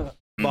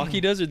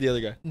Baki does or the other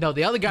guy? no,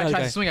 the other guy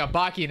tries to swing at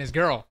Baki and his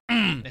girl.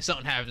 And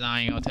something happens. I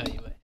ain't gonna tell you.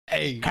 But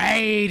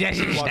hey, that's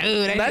just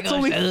dude. That's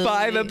only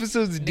 5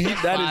 episodes deep.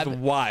 That is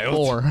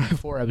wild.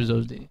 4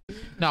 episodes deep.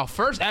 No,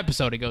 first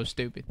episode it goes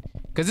stupid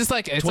because it's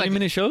like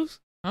 20-minute shows?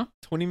 Huh?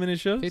 20-minute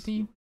shows?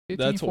 15,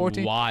 That's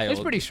 14. wild. It's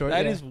pretty short.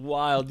 That yeah. is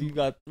wild.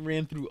 You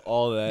ran through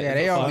all that. Yeah,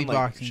 they all be Like,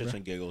 boxing. shits Bro.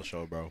 and giggles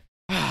show, bro.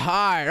 All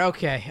right,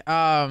 okay.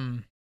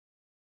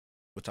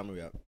 What time are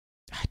we at?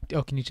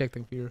 Oh, can you check the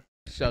computer?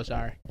 So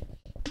sorry.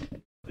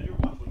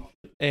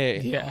 Hey.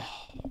 Yeah.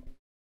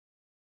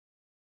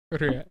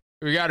 What are we at?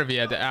 We gotta be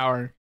at the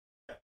hour.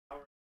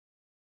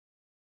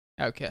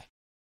 Okay.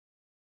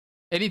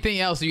 Anything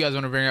else you guys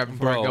want to bring up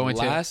before I go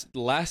into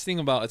last thing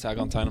about Attack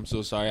on Titan, I'm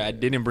so sorry. I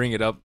didn't bring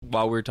it up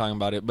while we were talking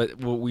about it, but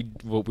what we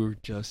were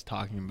just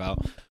talking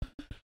about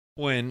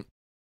when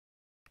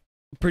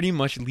pretty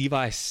much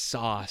Levi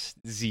sauced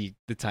Zeke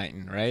the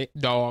Titan, right?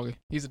 Dog.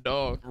 He's a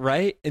dog.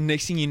 Right? And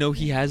next thing you know,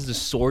 he has the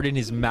sword in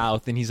his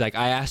mouth and he's like,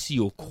 I asked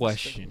you a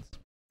question.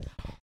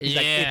 He's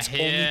like, it's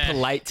only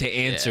polite to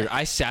answer.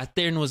 I sat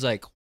there and was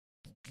like,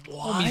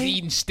 what? Homie's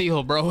eating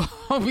steel, bro.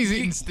 Homie's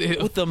eating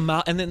steel. With the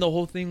mouth, and then the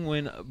whole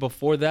thing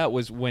before that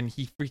was when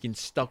he freaking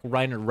stuck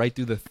Reiner right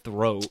through the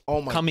throat,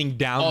 coming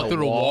down through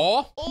the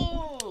wall.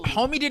 Oh.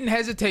 Homie didn't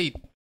hesitate.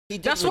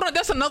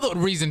 That's another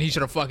reason he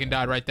should have fucking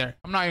died right there.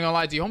 I'm not even gonna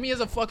lie to you. Homie has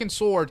a fucking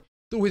sword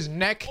through his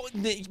neck,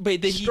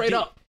 but then straight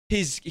up.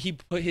 He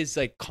put his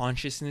like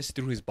consciousness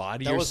through his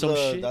body That or was some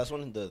shit. That's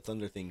when the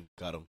thunder thing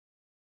got him.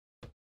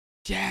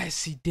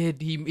 Yes, he did.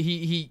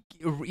 He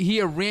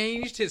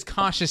arranged his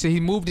consciousness. He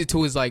moved it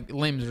to his like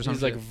limbs or something.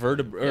 He's like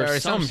vertebra or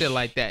some shit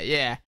like that.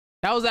 Yeah,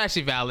 that was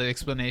actually a valid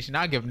explanation.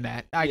 I'll give him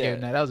that. Give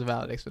him that. That was a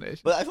valid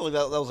explanation. But I feel like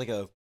that was like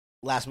a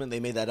last minute.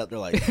 They made that up. They're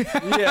like,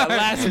 yeah,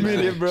 last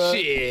minute, bro.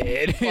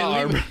 Shit.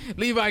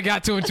 Levi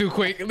got to it too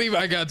quick. We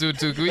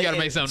gotta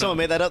make something. Someone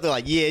made that up. They're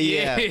like, yeah.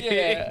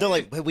 Yeah. They're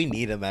like, we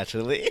need him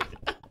actually.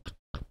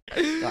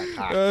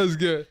 That was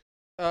good.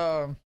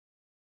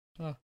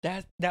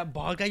 That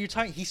bald guy you're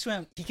talking, he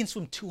can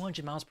swim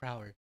 200 miles per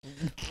hour.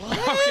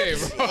 Okay,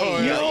 bro.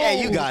 Yeah,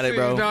 you got it,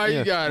 bro. No,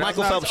 you got it.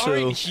 Michael Phelps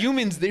too.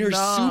 Humans, they're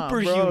Nah,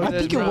 superhuman. bro. I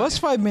think it was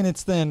 5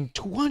 minutes then.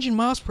 200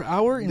 miles per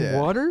hour in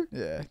water?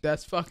 Yeah,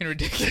 that's fucking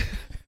ridiculous.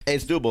 Hey,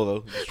 it's doable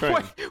though. Just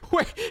try.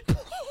 Wait.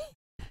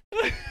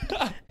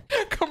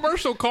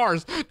 Commercial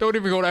cars don't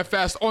even go that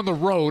fast on the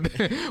road.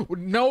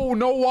 No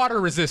water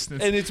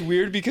resistance. And it's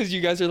weird because you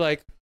guys are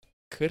like,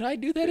 could I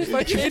do that if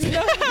I trained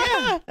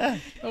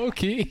enough?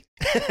 Okay.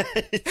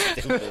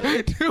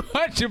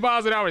 200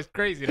 miles an hour is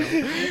crazy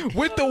though.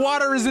 With the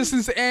water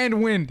resistance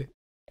and wind.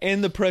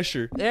 And the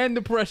pressure.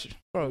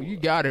 Bro, you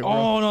got it, bro.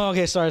 Oh, no.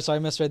 Okay, sorry. I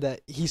misread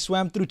that. He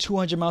swam through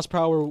 200 miles per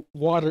hour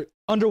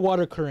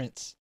underwater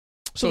currents.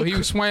 So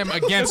he swam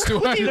against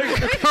 200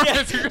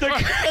 currents.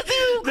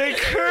 The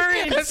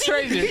current.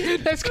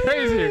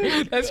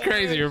 That's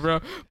crazier, bro.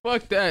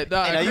 Fuck that.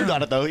 Nah, Hey, now you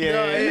got it though.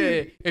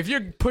 Yeah. If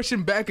you're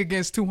pushing back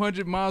against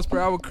 200 miles per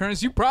hour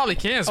currents, you probably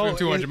can swim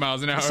 200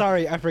 miles an hour.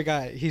 Sorry, I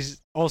forgot.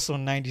 He's also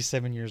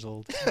 97 years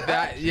old.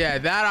 That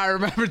I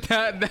remember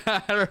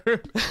that.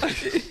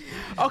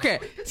 Okay.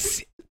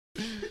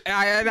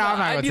 I'm not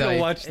I gonna need tell to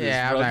you. watch this,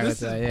 Yeah, bro. I'm not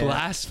This gonna is tell you.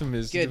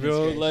 blasphemous, Goodness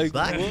bro. gracious.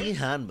 Like, Baki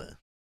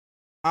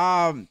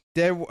Hanma.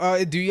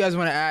 Do you guys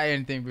want to add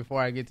anything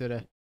before I get to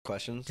the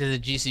Questions?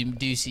 juicy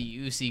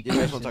You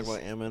guys want to talk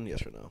about Ant-Man?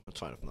 Yes or no? That's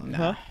fine if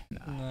not.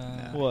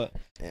 Nah. what?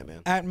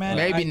 Ant-Man. Ant-Man.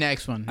 Maybe I,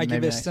 next one. I give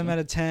Maybe it a next 7 one. out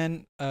of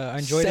 10. I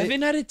enjoyed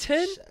 7 out of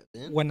 10?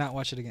 Seven? Would not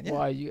watch it again. Yeah.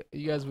 Why you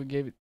guys would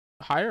give it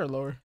higher or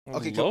lower?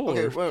 Okay, Lower.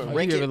 okay. Well, you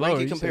rank give it it lower,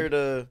 you compared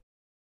to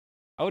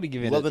I would have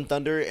given Love it. and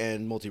Thunder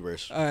and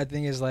Multiverse. I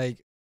think it's like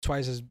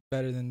twice as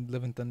better than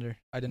Live and Thunder.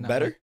 I did not.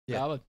 Better? Like, yeah.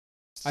 Valid.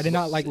 I did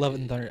not like Love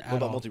and Thunder What at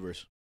about all.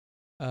 Multiverse?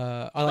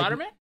 I like.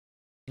 Spider-Man?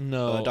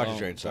 No. Doctor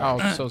Strange.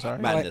 Sorry. Oh, so sorry.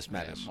 Madness.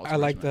 I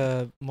like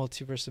the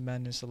Multiverse of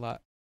Madness a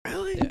lot.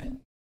 Really? Yeah.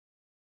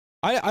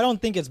 I don't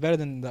think it's better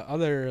than the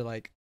other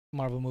like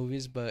Marvel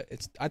movies, but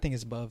I think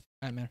it's above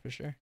Ant-Man for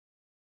sure.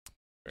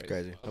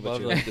 Crazy. How about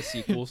Above you? like the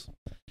sequels.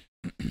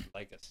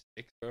 Like a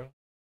 6, bro.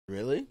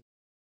 Really?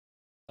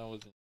 That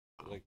wasn't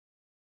like.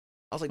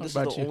 I was like, What this is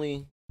about the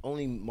you?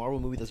 only Marvel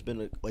movie that's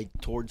been like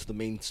towards the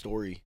main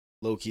story,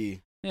 low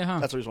key. Yeah, huh?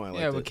 That's the reason why I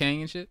liked Yeah, it. with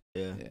Kang and shit.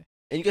 Yeah. Yeah.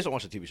 And you guys don't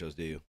watch the TV shows,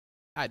 do you?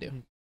 I do.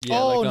 Yeah,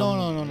 Oh, like,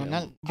 no,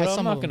 not. But some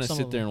I'm not of them, gonna some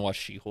sit of there them. and watch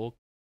She-Hulk.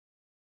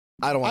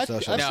 I don't watch I've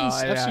those shows. No,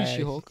 seen I-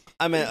 She-Hulk.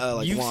 I meant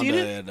like You've Wanda seen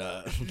it?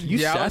 and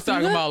Yeah, I sat was through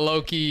talking that? about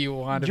Loki.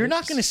 Wanda. You're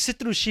not gonna sit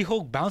through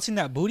She-Hulk bouncing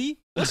that booty?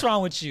 What's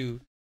wrong with you?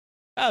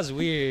 That was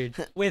weird.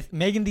 With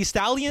Megan Thee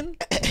Stallion?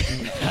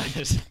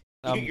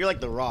 You're like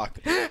The Rock.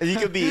 If you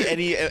could be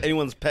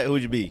anyone's pet, who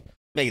would you be?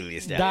 Megan Thee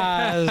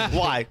Stallion.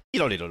 Why? You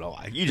don't need to know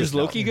why. You just Is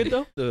Loki good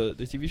though? The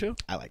TV show?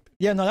 I liked it.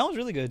 Yeah, no, that was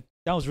really good.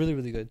 That was really,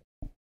 really good.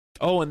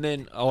 Oh, and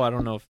then I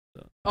don't know if.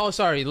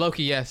 Sorry,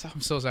 Loki. Yes,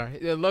 I'm so sorry.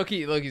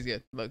 Loki's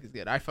good. Loki's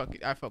good. I fuck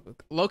with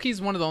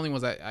Loki's one of the only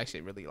ones I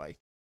actually really like.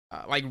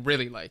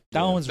 Really like.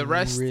 That one's the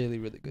rest, really,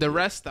 really good. The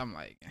rest, I'm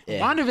like, Yeah.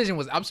 WandaVision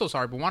was. I'm so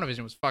sorry, but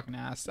WandaVision was fucking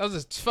ass. It was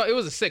a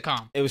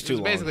sitcom. It was too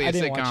long. Basically a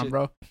sitcom,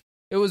 bro.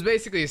 It was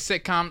basically a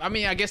sitcom. I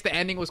mean, I guess the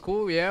ending was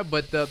cool, yeah,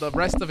 but the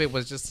rest of it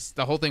was just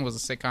the whole thing was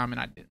a sitcom, and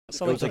I didn't.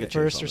 So like the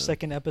first or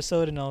second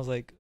episode, and I was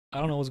like, I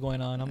don't know what's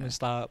going on. I'm gonna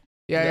stop.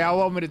 Yeah, y'all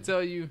want me to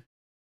tell you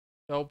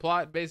the whole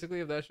plot basically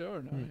of that show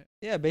or no?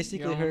 Yeah, basically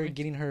You know her what I mean?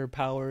 getting her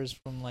powers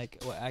from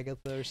like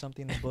Agatha or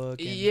something in the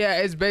book. And Yeah,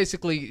 it's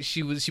basically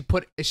she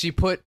put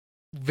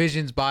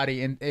Vision's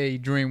body in a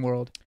dream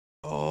world.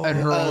 Oh, At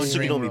her own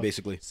dream Tsukinomi, world.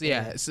 basically. So,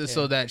 yeah,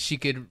 so that she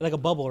could like a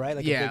bubble, right?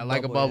 Like a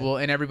big bubble,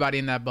 and everybody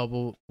in that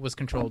bubble was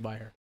controlled by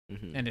her,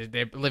 Mhm. and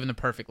they're living the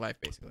perfect life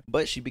basically.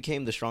 But she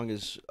became the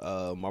strongest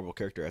Marvel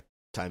character at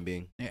the time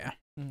being. Yeah.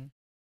 Mhm.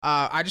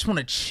 I just want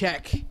to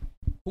check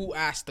who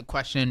asked the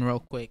question real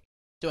quick,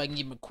 so I can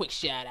give him a quick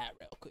shout out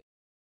real quick.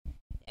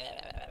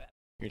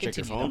 You check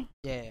your Continue, phone?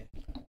 Yeah.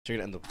 Check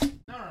it in the.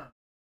 No.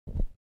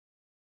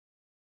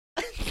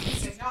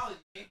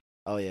 Technology.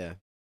 Oh yeah.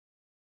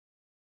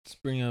 Let's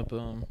bring up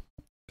a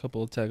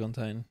couple of Attack on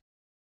Titan.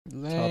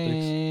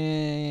 Lame.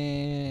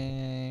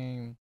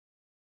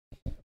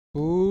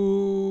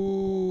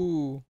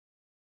 Ooh.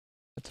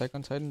 Attack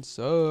on Titan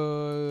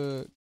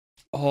suck.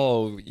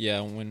 Oh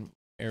yeah, when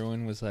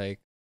Erwin was like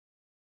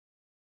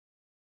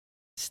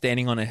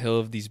standing on a hill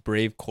of these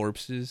brave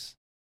corpses,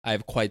 I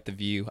have quite the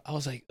view. I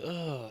was like,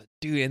 ugh,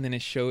 dude, and then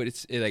it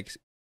like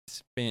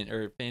spanned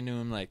to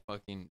him like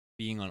fucking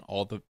being on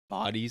all the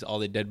bodies, all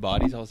the dead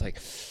bodies. I was like,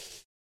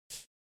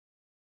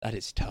 that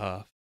is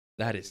tough.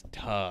 That is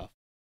tough.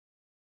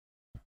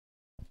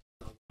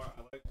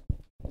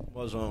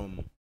 Was I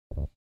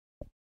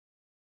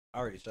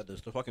already said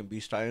this. The fucking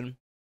Beast Titan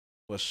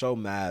was so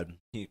mad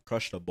he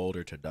crushed a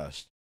boulder to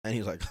dust, and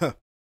he's like, huh,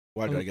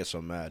 "Why did I get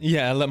so mad?"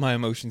 Yeah, I let my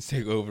emotions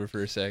take over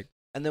for a sec.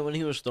 And then when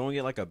he was throwing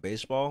it like a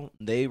baseball,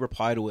 they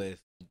replied with,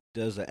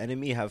 "Does the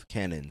enemy have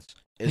cannons?"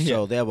 And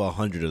so they have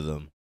 100 of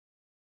them.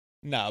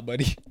 Nah,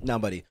 buddy. Nah,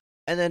 buddy.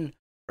 And then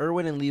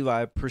Erwin and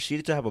Levi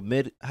proceeded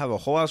to have a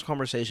whole ass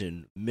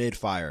conversation mid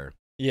fire.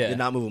 Yeah. Did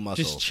not move a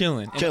muscle. Just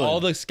chilling. And Chilling. all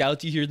the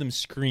scouts, you hear them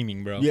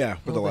screaming, bro. Yeah,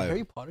 for the the life.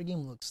 Harry Potter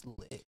game looks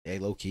lit. Hey,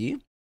 low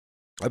key.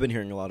 I've been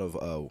hearing a lot of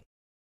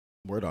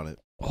word on it.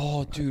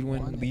 Oh, dude,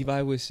 when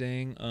Levi was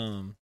saying,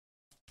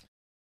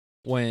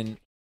 when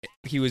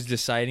he was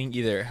deciding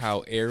either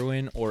how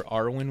Erwin or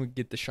Arwen would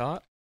get the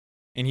shot,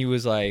 and he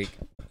was like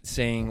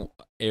saying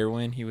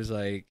Erwin, he was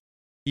like,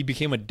 he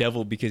became a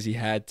devil because he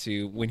had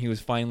to. When he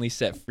was finally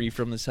set free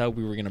from the cell,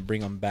 we were gonna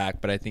bring him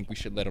back, but I think we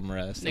should let him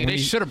rest. They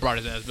should have brought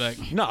his ass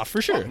back. Nah,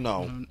 for sure.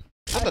 No.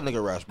 Let that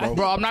nigga rest, bro.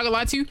 Bro, I'm not gonna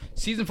lie to you.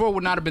 Season 4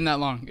 would not have been that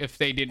long if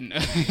they didn't.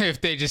 if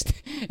they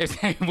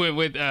went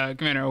with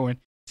Commander Owen.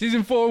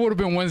 Season 4 would have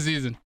been one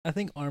season. I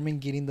think Armin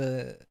getting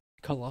the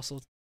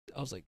colossal.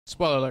 I was like,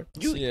 Spoiler alert.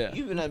 You Yeah.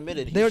 even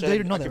admitted he They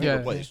said know I that, can be right?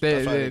 replaced.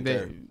 That's why I didn't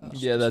care.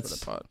 Yeah,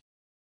 that's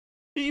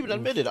He even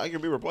admitted I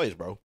can be replaced,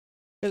 bro.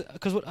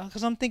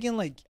 because I'm thinking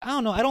like, I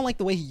don't know. I don't like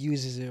the way he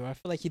uses it. I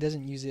feel like he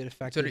doesn't use it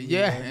effectively.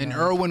 Yeah, right and now.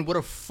 Erwin would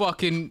have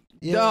fucking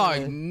Yeah.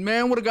 dog.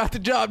 Man would have got the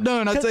job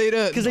done. I'll tell you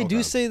that. Because they do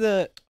Okay. say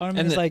that Armin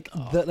And is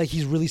the- like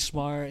he's really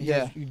smart.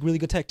 Yeah. He's a really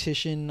good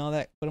tactician and all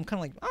that. But I'm kind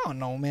of like, I don't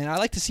know, man. I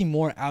like to see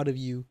more out of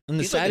you. And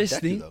the He's like a saddest Deku,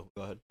 thing, though.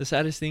 Go ahead. the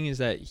saddest thing is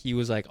that he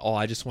was like, "Oh,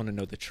 I just want to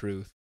know the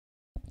truth."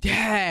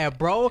 Yeah,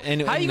 bro.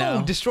 And How you now-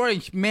 gonna destroy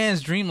a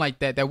man's dream like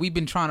that? That we've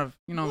been trying to,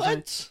 you know what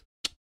I'm saying?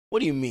 What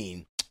do you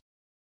mean?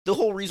 The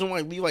whole reason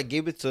why Levi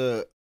gave it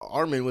to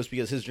Armin was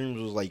because his dreams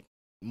was like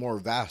more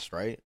vast,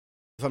 right?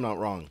 If I'm not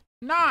wrong.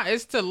 Nah,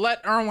 it's to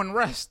let Erwin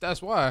rest.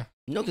 That's why.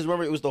 No, because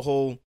remember it was the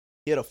whole.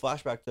 He had a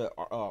flashback to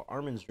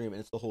Armin's dream, and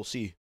it's the whole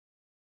sea.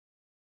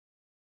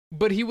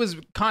 But he was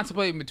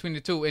contemplating between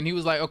the two, and he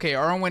was like, "Okay,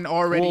 Erwin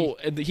already." Well,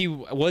 he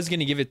was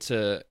gonna give it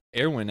to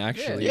Erwin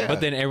actually, Yeah. but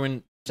then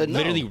Erwin Said no.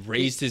 literally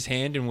raised his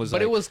hand and was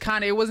But like, it was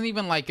kind of. It wasn't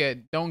even like a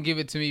 "Don't give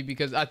it to me"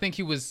 because I think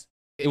he was.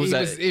 It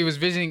was He was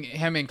visiting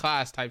him in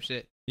class type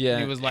shit. yeah,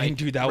 he was like, and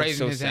dude, that was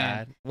raising so his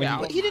hand. sad. When Yeah,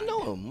 he- But he didn't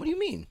know him. What do you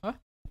mean? Huh?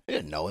 He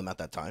didn't know him at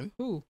that time.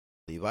 Who?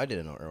 Levi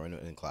didn't know Erwin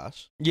in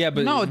class. yeah,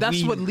 but No,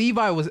 that's what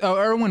Levi was.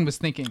 Erwin was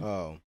thinking.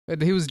 Oh.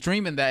 He was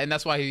dreaming that, and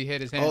that's why he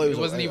hit his hand. Oh, it it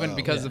wasn't was- even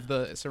because yeah. of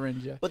the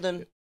syringe. Yeah. But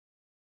then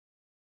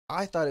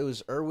I thought it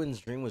was Erwin's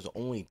dream was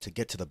only to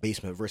get to the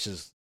basement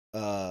versus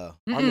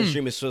Armin's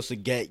dream is supposed to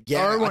get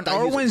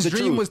Erwin's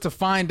dream was to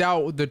find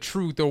out the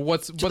truth or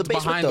what's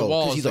behind the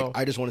walls. He's so. like,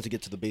 I just wanted to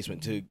get to the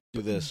basement to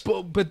do this.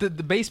 But the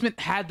basement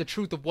had the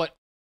truth of what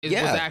was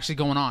Yeah. actually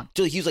going on.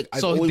 So he's like, I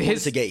So always wanted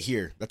his- to get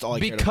here. That's all I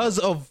cared Because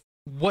of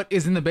what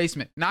is in the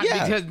basement. Not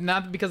Yeah.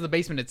 because of the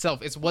basement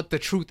itself. It's what the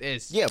truth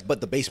is. about. Yeah,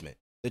 but the basement,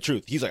 the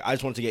truth. He's like, I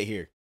just wanted to get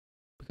here.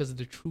 Because of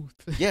the truth.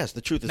 Yes,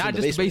 the truth is Not in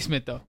the just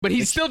basement. the basement though. But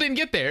he still didn't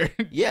get there.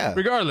 Yeah.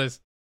 Regardless.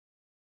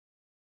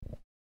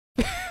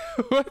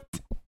 What?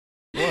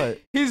 What?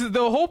 The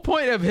whole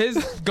point of his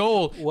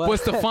goal What?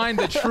 was to find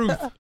the truth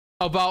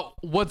about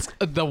what's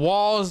the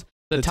walls,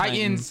 the Titans,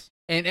 Titans.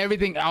 and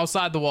everything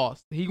outside the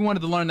walls. He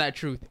wanted to learn that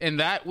truth, and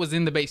that was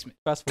in the basement.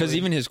 Fast Because forward.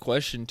 even his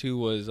question too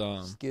was,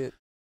 Skip.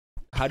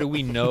 how do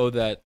we know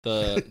that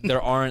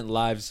there aren't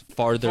lives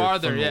farther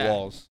from the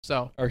walls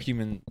So or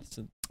human?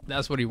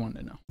 that's what he wanted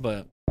to know.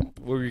 But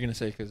what were you gonna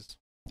say? Because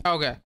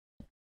Okay.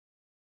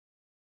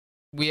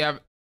 We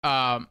have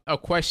a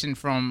question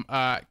from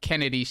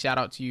Kennedy. Shout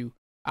out to you.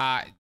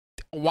 A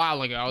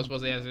while ago, I was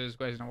supposed to answer this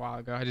question a while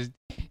ago. I just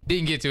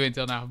didn't get to it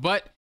until now.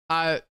 But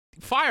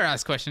fire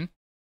ass question: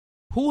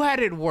 who had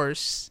it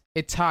worse,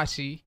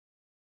 Itachi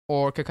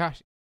or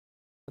Kakashi?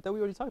 I thought we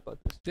already talked about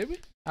this. Did we?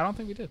 I don't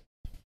think we did.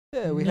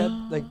 Yeah, we No.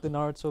 had like the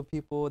Naruto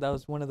people. That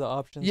was one of the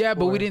options. Yeah,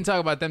 but we for didn't talk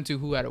about them two.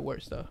 Who had it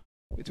worse though?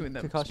 Between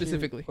them Kakashi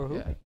specifically. or who?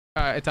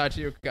 Yeah.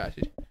 Itachi or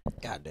Kakashi.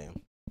 Goddamn.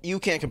 You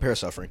can't compare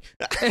suffering.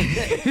 You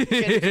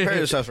can't compare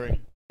your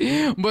suffering.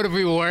 But if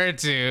we were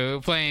to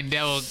playing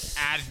devil's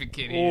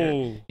advocate here,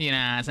 you know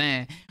what I'm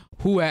saying?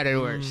 Who had it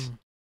worse?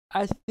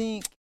 I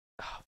think.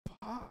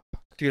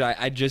 dude,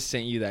 I just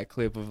sent you that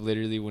clip of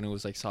literally when it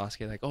was like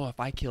Sasuke, like, oh, if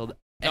I killed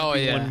Oh,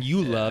 yeah. everyone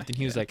you Yeah. loved, and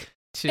he was like,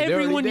 Shit, they're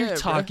already everyone you're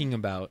dead, bro. talking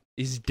about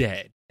is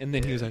dead, and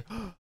then he was like,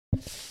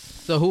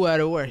 So who had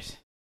it worse?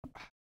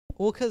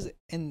 Well, because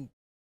in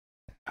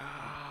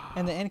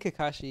the end,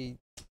 Kakashi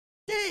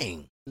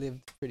Dang.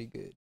 lived pretty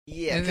good.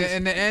 Yeah. And 'cause-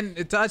 in the end,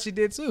 Itachi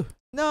did too.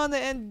 No, in the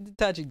end,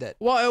 Itachi dead.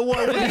 Well,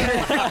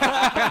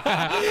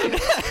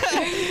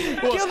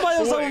 Killed by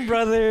his own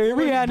brother,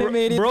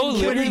 reanimated. bro, when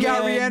he literally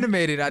got man.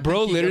 reanimated, I Bro,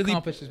 think he literally-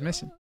 accomplished his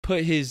mission.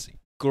 put his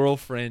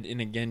girlfriend in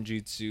a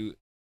genjutsu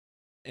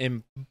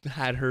and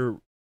had her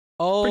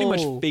Oh, pretty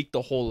much fake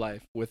the whole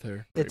life with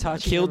her.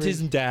 Itachi Killed never-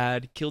 his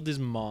dad, killed his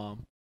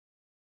mom.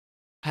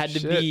 Had to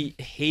Shit. be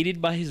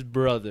hated by his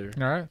brother.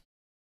 All right.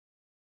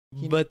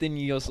 But then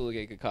you also look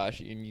at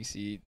Kakashi and you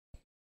see,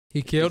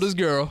 He killed his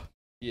girl.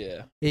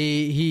 yeah,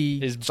 He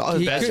his Saw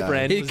his best bad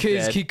friend he, was he,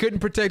 dead. he couldn't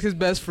protect his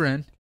best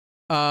friend.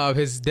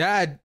 His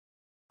dad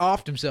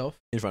offed himself,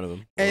 in front of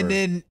him. and Or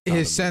then found his him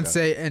like that.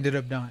 sensei ended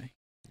up dying.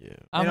 Yeah.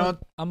 I'm you know-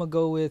 gonna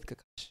go with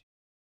Kakashi.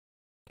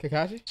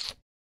 Kakashi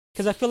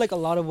Because I feel like a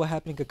lot of what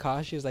happened to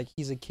Kakashi is like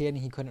he's a kid and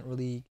he couldn't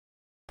really.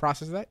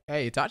 process that.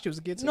 Hey, Itachi was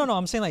a kid too. No,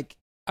 I'm saying like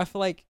I feel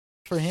like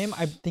for him,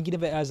 I'm thinking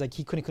of it as like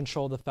he couldn't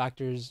control the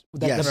factors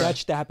that Yes. the Right. bad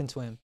shit that happened to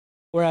him.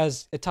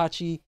 Whereas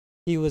Itachi,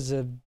 he was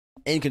a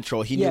In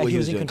control. He Yeah, knew what he he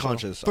was was in doing. control.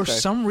 Conscious. For Okay.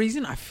 some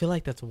reason, I feel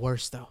like that's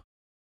worse though.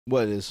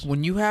 What is?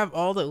 When you have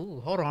all the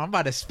hold on, I'm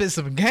about to spit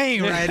some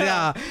game right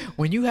now.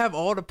 When you have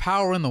all the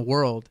power in the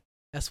world,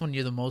 that's when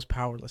you're the most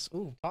powerless.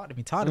 Ooh, talk to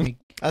me.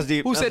 That's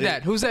deep. Who That's said deep.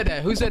 that? Who said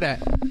that?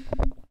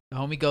 The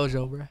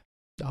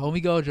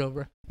homie Gojo,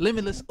 bro.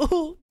 Limitless.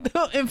 Ooh,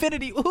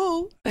 infinity.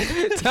 Ooh,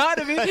 talk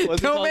to me. What's it called?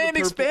 Domain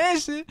The purple-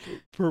 expansion.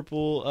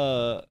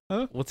 Purple,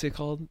 Huh? what's it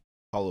called?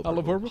 Hollow Hollow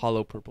purple. purple?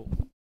 Hollow purple.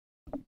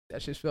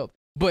 That shit's felt.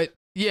 But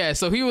yeah,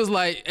 so he was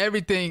like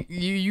everything.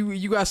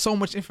 You got so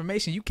much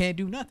information, you can't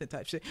do nothing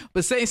type shit.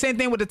 But same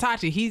thing with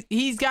Itachi.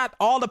 He's got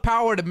all the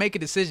power to make a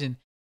decision.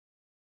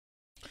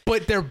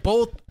 But they're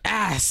both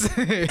ass.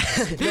 No,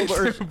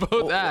 They're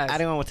both ass.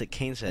 Adding on what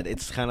Kane said,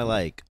 it's kind of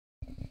like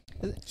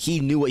he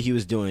knew what he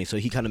was doing, so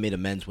he kind of made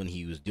amends when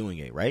he was doing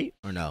it, right?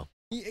 Or no?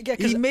 yeah.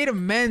 He made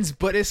amends,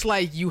 but it's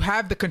like you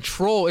have the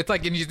control. It's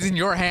like it's in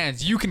your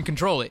hands. You can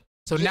control it.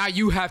 So now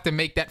you have to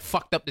make that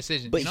fucked up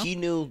decision. But you know? he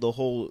knew the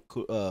whole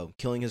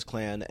killing his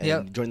clan and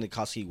Yep. joining the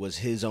Kakashi was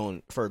his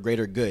own for a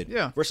greater good.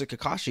 Yeah. Versus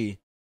Kakashi,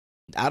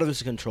 out of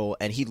his control,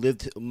 and he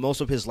lived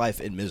most of his life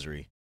in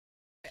misery.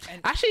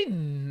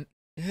 Actually,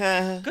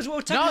 Because we're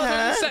no.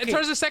 talking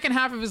Towards the second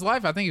half of his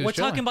life, I think he was. we're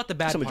talking chilling. about the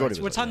bad It's the majority parts.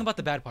 of We're his talking life, about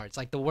the bad parts,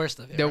 like the worst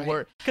of it. There right?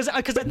 were because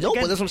No,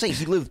 but that's what I'm saying.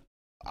 He lived.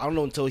 I don't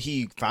know until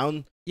he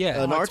found yeah.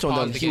 Naruto, Let's and pause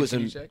then the he game. was Can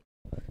you in. check?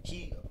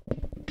 He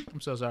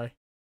I'm so sorry.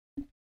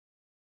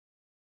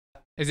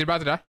 Is he about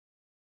to die?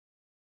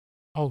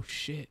 Oh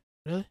shit!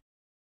 Really?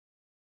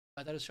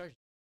 I thought it was charged.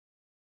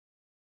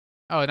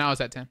 Oh, now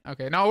it's at 10.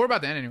 Okay, no, we're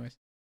about to end anyways.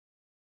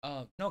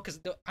 No, because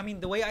I mean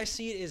the way I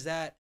see it is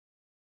that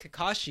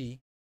Kakashi,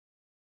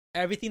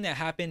 everything that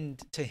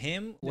happened to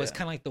him was Yeah.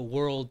 kind of like the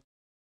world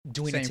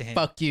doing Saying it to him.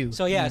 fuck you.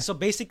 So yeah, so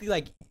basically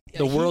like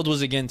The world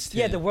was against him.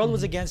 yeah, the world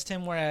was Mhm. against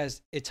him,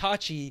 whereas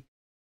Itachi,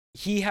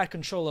 he had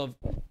control of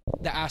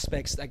the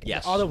aspects, like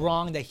Yes. all the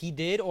wrong that he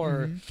did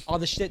or Mhm. all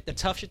the shit, the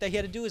tough shit that he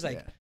had to do is like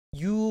Yeah.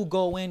 you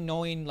go in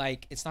knowing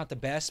like it's not the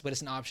best, but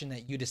it's an option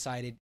that you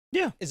decided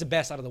is the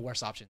best out of the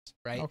worst options,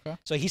 right? Okay.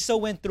 So he still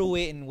went through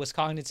it and was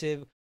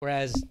cognitive,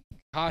 whereas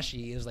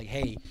Kashi is like,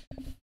 hey,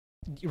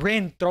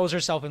 Rin throws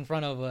herself in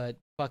front of a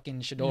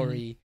fucking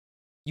Shidori,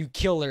 you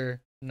kill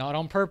her, not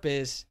on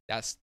purpose.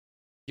 That's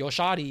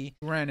Yoshadi,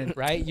 Granted.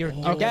 right? Your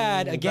Okay.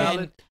 dad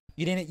again.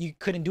 Valid. You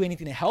couldn't do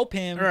anything to help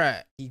him.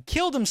 Right. He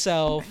killed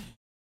himself.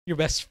 Your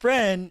best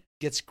friend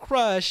gets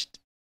crushed,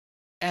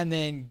 and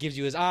then gives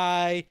you his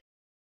eye.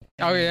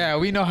 Oh yeah,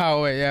 we know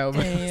how it. Yeah.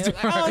 And,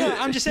 I don't know.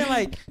 I'm just saying,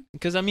 like,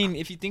 Because I mean,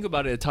 if you think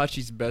about it,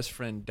 Itachi's best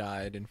friend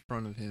died in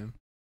front of him,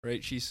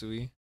 right?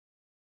 Shisui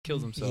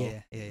killed himself.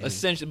 yeah.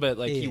 Essentially, but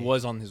like he Yeah.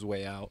 was on his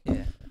way out.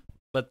 Yeah.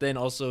 But then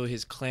also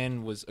his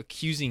clan was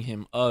accusing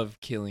him of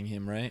killing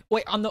him, right?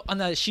 Wait, on the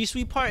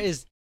Shisui part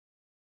is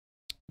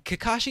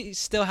Kakashi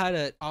still had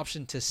an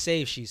option to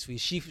save Shisui.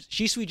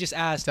 Shisui just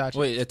asked. Itachi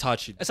Wait,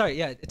 Itachi. Sorry,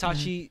 yeah,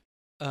 Itachi.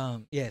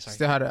 Sorry.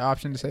 still had an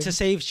option to say. To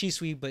save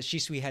Shisui, but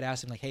Shisui had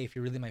asked him like, "Hey, if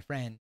you're really my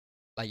friend,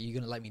 like, you're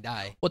gonna let me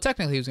die." Well,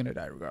 technically, he was gonna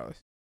die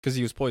regardless. Because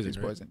he was poisoned.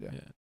 He was right? poisoned,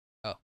 yeah.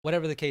 Oh,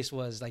 whatever the case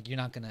was, like, you're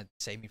not gonna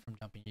save me from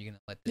jumping. You're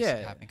gonna let this Yeah.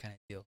 happen, kind of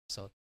deal.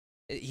 So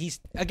he's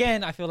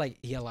again. I feel like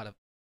he had a lot of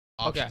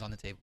options Okay. on the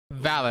table.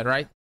 Valid,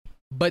 right?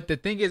 But the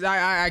thing is,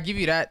 I give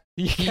you that.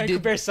 You can't did-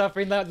 compare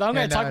suffering. I'm Yeah,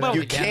 gonna talk no, about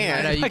you it again. can't.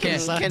 I know you I can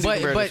can't. suck. Can't But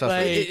compare to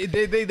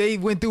suffering. they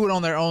went through it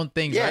on their own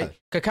things, Yeah. right?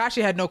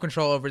 Kakashi had no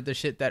control over the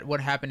shit that would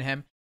happen to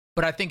him.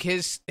 But I think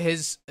his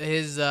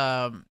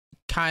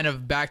kind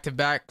of back to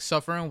back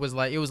suffering was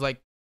like, it was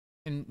like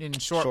in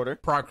Shorter.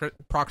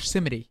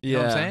 proximity. You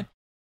know what I'm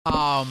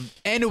saying?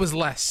 And it was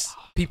less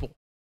people.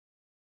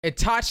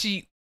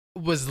 Itachi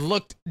was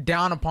looked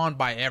down upon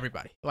by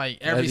everybody, like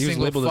every he was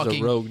single labeled fucking. as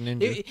a rogue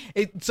ninja.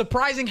 It's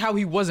surprising how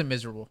he wasn't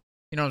miserable.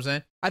 You know what I'm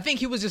saying? I think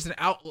he was just an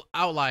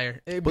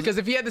outlier. Because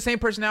if he had the same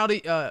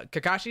personality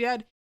Kakashi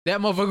had, that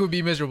motherfucker would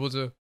be miserable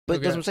too. But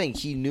Okay. that's what I'm saying.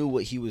 He knew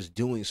what he was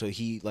doing, so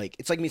he like.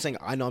 It's like me saying,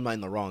 "I know I'm not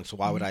in the wrong, so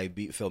why would I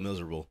feel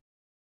miserable?"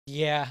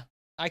 Yeah,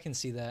 I can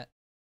see that.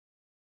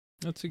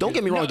 That's a Don't good-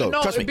 get me wrong, though.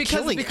 Trust me,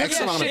 killing because X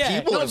yeah, amount of shit,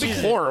 people no, is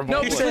because- horrible.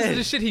 No, because of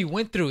the shit he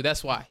went through.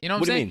 That's why. You know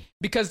what What I'm do you saying? mean?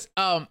 Because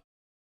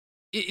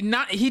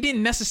he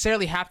didn't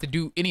necessarily have to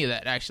do any of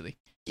that. Actually,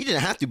 He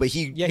didn't have to, but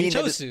he Yeah, he mean that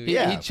chose it- to.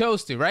 Yeah, he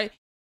chose to. Right?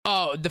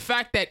 The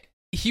fact that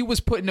he was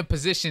put in a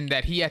position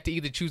that he had to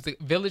either choose the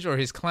village or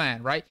his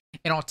clan. Right?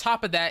 And on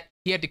top of that,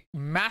 he had to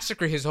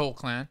massacre his whole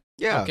clan.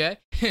 yeah, Okay.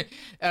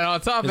 And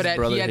on top His of that,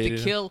 brother he had to hated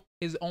him. kill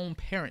his own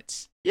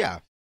parents. yeah.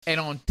 And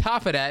on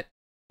top of that,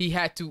 he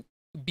had to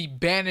be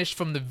banished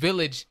from the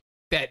village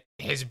that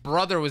his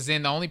brother was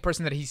in, the only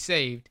person that he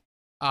saved,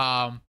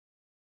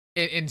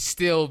 and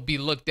still be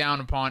looked down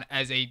upon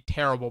as a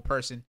terrible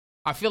person.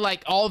 I feel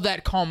like all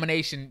that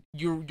culmination,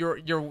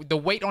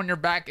 the weight on your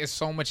back is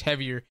so much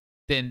heavier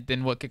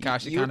than what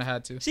Kakashi kind of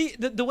had to. See,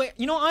 the way,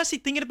 honestly,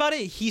 thinking about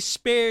it, he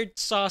spared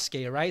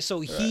Sasuke, right?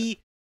 So he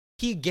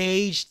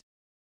gauged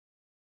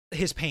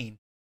his pain.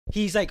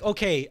 He's like,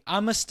 okay,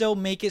 I'm gonna still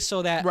make it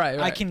so that Right.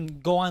 I can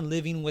go on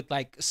living with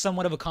like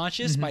somewhat of a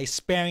conscience by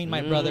sparing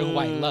my brother who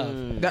I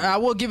love. I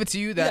will give it to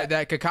you that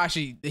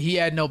Kakashi, he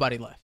had nobody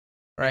left.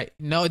 Right?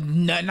 No,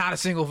 not a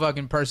single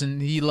fucking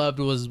person he loved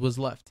was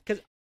left.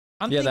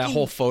 I'm that thinking,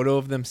 whole photo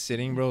of them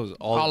sitting, bro, is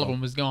All of them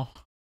was gone.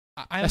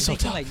 I'm That's so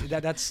thinking tough.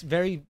 like that's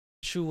very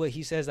true. What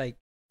he says, like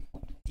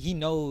he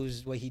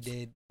knows what he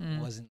did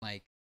wasn't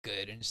like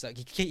good and stuff.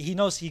 He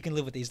knows he can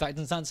live with it. It's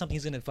not something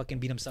he's gonna fucking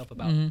beat himself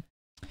about. Mhm.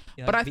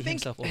 You know, But I beat think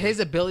himself over. his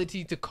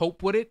ability to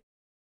cope with it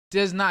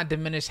does not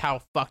diminish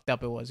how fucked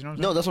up it was. You know what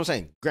I'm No, saying? that's what I'm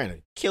saying.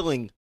 Granted,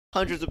 killing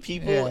hundreds of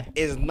people Yeah.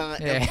 is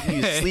not Yeah.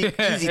 you sleep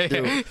easy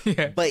through,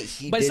 Yeah. but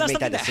he But did it's not make something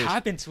that that decision.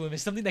 happened to him.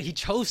 It's something that he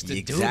chose to do.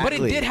 Exactly.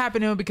 But it did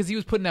happen to him because he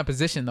was put in that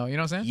position, though. You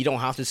know what I'm saying? You don't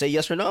have to say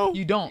yes or no.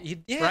 You don't,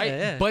 Yeah, right?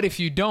 yeah. But if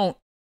you don't,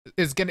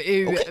 it's gonna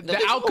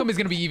the outcome is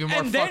gonna be even more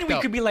And then fucked we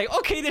up. could be like,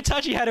 okay, the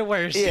Itachi had it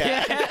worse.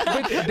 Yeah.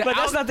 but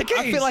that's not the case.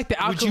 I feel like the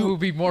Would outcome you- would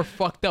be more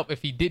fucked up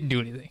if he didn't do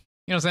anything.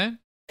 You know what I'm saying?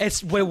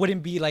 It's what it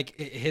wouldn't be like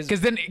his. Because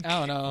then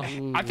I don't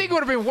know. I think it would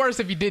have been worse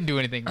if he didn't do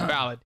anything.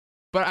 Valid.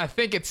 But I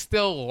think it's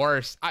still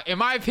worse. In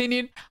my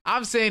opinion,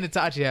 I'm saying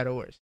Itachi had it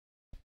worse.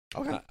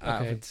 Okay. I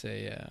Okay. would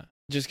say, yeah.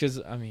 Just because,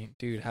 I mean,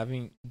 dude,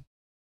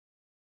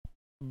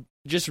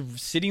 just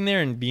sitting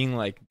there and being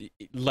like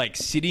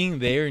sitting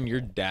there and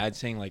your dad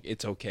saying like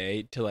it's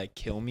okay to like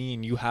kill me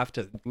and you have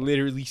to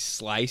literally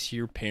slice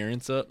your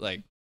parents up,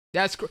 like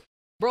That's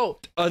bro.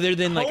 other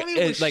than like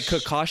Homie was like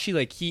Kakashi,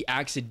 like he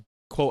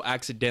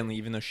accidentally,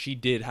 even though she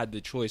had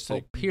the choice to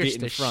like, Pierced get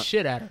in the front,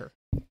 shit out of her.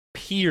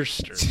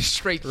 pierced her.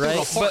 Straight through Right,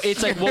 the heart. but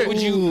it's like, what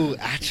would you, Ooh,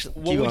 actually,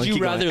 what would you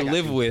rather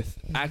live with?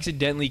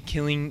 Accidentally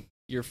killing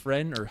your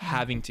friend or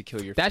having to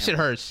kill your That shit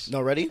family? hurts.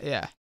 No, ready?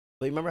 Yeah.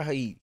 But remember how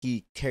he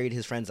carried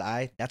his friend's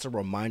eye? That's a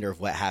reminder of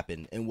what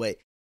happened and what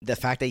the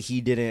fact that he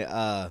didn't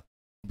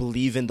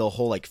believe in the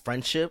whole like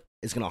friendship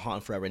is gonna haunt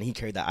him forever, and he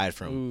carried that eye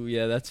from him. Ooh,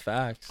 yeah, that's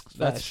facts.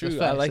 That's Facts, true.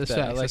 facts, I like that's that.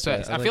 I facts, like that's that.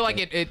 facts. I I feel like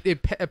like that.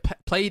 it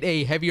played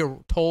a heavier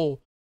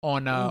toll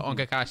on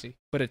Kakashi.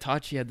 But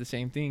Itachi had the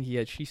same thing. He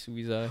had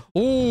Shisui's eye.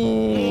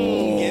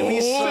 Ooh. Give me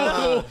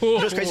some. You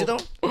know what's crazy though?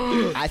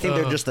 I think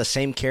they're just the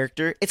same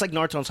character. It's like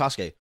Naruto and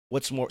Sasuke.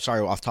 What's more? Sorry,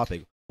 off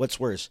topic.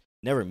 What's worse?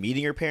 Never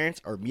meeting your parents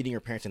or meeting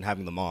your parents and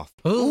having them off.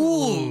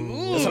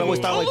 Ooh. That's what I always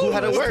thought. Like, who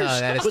had it That's worse? tough,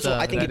 that is Listen,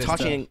 tough, I think that is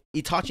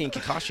Itachi and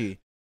Kakashi,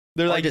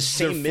 They're like like the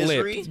same they're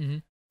flipped. misery,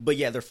 Mhm. but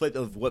yeah, they're flipped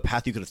of what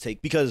path you could have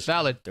taken because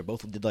Valid. they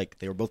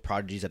were both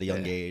prodigies at a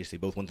young Yeah. age. They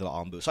both went to the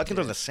Ambu, so I think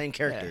they're the same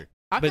character.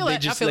 I But feel they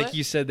that, just I feel like that.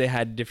 you said, they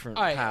had different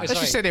All right, paths.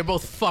 Let's just say they're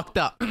both fucked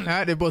up.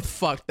 Alright, they're both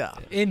fucked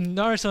up. In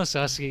Naruto and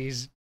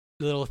Sasuke's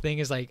little thing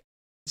is like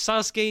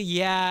Sasuke,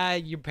 yeah,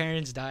 your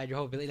parents died, your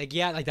whole village, like,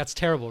 yeah, like that's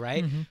terrible,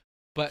 right? Mhm.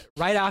 But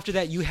right after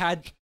that, you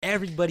had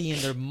everybody and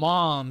their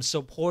mom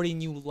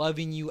supporting you,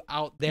 loving you,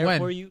 out there When?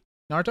 for you.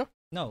 Naruto.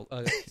 No,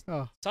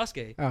 Oh.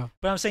 Sasuke. Oh.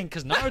 But I'm saying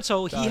because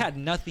Naruto, he Sorry. had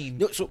nothing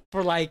No, so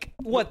for like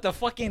what the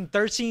fucking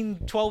 13,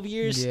 12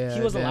 years Yeah,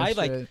 he was damn alive.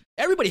 Like straight.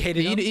 everybody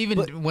hated him. Even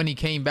but when he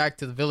came back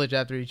to the village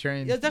after he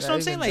trained. Yeah, that's what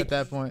I'm saying, even like, at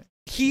that point,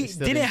 he he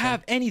still didn't didn't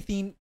have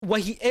anything.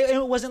 What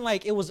it wasn't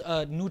like it was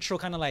a neutral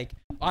kind of like,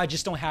 oh, I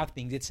just don't have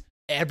things. It's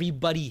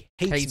everybody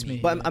hates me.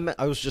 But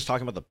I was just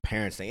talking about the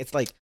parents thing. It's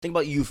like, think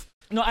about you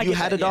I you get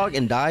had that, a dog yeah.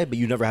 and died, but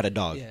you never had a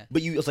dog. Yeah.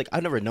 But it's like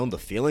I've never known the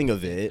feeling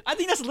of it. I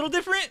think that's a little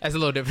different. that's a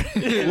little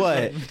different.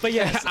 What? But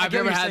yes, I I've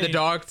get what never you're had the saying.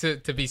 dog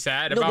to be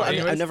sad No, about. but I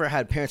anyways. never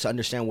had parents to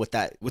understand what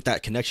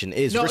that connection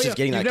is No, versus yeah,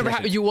 getting you've that never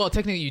connection. had you. Well,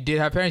 technically, you did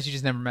have parents. You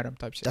just never met them.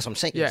 Type shit. That's what I'm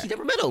saying. Yeah. He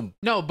never met him.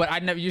 No, but I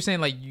never. You're saying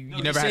like you No,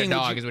 never he's had a saying that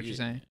dog, you- is what you're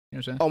saying. You know what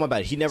I'm saying? Oh my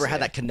bad. He never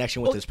had that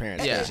connection with Well, his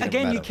parents. yeah. because he never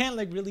Again, met you him. can't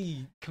like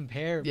really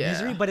compare Yeah.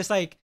 misery, but it's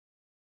like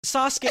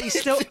Sasuke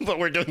still. But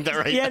we're doing that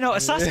right Yeah, now. no,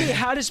 Sasuke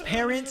had his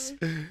parents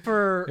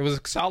for It was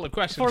a solid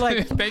question. For,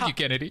 like, Thank how- you,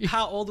 Kennedy.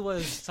 how old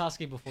was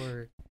Sasuke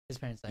before his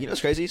parents died? You know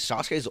what's crazy?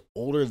 Sasuke is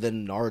older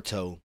than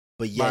Naruto,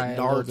 but By yet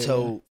a little bit,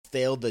 Naruto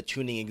failed the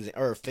tuning exam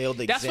or failed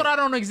the That's exam. what I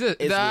don't exist.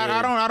 It's I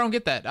weird. don't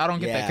get that. I don't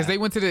get that Yeah. because they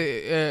went to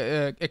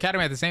the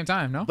academy at the same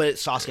time. No. But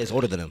Sasuke is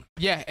older than him.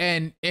 Yeah,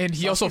 and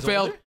he also Sasuke's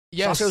failed. older?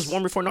 Yes. Sasuke was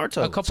born before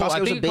Naruto. A couple- Sasuke I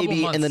was a think a couple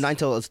baby, and the months.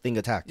 Nine-Tails thing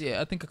attacked.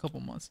 Yeah, I think a couple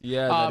months.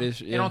 Yeah, that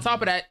is. Yeah. And on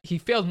top of that, he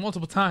failed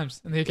multiple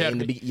times in the In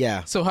academy. the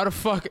yeah. So how the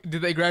fuck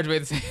did they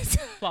graduate at the same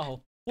time?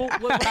 Wow. Well,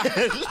 Go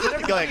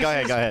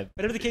ahead.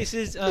 whatever the case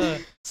is,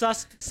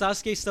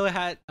 Sasuke still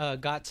had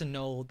got to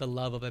know the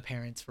love of a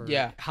parents for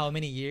Yeah. how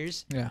many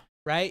years? Yeah.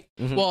 Right?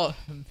 Mhm. Well,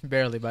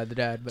 barely by the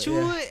dad, but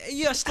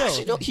yeah. Still.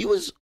 Actually, no, he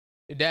was.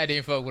 The dad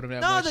didn't fuck with him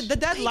that No, much. the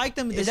dad liked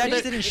him. The Is dad that-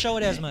 just didn't show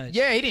it as much.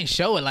 Yeah, he didn't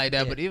show it like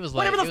that, Yeah. but it was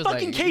like Whatever it the was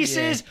fucking like, case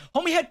yeah. is,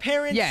 homie had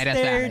parents Yeah, that's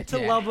there valid. to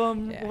Yeah. love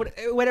him.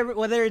 Yeah. Whatever,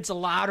 whether it's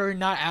allowed or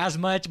not as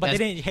much, but they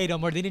That's- didn't hate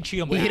him or they didn't treat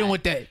him. We hit bad. him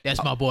with that.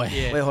 That's my boy.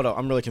 Yeah. Wait, hold on.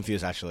 I'm really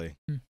confused. Actually,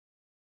 Hmm.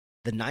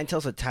 the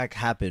Nine-Tails attack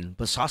happened,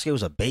 but Sasuke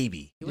was a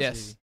baby. He was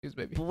Yes, he was a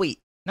baby. But wait.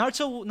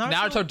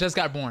 Naruto. Just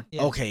got born.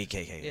 Yeah. Okay.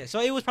 Yeah, so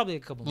it was probably a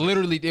couple. Months.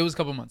 Literally, it was a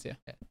couple months. Yeah.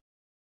 Yeah.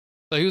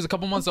 So he was a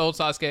couple months old,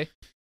 Sasuke,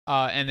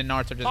 and then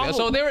Naruto just. Oh,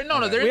 So they were okay. they're We in the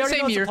already know same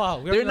it's a year.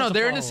 plot. We already know it's a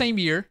They're in the plot. same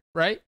year,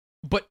 right?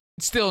 But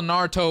still,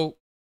 Naruto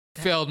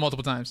failed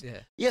multiple times. Yeah.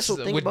 Yeah. So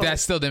think about that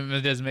still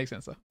it doesn't make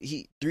sense though.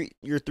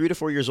 you're 3 to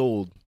 4 years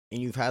old,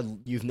 and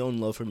you've known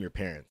love from your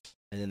parents,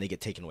 and then they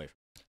get taken away from.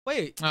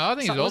 Wait. Oh, I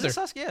think he's Was older. it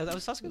Sasuke? Yeah, that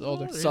was Sasuke. He's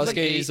older. He was Sasuke like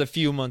is a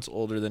few months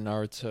older than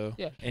Naruto.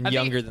 Yeah. and I think-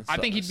 younger than. I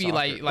think he'd be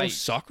Sakura. like oh,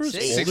 Sakura's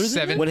six, older than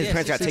 7. him? When his Yeah,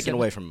 parents got 6, taken 7.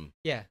 away from him.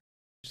 Yeah.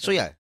 So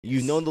yeah,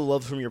 you've known the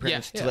love from your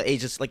parents Yeah. to the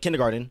age it's like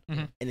kindergarten, Mhm.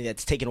 and then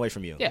that's taken away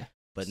from you. Yeah.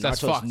 But So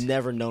that's Naruto's fucked.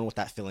 never known what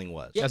that feeling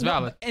was. Yeah, That's no,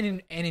 valid.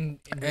 And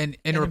And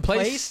in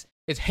replace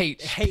it's hate,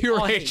 pure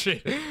all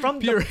hatred from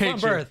pure from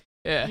hatred. birth.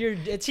 Yeah. You're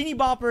a teeny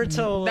bopper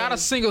to Not a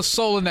single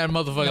soul in that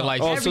motherfucker No.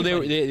 like Oh, that. so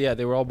Everybody.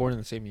 they were all born in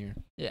the same year.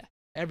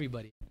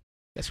 everybody.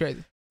 That's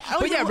crazy. I don't,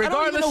 But even, yeah, I don't even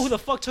regardless- know who the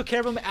fuck took care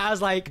of him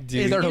as like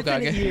Dude. his Third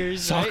infinite Hokage.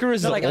 years.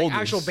 Sakura's right? the like oldest.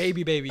 actual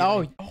baby. Oh,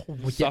 like,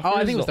 yeah. Oh,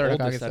 I think it was third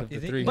Hokage. oldest out of you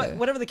the think? three. But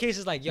whatever the case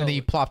is, like, yo, And then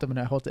you plopped him in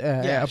that whole She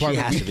apartment.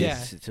 has to be.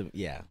 Yeah.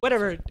 Yeah.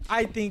 whatever.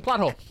 I think. Plot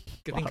hole.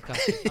 Good thing.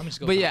 I'm just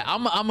going. But yeah,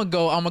 I'm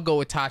gonna go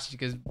with Tachi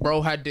because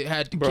bro had to Bro,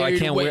 I carry the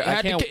can't weight. wear- I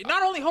had to can't- ca-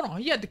 not only hold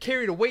on, he had to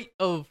carry the weight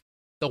of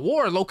the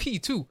war low key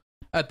too,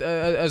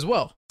 as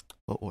well.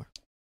 What war?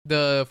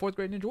 The 4th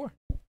grade ninja war.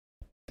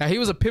 Now, he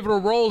was a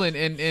pivotal role in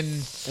In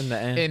the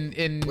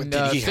end,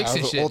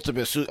 fixing shit.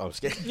 ultimate suit? I was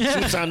kidding.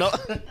 Susanoo.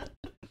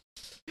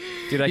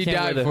 dude, I He can't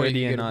died wear the before he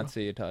hoodie could and get not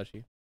say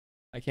Itachi.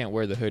 I can't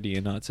wear the hoodie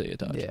and not say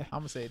Itachi. Yeah, I'm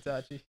gonna say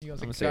Itachi. You I'm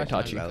gonna gonna say say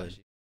Itachi? Itachi.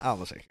 I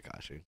almost say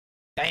Kakashi.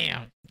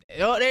 Damn.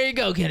 Oh, there you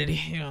go, Kennedy.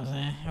 You know what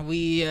I'm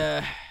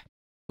saying?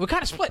 We're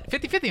kind of split,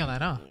 50-50 on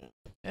that, huh?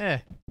 Yeah.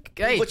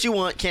 Hey, What you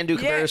want can't do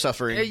compare Yeah.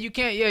 suffering. yeah, you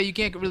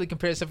can't really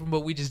compare stuff from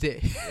what we just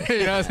did. You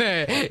know what I'm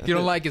saying? You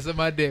don't like it,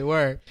 somebody did.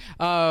 Word.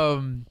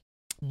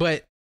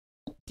 But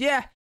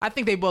yeah, I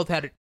think they both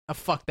had a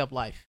fucked up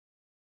life.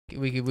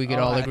 We could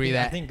all agree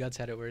that. I think Guts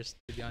had it worse,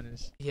 to be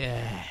honest.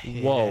 Yeah.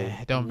 Whoa.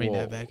 Don't bring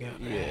that Whoa. back up.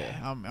 Yeah.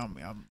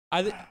 I'm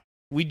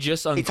We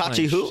just unclenched.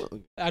 Itachi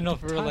who? I know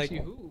for real, like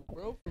who,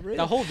 bro? For real.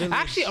 the whole village.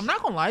 Actually, I'm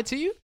not gonna lie to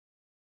you.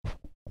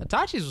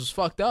 Itachi's was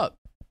fucked up.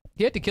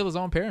 He had to kill his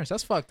own parents.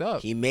 That's fucked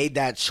up. He made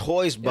that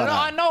choice, but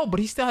I know, but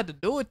he still had to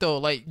do it though.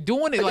 Like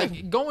doing it,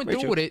 like going Very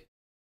through true. with it,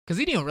 because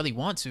he didn't really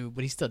want to,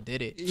 but he still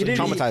did it. He so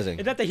didn't- traumatizing.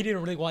 It's not that he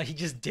didn't really want. He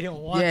just didn't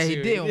want Yeah, to. he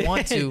didn't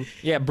want to.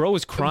 Yeah, bro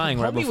was crying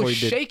right Homie before was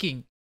he did.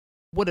 shaking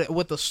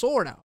with the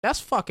sword out. That's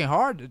fucking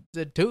hard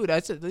to do.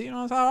 That's that's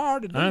how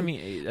hard to do. I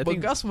mean, I but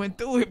think Gus went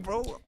through it,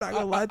 bro. I'm not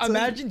gonna lie to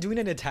Imagine doing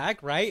an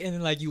attack, right? And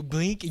then like you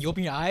blink, and you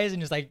open your eyes,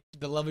 and it's like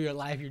the love of your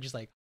life. You're just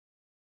like,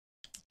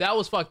 you. That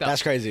was fucked up.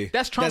 that's crazy.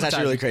 That's traumatizing. That's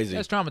actually really crazy.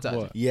 That's traumatizing.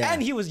 What? Yeah.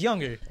 and he was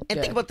younger. And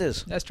Yeah. think about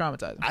this. That's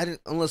traumatizing.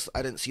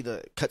 I didn't see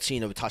the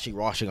cutscene of Itachi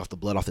washing off the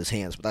blood off his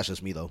hands, but that's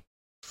just me though.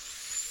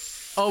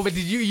 Oh, but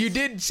you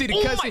did see the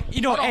cutscene?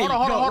 You know, Hold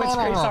on, what's hold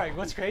crazy? on. Sorry,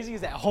 what's crazy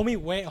is that homie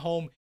went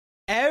home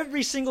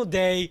every single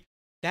day.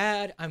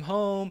 Dad, I'm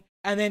home.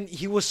 And then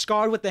he was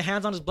scarred with the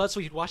hands on his blood, so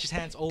he'd wash his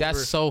hands over.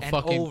 That's so and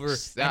fucking. over.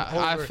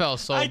 I felt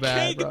so I bad.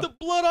 can't bro. get the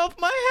blood off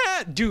my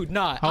hand, dude.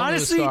 Nah, Homie was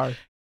honestly, scarred.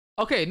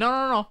 Okay,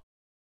 no.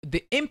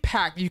 The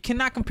impact, you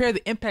cannot compare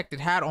the impact it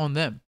had on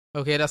them.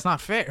 Okay, that's not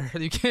fair.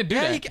 You can't do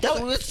that.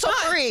 It's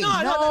suffering.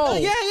 No.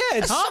 Yeah.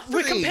 It's,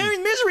 we're Suffering.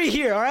 comparing misery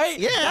here, all right?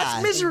 Yeah.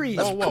 That's misery.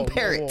 Let's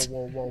compare it.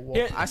 Whoa.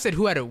 Yeah. I said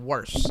who had it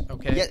worse.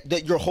 Okay. Yeah,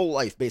 your whole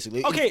life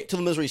basically. Okay. Till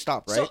the misery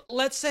stopped, right? So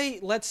let's say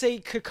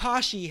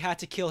Kakashi had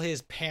to kill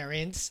his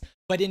parents,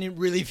 but didn't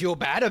really feel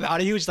bad about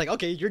it. He was just like,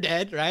 okay, you're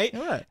dead, right?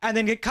 Right. And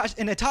then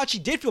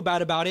Itachi did feel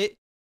bad about it.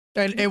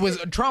 And it was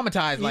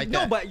traumatized like no,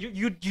 that. but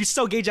you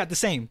still gauge that the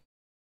same.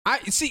 I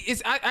see.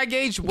 I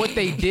gauge what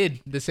they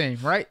did the same,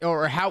 right?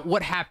 Or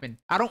what happened.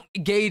 I don't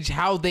gauge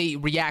how they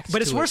react.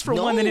 But it's to worse it. for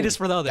one than it is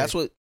for the other. That's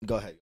what. Go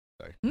ahead.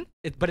 Sorry. But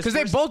it's Because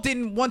they worse- both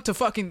didn't want to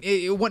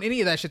want any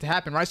of that shit to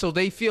happen, right? So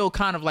they feel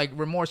kind of like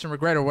remorse and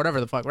regret or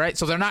whatever the fuck, right?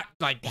 So they're not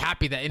like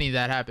happy that any of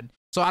that happened.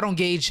 So I don't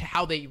gauge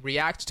how they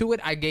react to it.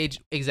 I gauge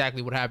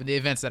exactly what happened, the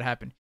events that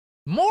happened.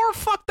 More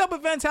fucked up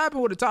events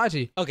happened with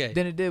Itachi Okay.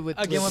 than it did with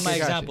Again, with my Kakashi.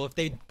 example, if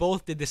they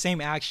both did the same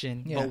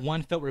action, Yeah. but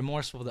one felt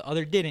remorseful, the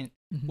other didn't,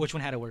 Mhm. which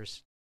one had it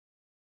worse?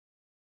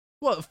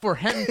 Well, for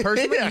him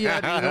personally,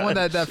 yeah, the one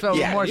that felt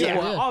Yeah, remorseful. yeah.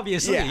 Well,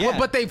 obviously, Yeah. yeah. Well,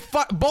 but they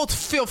both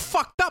feel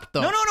fucked up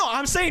though. no.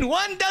 I'm saying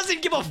one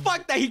doesn't give a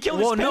fuck that he killed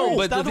Well, his no, parents.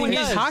 but the other thing one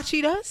is, does.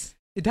 Itachi does.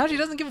 Itachi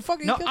doesn't give a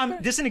fuck. No,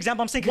 this is an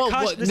example. I'm saying Well,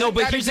 Kakashi. what- this No, is- but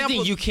that here's the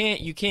example- thing: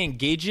 you can't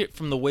gauge it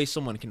from the way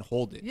someone can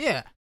hold it.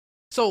 Yeah.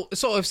 So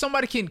if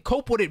somebody can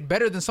cope with it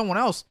better than someone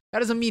else, that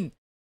doesn't mean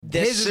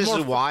This his is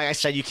more. why I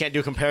said you can't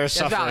do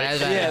comparison. That's valid, that's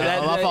valid. Yeah,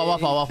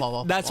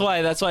 That's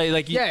That's why.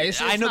 Like, Yeah, it's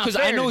I know not because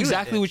fair I to know do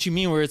exactly that. what you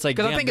mean. Where it's like,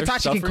 because I damn, think they're Itachi can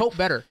suffering. cope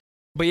better.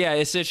 But yeah,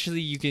 essentially,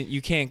 you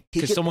can't He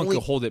because can someone only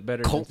could hold it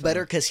better. Cope than better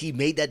someone. because he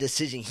made that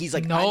decision. He's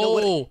like,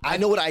 No. I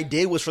know what I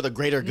did was for the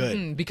greater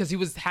good. Because he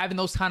was having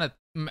those kind of.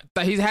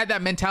 He's had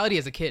that mentality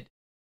as a kid.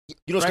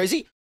 You know what's Right.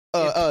 crazy?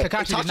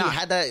 Kakashi did Itachi not.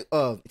 had that.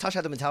 Itachi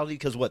had the mentality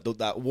because what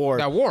that war.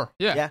 That war.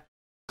 Yeah. Yeah.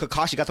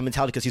 Kakashi got the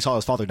mentality because he saw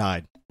his father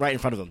died right in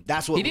front of him.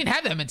 That's what He didn't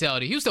have that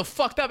mentality. He was still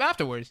fucked up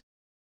afterwards.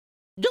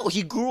 No,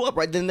 he grew up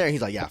right then and there.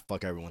 He's like, yeah,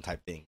 fuck everyone type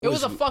thing. It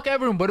was a fuck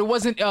everyone, but it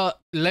wasn't.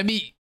 Let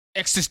me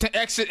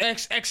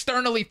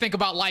externally think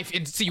about life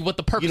and see what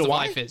the purpose of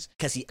life is.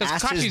 Because he 'Cause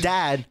asked his Kakashi's-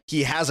 dad.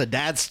 He has a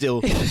dad still.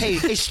 hey,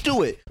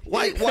 Stuart,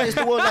 why is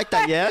the world like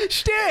that? Yeah,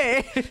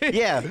 Shit.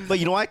 yeah. But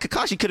you know what?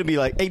 Kakashi couldn't be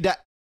like, hey, dad,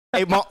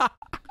 hey, mom.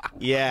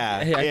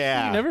 Yeah, Hey, I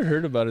yeah. never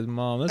heard about his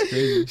mom. That's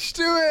crazy.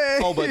 Stupid.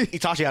 Oh, but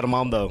Itachi had a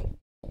mom though.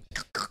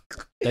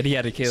 That he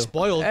had to kill.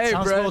 spoiled. Hey,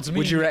 Sounds bro. spoiled to me.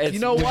 Would you rather? You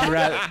know what?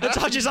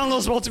 Itachi sounds a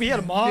little spoiled to me. He had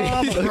a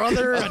mom, a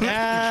brother, a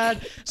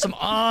dad, some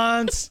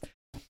aunts.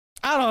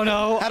 I don't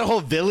know. Had a whole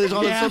village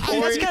on Yeah, his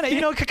support. that's kind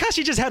of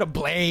Kakashi just had a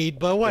blade,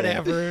 but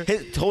whatever.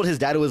 Told his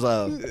dad it was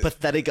a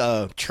pathetic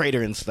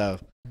traitor and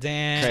stuff.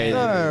 Damn. Crazy.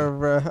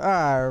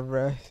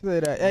 bro. Say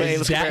that. Hey,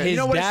 His dad- you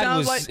know what it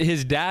sounds like?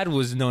 His dad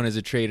was known as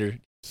a traitor.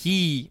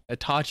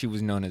 Itachi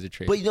was known as a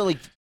traitor. But you know, like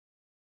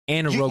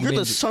And a rogue you're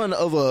the ninja. son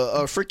of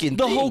a freaking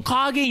The thing.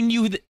 Hokage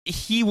knew that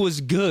he was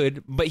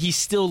good, but he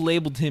still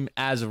labeled him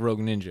as a rogue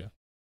ninja.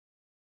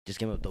 Just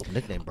give him a dope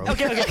nickname, bro.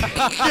 Okay.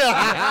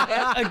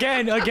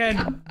 Again,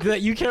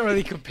 you can't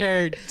really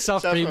compare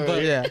suffering,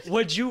 but Yeah.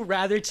 would you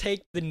rather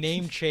take the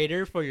name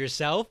traitor for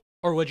yourself,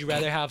 or would you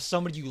rather have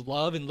somebody you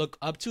love and look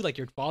up to, like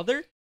your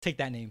father, take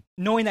that name,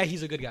 knowing that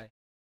he's a good guy?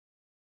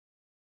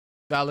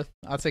 Valid.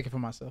 I'll take it for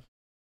myself.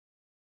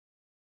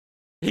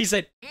 He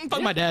said,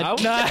 fuck my dad. I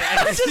would- Nah.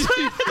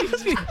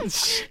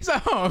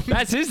 So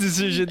That's his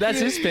decision. That's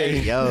his Hey, pay.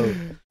 yo,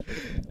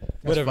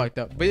 whatever. Fucked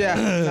up. But yeah,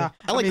 nah,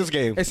 I like mean, this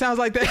game. It sounds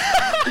like that.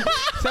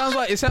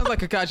 It sounds like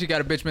Kakashi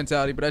got a bitch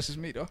mentality, but that's just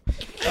me though.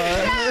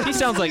 He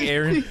sounds like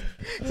Aaron.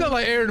 It sounds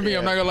like Aaron to me.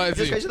 I'm not gonna lie to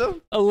This you. crazy though?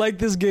 I like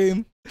this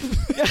game.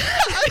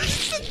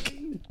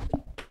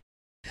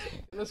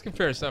 Let's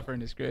compare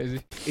suffering. It's crazy.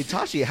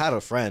 Itachi had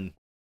a friend.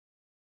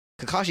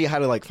 Kakashi had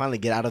to like finally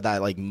get out of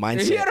that like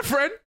mindset. He had a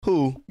friend,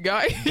 Who?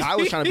 guy. I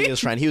was trying to be his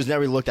friend. He was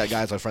never looked at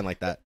guys as a friend like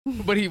that.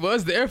 but he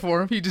was there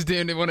for him. He just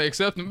didn't want to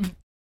accept him.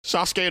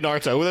 Sasuke and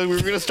Naruto. We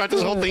were gonna start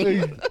this whole thing.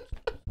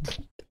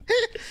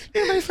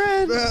 You're my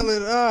friend.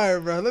 Valid. All right,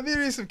 bro. Let me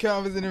read some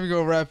comments and then we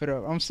go wrap it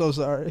up. I'm so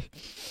sorry.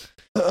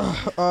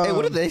 Hey,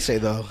 what did they say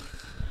though?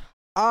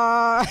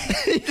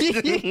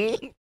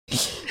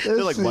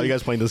 They're like, why are you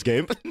guys playing this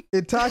game?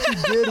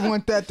 Itachi did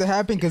want that to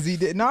happen because he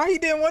did. Nah, he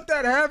didn't want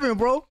that to happen,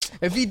 bro.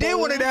 If he did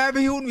want it to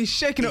happen, he wouldn't be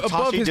shaking it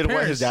above Itachi his didn't parents.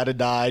 want his dad to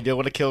die. Didn't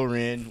want to kill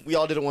Rin. We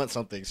all didn't want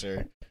something,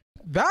 sir.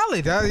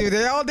 Valid.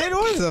 They all did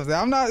want something.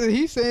 I'm not.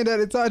 He's saying that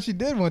Itachi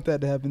did want that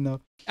to happen,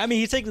 though. I mean,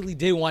 he technically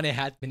did want it to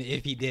happen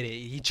if he did it.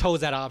 He chose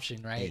that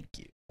option, right? Thank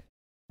you.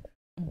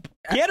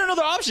 He had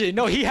another option.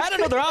 No, he had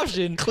another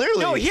option. Clearly.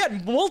 No, he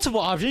had multiple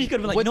options. He could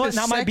have been like, With no, the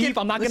not my second- beef.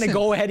 I'm not going to listen.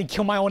 go ahead and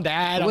kill my own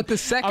dad. With the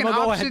second I'm gonna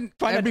go ahead option, and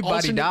find an everybody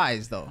alternate-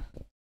 dies, though.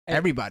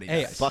 Everybody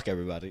Hey, dies. Fuck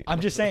everybody.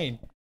 I'm just saying.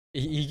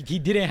 He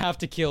didn't have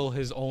to kill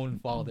his own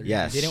father.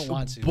 Yes. He didn't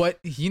want to. But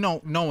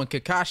knowing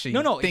Kakashi,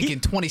 No, thinking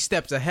 20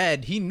 steps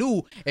ahead, he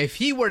knew if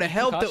he were to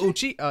help the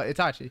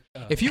Itachi,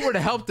 if he were to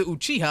help the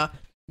Uchiha,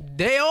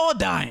 they all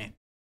dying.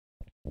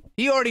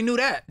 He already knew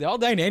that. They're all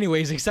dying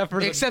anyways, except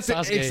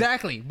Sasuke.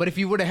 Exactly. But if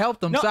he would have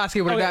helped them,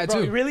 Sasuke would have died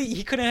too. Really,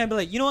 he couldn't have been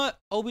like, you know what,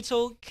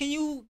 Obito, can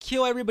you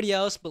kill everybody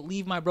else but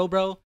leave my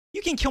bro?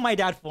 You can kill my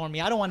dad for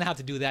me. I don't want to have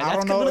to do that. I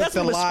don't know if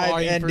the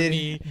live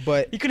ended,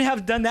 but he couldn't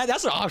have done that.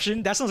 That's an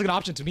option. That sounds like an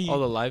option to me. Oh,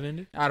 the live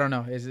ended? I don't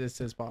know. It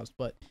says pause,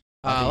 but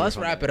let's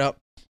wrap it up.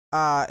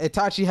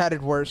 Itachi had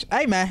it worse.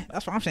 Hey man,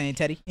 that's what I'm saying,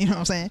 Teddy. You know what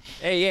I'm saying?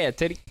 Hey, yeah,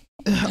 Teddy.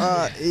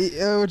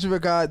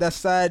 That's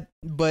sad,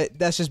 but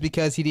that's just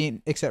because he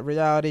didn't accept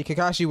reality.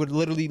 Kakashi would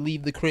literally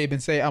leave the crib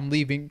and say, "I'm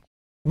leaving,"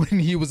 when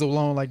he was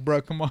alone. Like,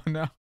 bro, come on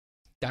now.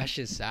 That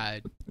shit's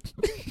sad.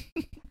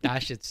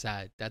 That shit's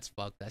sad. That's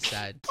fucked. That's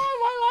sad.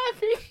 Oh, my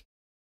laughing.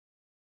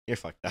 You're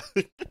fucked up.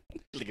 Look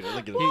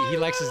at it. He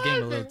likes his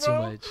game a little too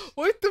much.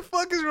 What the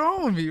fuck is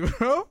wrong with me,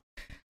 bro?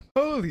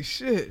 Holy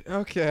shit.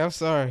 Okay, I'm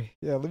sorry.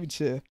 Yeah, let me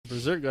chill.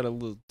 Berserk got a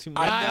little too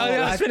much.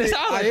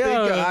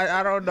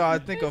 I don't know. I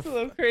think It's a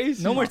little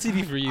crazy. No more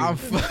TV for you.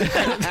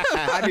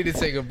 I need to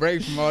take a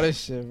break from all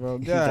this shit, bro.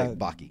 God,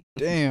 Baki.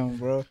 damn,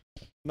 bro.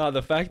 No,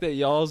 the fact that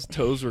y'all's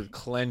toes were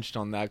clenched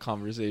on that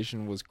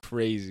conversation was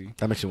crazy.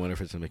 That makes me wonder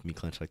if it's gonna make me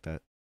clench like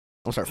that.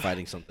 I'll start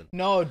fighting something.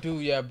 No,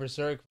 dude, yeah,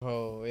 Berserk,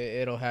 bro.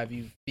 It'll have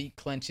you feet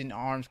clenching,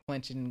 arms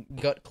clenching,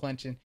 gut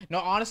clenching. No,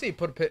 honestly, it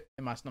put a pit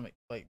in my stomach,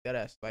 like that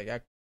ass.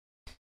 Like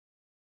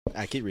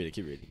I keep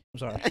reading. I'm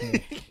sorry.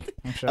 I'm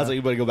I was like,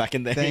 you better go back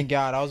in there. Thank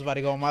God, I was about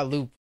to go on my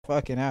loop.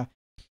 Fucking hell.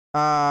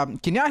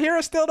 Can y'all hear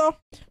us still though?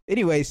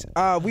 Anyways,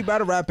 we about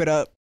to wrap it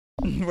up.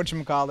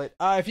 Whatchamacallit.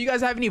 If you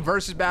guys have any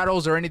versus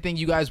battles or anything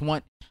you guys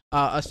want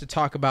us to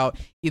talk about,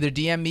 either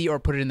DM me or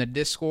put it in the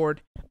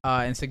Discord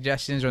and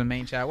suggestions or the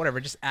main chat, whatever.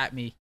 Just at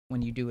me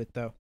when you do it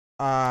though.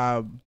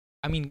 I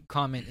mean,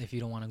 comment if you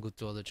don't want to go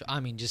through all the. I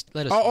mean, just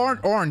let us. know.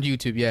 Or on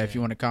YouTube, yeah. If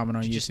you want to comment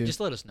on YouTube, just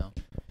let us know.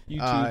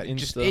 YouTube,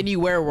 just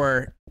anywhere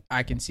where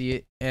I can see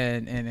it,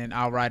 and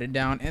I'll write it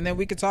down, and then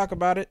we could talk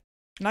about it.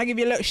 And I'll give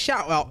you a little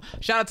shout out.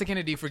 Shout out to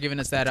Kennedy for giving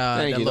us that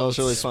Thank you. little that was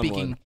really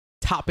speaking fun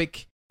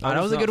topic. That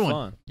was a good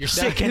one. You're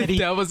sick, Kennedy.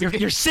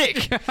 You're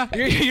sick.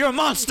 You're a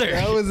monster.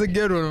 That was a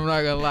good one. I'm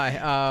not gonna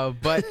lie.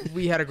 But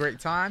we had a great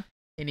time.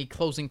 Any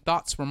closing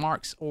thoughts,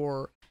 remarks,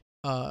 or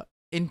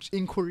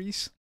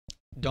inquiries?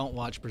 Don't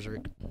watch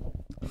Berserk.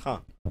 Huh.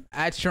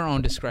 At your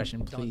own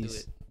discretion,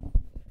 please.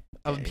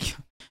 Don't do it.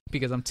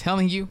 Because I'm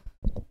telling you,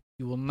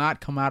 you will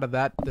not come out of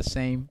that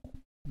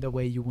the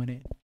way you went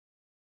in.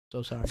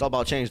 So sorry. It's all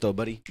about change, though,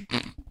 buddy.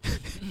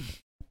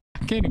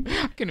 I can't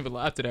even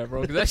laugh to that,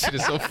 bro, because that shit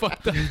is so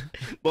fucked up.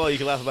 Well, you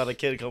can laugh about a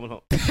kid coming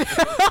home. That's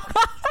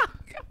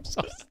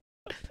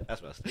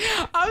messed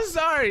up. I'm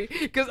sorry,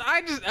 because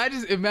I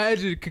just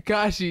imagine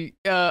Kakashi.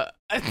 How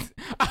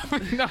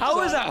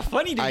is that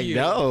funny to you?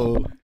 I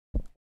know.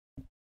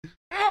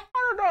 I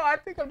don't know. I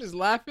think I'm just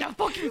laughing. That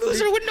fucking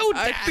loser with no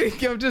dad. I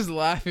think I'm just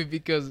laughing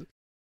because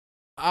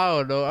I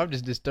don't know. I'm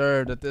just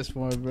disturbed at this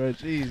point, bro.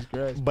 Jeez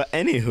Christ. But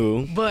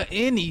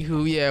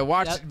anywho, yeah,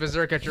 watch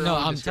Berserk at your own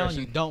I'm discretion.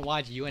 telling you, don't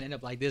watch it. You end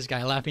up like this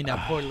guy laughing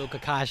at poor little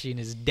Kakashi and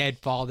his dead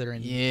father.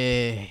 And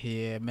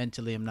Yeah.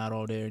 Mentally, I'm not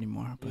all there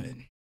anymore, but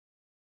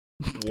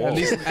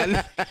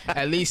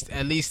at least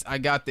I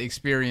got the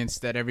experience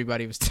that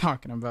everybody was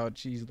talking about.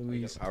 Jeez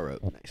Louise. Power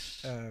up,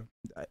 nice.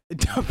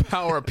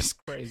 Power up is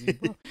crazy,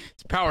 bro.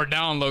 It's power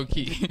down, low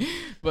key.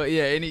 But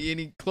yeah,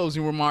 any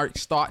closing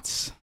remarks,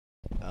 thoughts?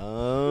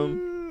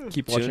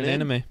 Keep watching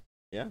anime.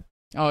 Yeah.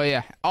 Oh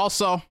yeah.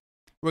 Also,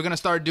 we're gonna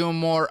start doing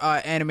more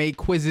anime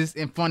quizzes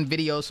and fun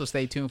videos, so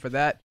stay tuned for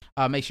that.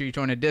 Make sure you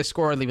join the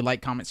Discord, leave a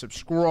like, comment,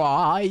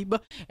 subscribe,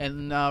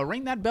 and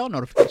ring that bell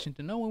notification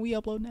to know when we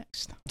upload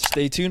next.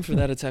 Stay tuned for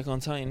that Attack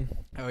on Titan.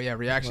 Oh yeah,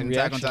 reaction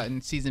Attack on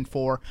Titan season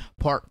 4,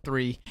 part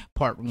 3,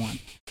 part 1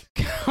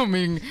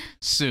 coming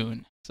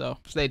soon. So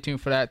stay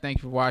tuned for that. Thank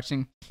you for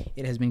watching.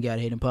 It has been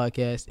GHM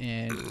Podcast,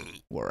 and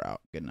we're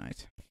out. Good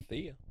night.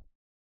 See ya.